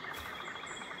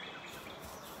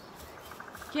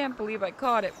 Can't believe I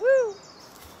caught it. Woo!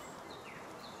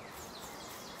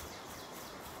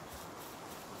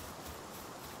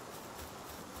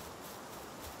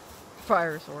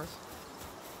 Fire source.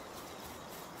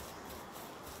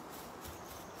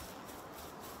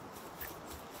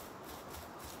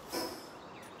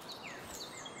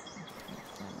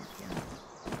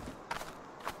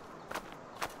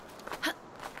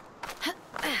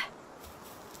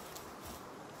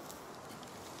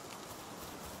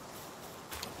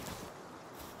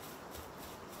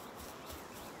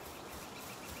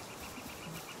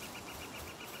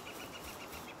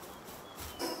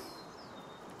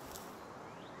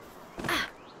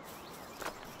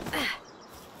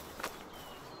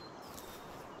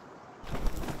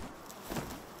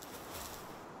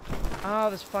 Oh,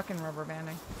 this fucking rubber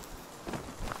banding.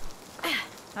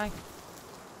 Hi.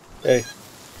 Hey.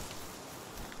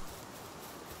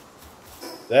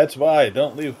 That's why I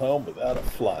don't leave home without a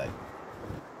fly.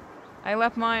 I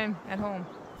left mine at home.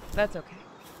 That's okay.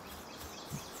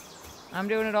 I'm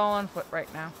doing it all on foot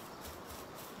right now.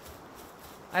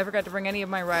 I forgot to bring any of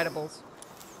my rideables.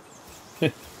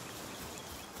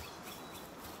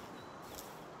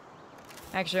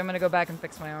 Actually, I'm gonna go back and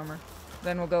fix my armor.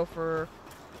 Then we'll go for...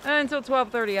 until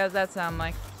 12:30. How's that sound,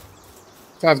 Mike?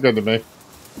 Sounds good to me.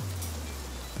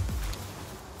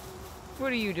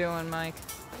 What are you doing, Mike?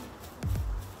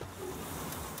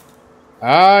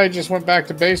 I just went back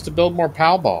to base to build more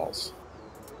PAL balls.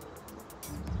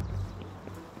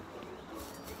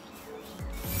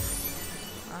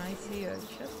 I see a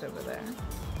chest over there.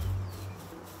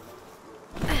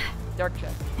 Dark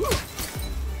chest.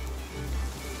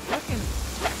 Fucking...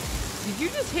 Did you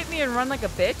just hit me and run like a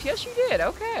bitch? Yes, you did.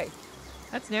 Okay.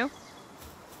 That's new.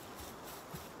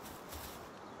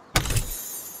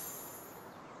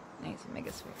 Nice,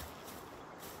 megasphere.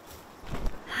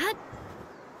 Hut.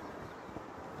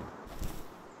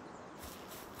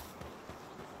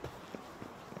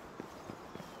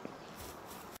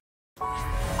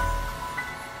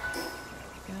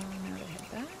 Go now to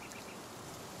hit that.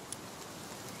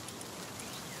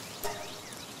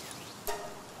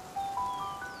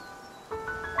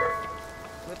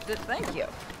 Whipped it, thank you.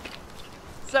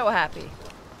 So happy.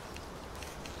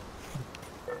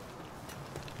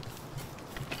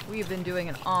 We've been doing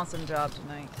an awesome job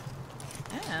tonight.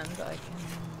 And I can...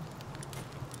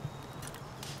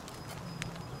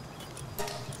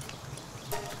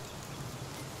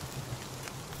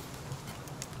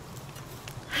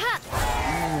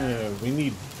 Yeah, we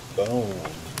need bone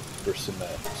for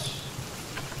cement.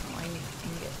 Oh, I need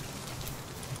ingot.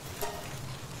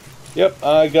 Yep,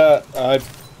 I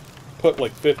put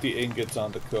like 50 ingots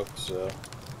on to cook, so...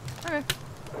 Okay.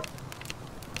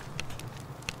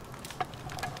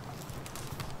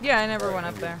 Yeah, I never went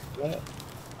up there.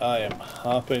 I am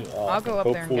hopping off. I'll go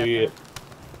up there and get there.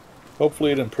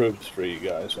 Hopefully it improves for you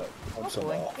guys once in a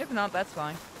Hopefully. while. If not, that's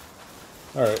fine.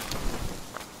 Alright,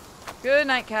 Good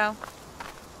night, Cal.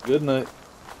 good night.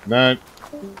 No.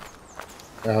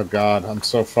 Oh god, I'm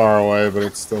so far away, but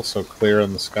it's still so clear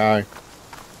in the sky.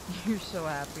 You're so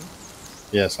happy.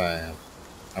 Yes, I am.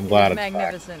 I'm glad it's back.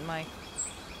 Magnificent, Mike.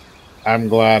 I'm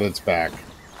glad it's back.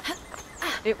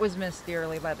 It was missed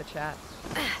dearly by the chat.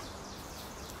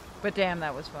 But damn,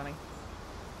 that was funny.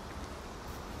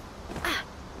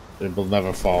 It will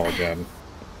never fall again.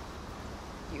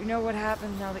 You know what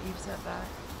happens now that you've said that?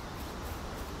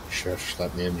 Shush,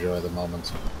 let me enjoy the moment.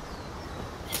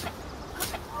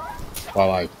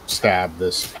 While I stab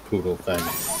this poodle thing.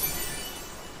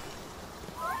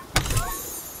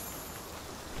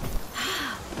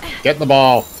 Get in the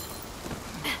ball!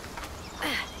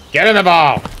 Get in the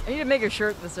ball! I need to make a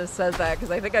shirt that just says that,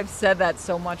 because I think I've said that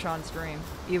so much on stream,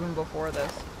 even before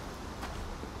this.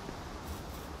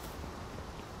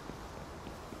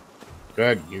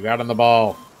 Good, you got in the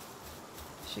ball.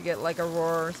 Should get like a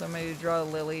roar or somebody to draw a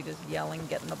lily just yelling,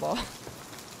 get in the ball.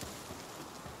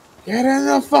 Get in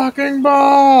the fucking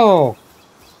ball!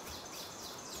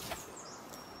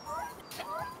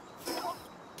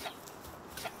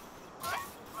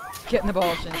 Get in the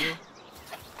ball, Shinji.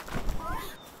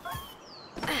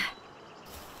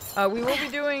 We will be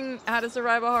doing How to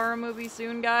Survive a Horror Movie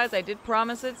soon, guys. I did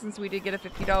promise it since we did get a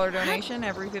 $50 donation.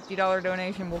 Every $50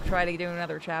 donation, we'll try to do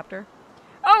another chapter.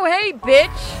 Oh, Oh, hey,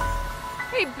 bitch.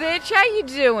 Hey, bitch. How you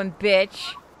doing,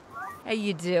 bitch? How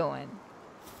you doing?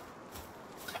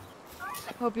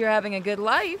 Hope you're having a good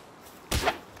life.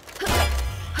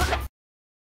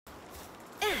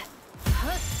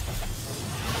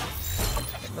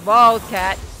 The balls,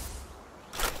 cat.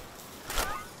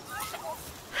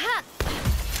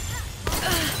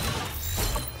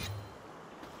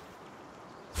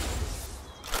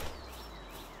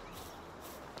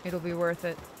 It'll be worth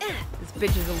it. This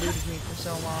bitch has eluded me for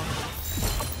so long.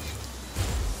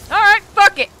 Alright,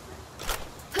 fuck it!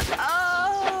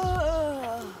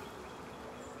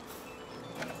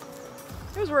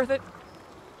 It was worth it.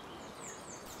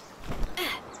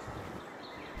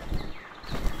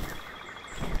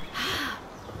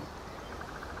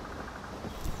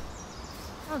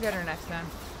 I'll get her next time.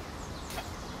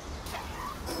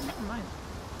 Never mind.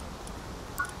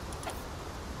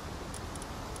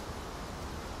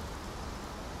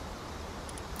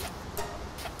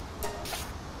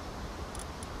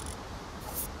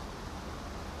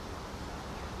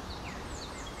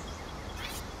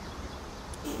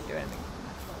 Do anything.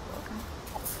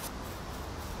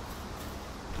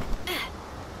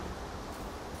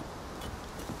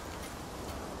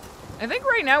 I think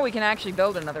right now we can actually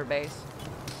build another base.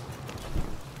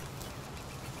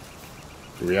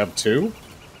 Do we have 2?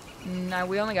 No,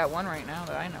 we only got 1 right now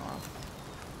that I know of.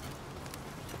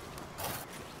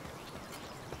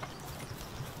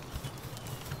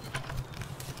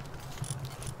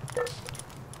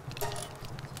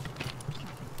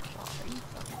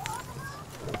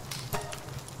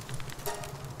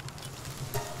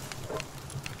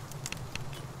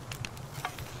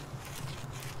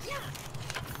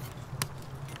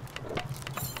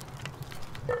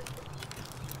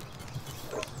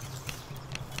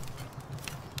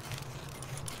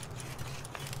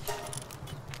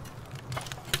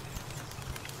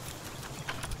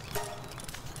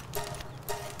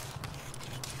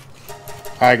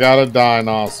 I got a dine,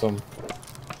 awesome.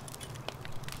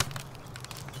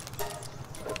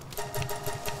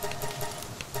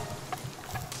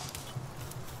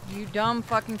 You dumb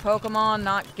fucking Pokemon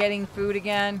not getting food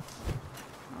again.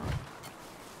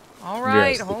 Oh.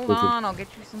 Alright, Yes, hold on, I'll get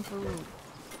you some food.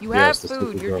 You Yes, have the food,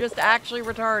 stupid you're girl. just actually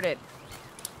retarded.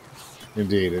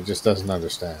 Indeed, it just doesn't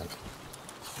understand.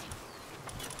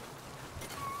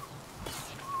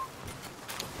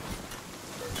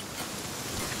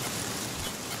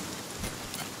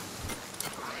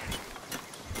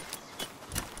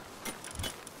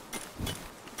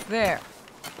 There.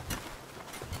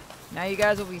 Now you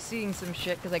guys will be seeing some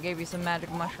shit because I gave you some magic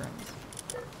mushrooms.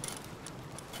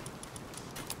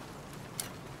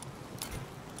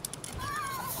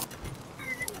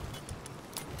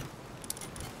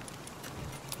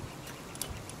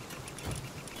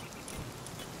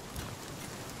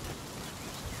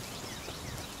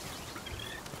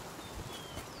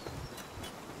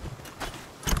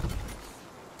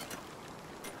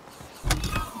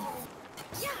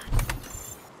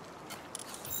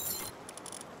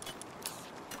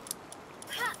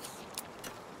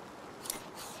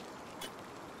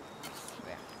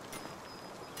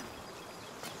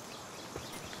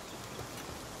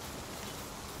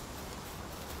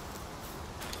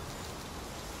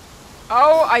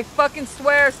 Oh, I fucking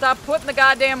swear, stop putting the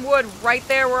goddamn wood right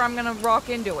there where I'm gonna rock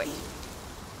into it.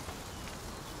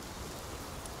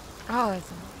 Oh, that's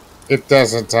annoying. It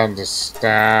doesn't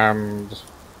understand.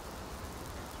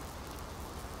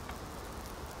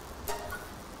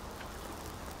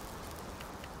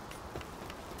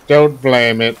 Don't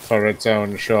blame it for its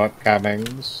own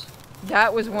shortcomings.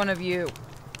 That was one of you.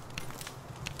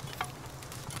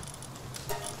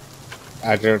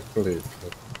 I don't believe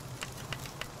it.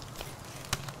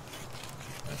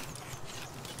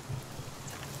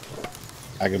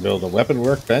 I can build a weapon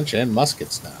workbench and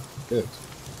muskets now. Good.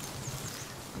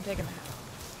 I'm taking that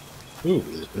out. Ooh,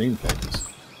 there's green things.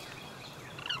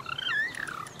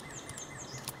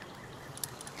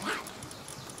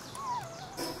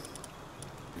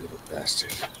 You little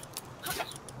bastard.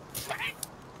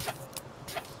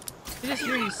 I just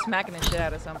hear you smacking the shit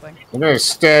out of something. I'm gonna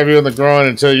stab you in the groin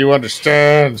until you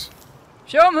understand.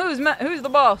 Show him who's the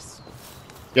boss.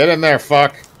 Get in there,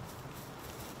 fuck.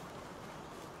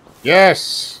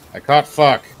 Yes, I caught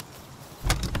fuck.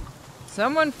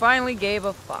 Someone finally gave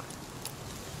a fuck.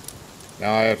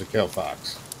 Now I have to kill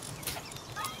Fox.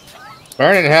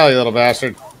 Burn in hell, you little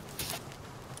bastard.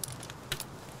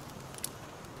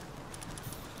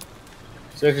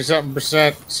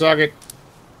 60-something%. Suck it.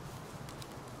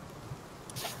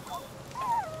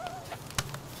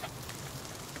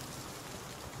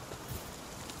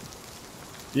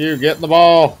 You get in the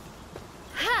ball.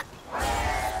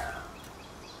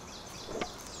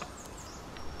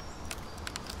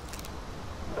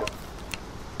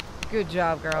 Good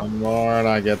job, girl. One more and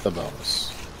I get the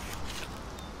bonus.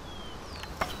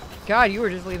 God, you were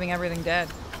just leaving everything dead.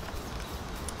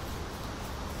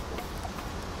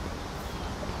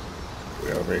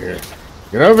 Get over here.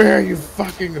 Get over here, you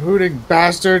fucking hooting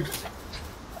bastard!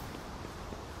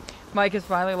 Mike has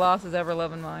finally lost his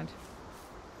ever-loving mind.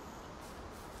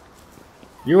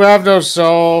 You have no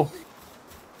soul.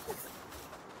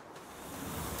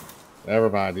 Never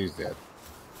mind, he's dead.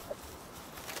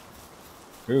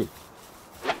 Ooh.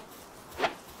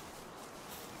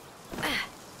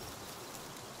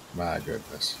 My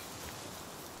goodness.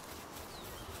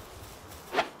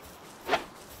 How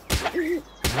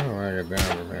do I get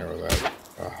down from here without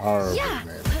a horror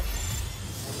name?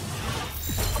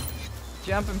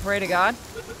 Jump and pray to God?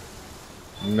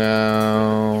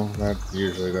 No, that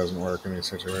usually doesn't work in these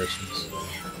situations.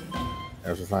 I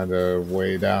have to find a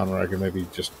way down where I can maybe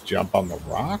just jump on the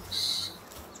rocks.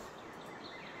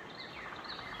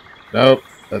 Nope,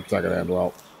 that's not gonna end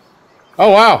well.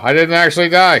 Oh wow, I didn't actually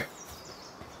die.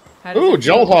 Ooh,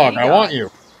 Jolt Hog, I want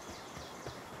you.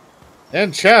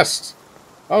 And chest.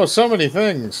 Oh, so many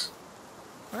things.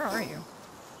 Where are you?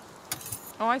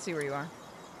 Oh, I see where you are.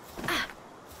 I'm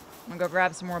gonna go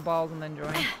grab some more balls and then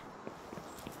join.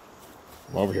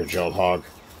 I'm over here, Jolt Hog.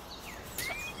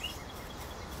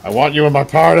 I want you in my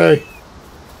party.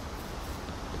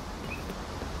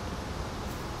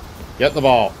 Get the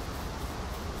ball.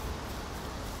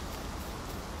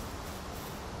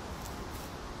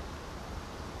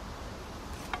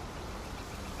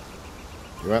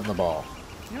 You went in the ball.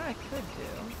 You know what I could do?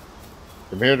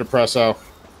 Come here, Depresso.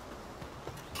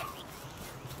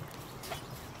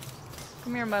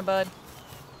 Come here, my bud.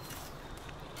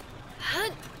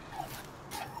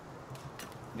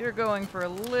 You're going for a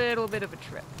little bit of a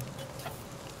trip.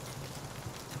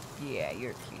 Yeah,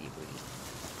 you're a cutie booty.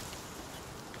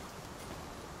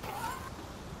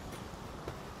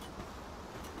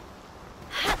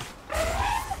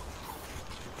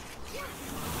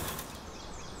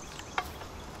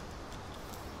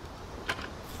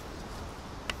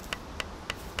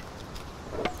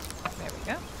 There we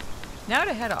go. Now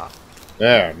to head off.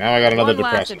 There, now I got another One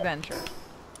last Depresso. adventure.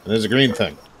 And there's a green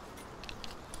thing.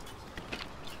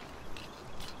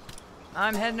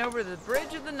 I'm heading over to the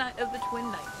bridge of the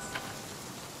Twin Knights.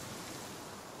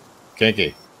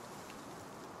 Kinky.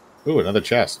 Ooh, another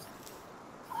chest.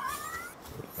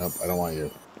 Nope, I don't want you.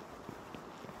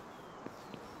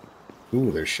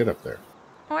 Ooh, there's shit up there.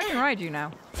 Oh, I can ride you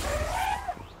now.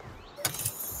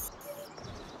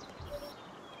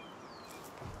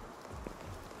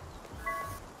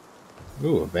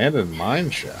 Ooh, abandoned mine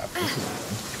shaft. This is nice.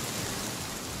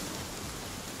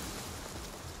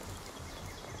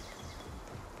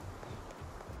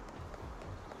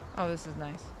 Oh, this is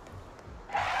nice.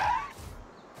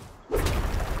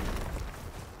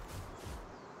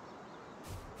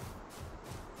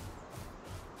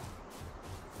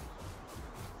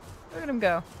 Look at him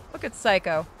go. Look at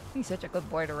Psycho. He's such a good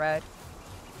boy to ride.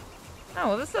 Oh,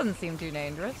 well, this doesn't seem too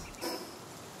dangerous.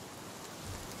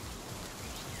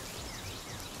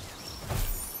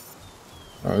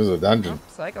 Oh, this is a dungeon. Oh,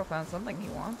 Psycho found something he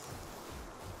wants.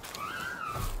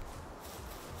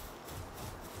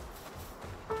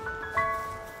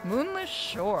 Moonless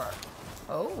Shore.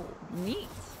 Oh, neat.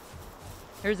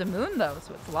 There's a moon, though,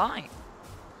 so it's lying.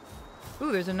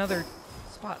 Ooh, there's another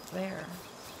spot there.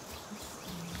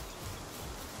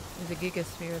 There's a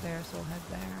gigasphere there, so we'll head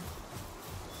there.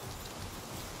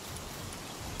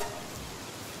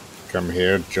 Come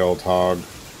here, Jolt Hog.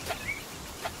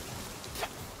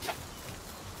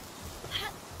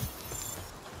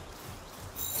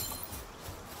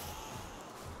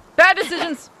 Bad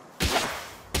decisions!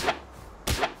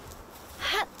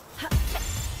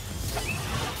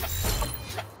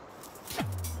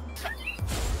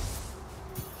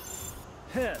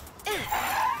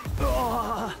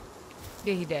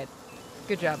 Yeah, he did.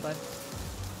 Good job, bud.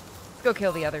 Let's go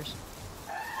kill the others.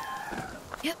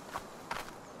 Yep.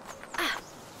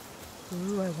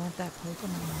 Ooh, I want that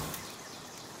Pokemon.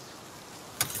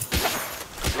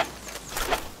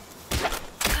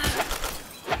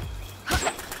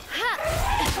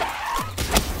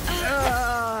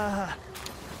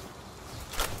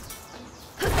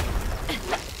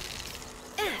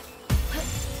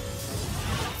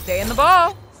 Stay in the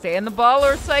ball. Stay in the ball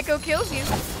or Psycho kills you.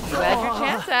 You had your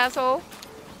chance, asshole.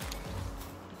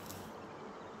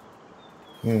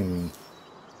 Hmm.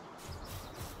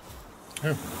 Oh.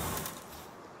 A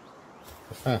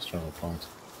fast travel point.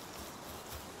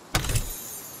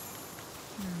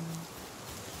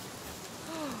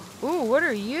 Ooh, what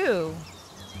are you?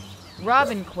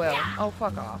 Robin Quill. Oh,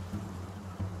 fuck off.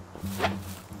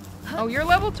 Oh, you're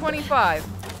level 25.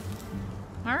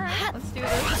 Alright, let's do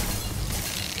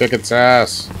this. Kick its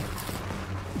ass.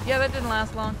 Yeah, that didn't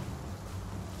last long.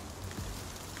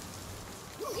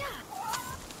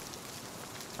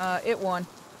 It won.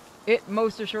 It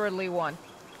most assuredly won.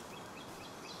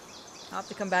 I'll have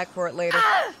to come back for it later.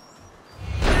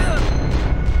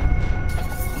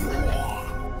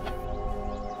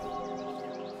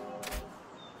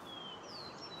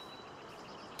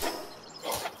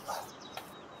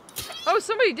 Oh,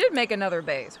 somebody did make another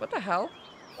base. What the hell?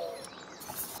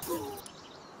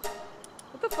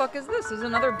 What the fuck is this? Is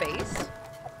another base?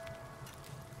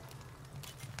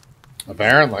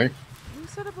 Apparently. Who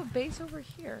set up a base over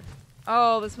here?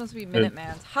 Oh, this must be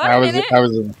Minuteman's. Hi, I was Minute!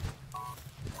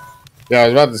 yeah, I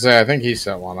was about to say, I think he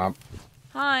set one up.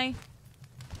 Hi.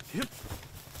 Yep. Did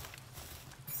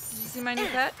you see my new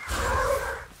pet?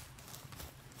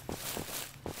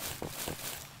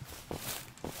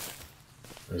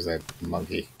 Where's that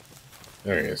monkey?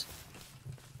 There he is.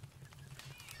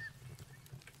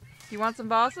 You want some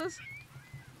bosses?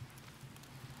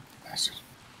 Bastard.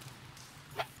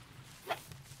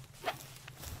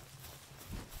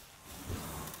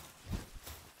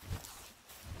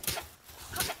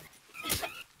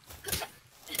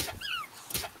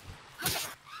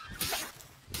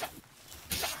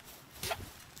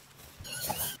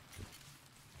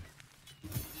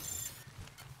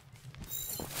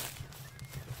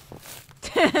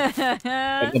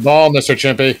 Get the ball, Mr.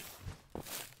 Chimpy.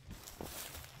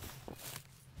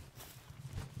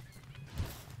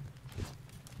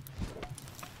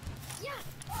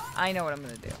 I know what I'm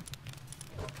gonna do.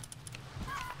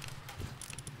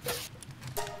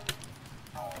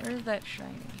 Where's that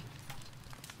shiny?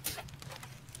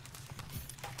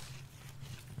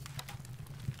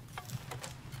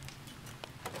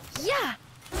 Yeah.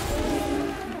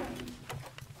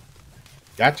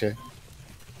 Gotcha.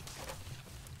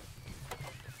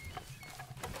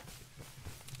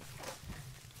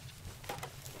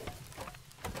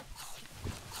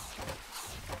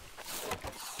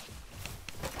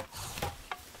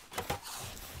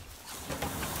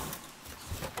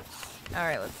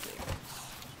 Alright, let's see.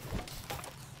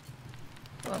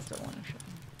 What else do I want to show?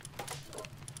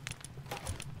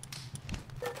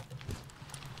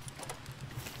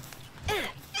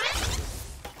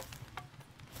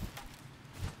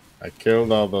 I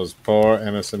killed all those poor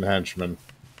innocent henchmen.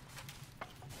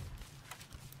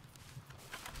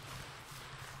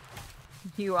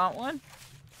 You want one?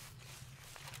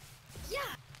 Yeah.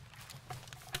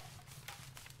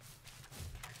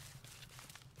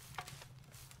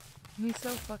 He's so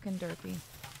fucking derpy.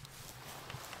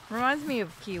 Reminds me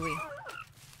of Kiwi.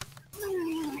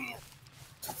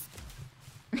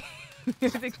 I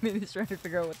think Minnie's trying to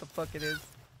figure out what the fuck it is.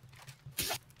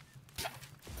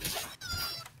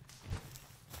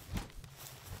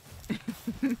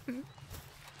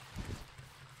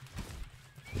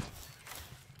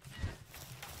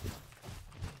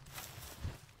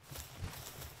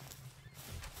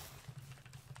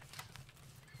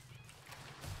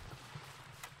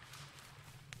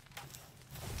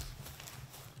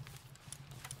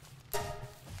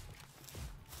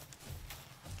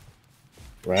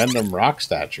 Random rock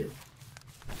statue.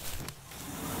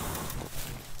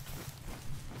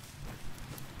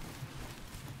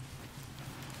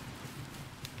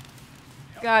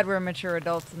 God, we're mature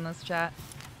adults in this chat.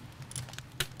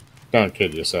 Don't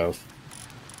kid yourself.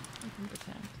 I can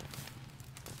pretend.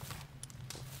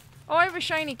 Oh, I have a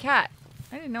shiny cat.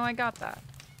 I didn't know I got that.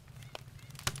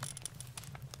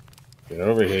 Get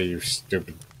over here, you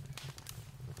stupid.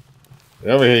 Get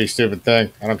over here, you stupid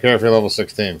thing. I don't care if you're level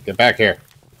 16. Get back here.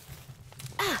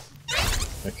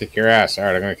 I'm gonna kick your ass.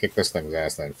 Alright, I'm gonna kick this thing's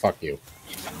ass then. Fuck you.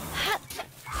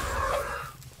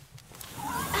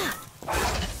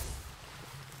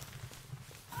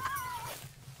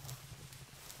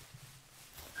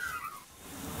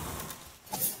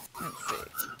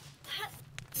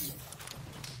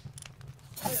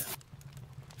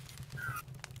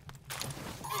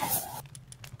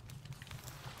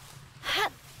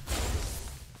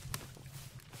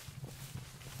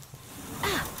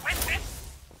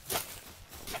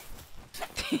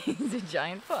 Let's see. He's a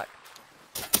giant fuck.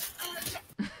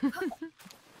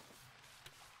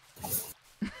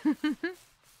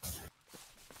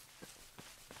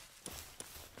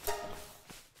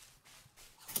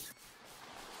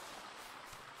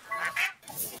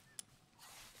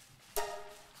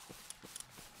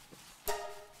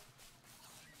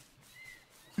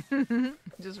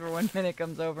 Just for 1 minute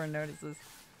comes over and notices.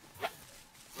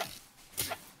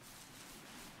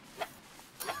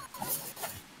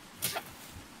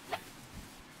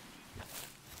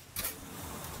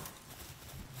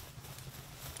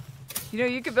 You know,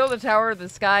 you could build a tower of the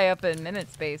sky up in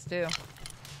minute space, too.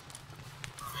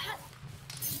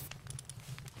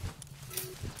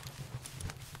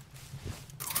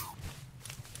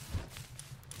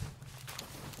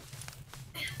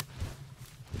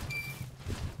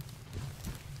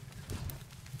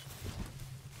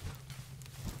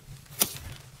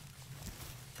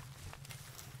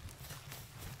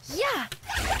 Yeah.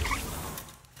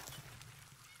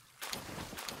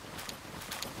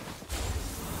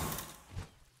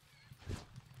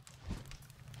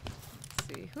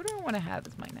 Let's see. Who do I want to have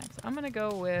as my next? I'm going to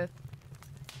go with...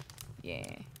 Yeah.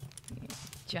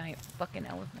 Giant fucking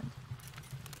elephant.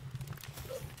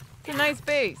 It's a nice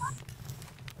base.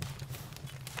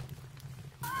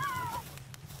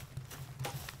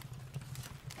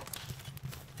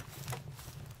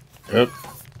 Yep.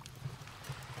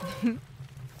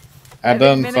 I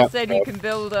think Minute said you can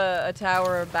build a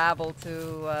Tower of Babel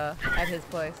to at his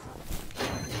place.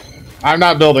 I'm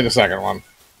not building a second one.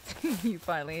 You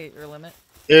finally hit your limit.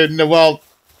 Well,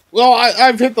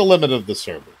 I've hit the limit of the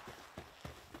server.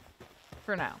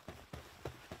 For now.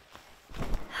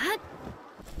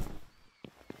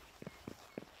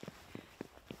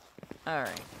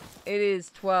 Alright. It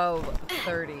is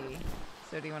 12:30.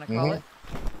 So do you want to call it?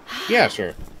 Yeah,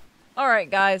 sure. Alright,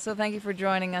 guys. So thank you for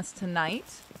joining us tonight.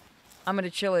 I'm going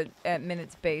to chill it at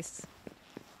minutes base.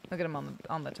 Look at him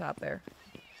on the top there.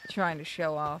 Trying to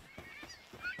show off.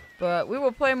 But we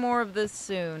will play more of this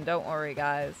soon. Don't worry,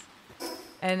 guys.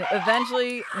 And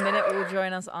eventually, Minute will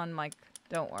join us on mic.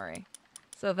 Don't worry.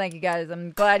 So thank you, guys. I'm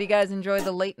glad you guys enjoyed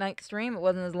the late night stream. It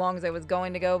wasn't as long as I was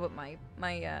going to go, but my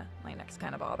neck's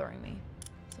kind of bothering me.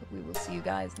 So we will see you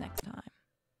guys next time.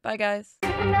 Bye, guys.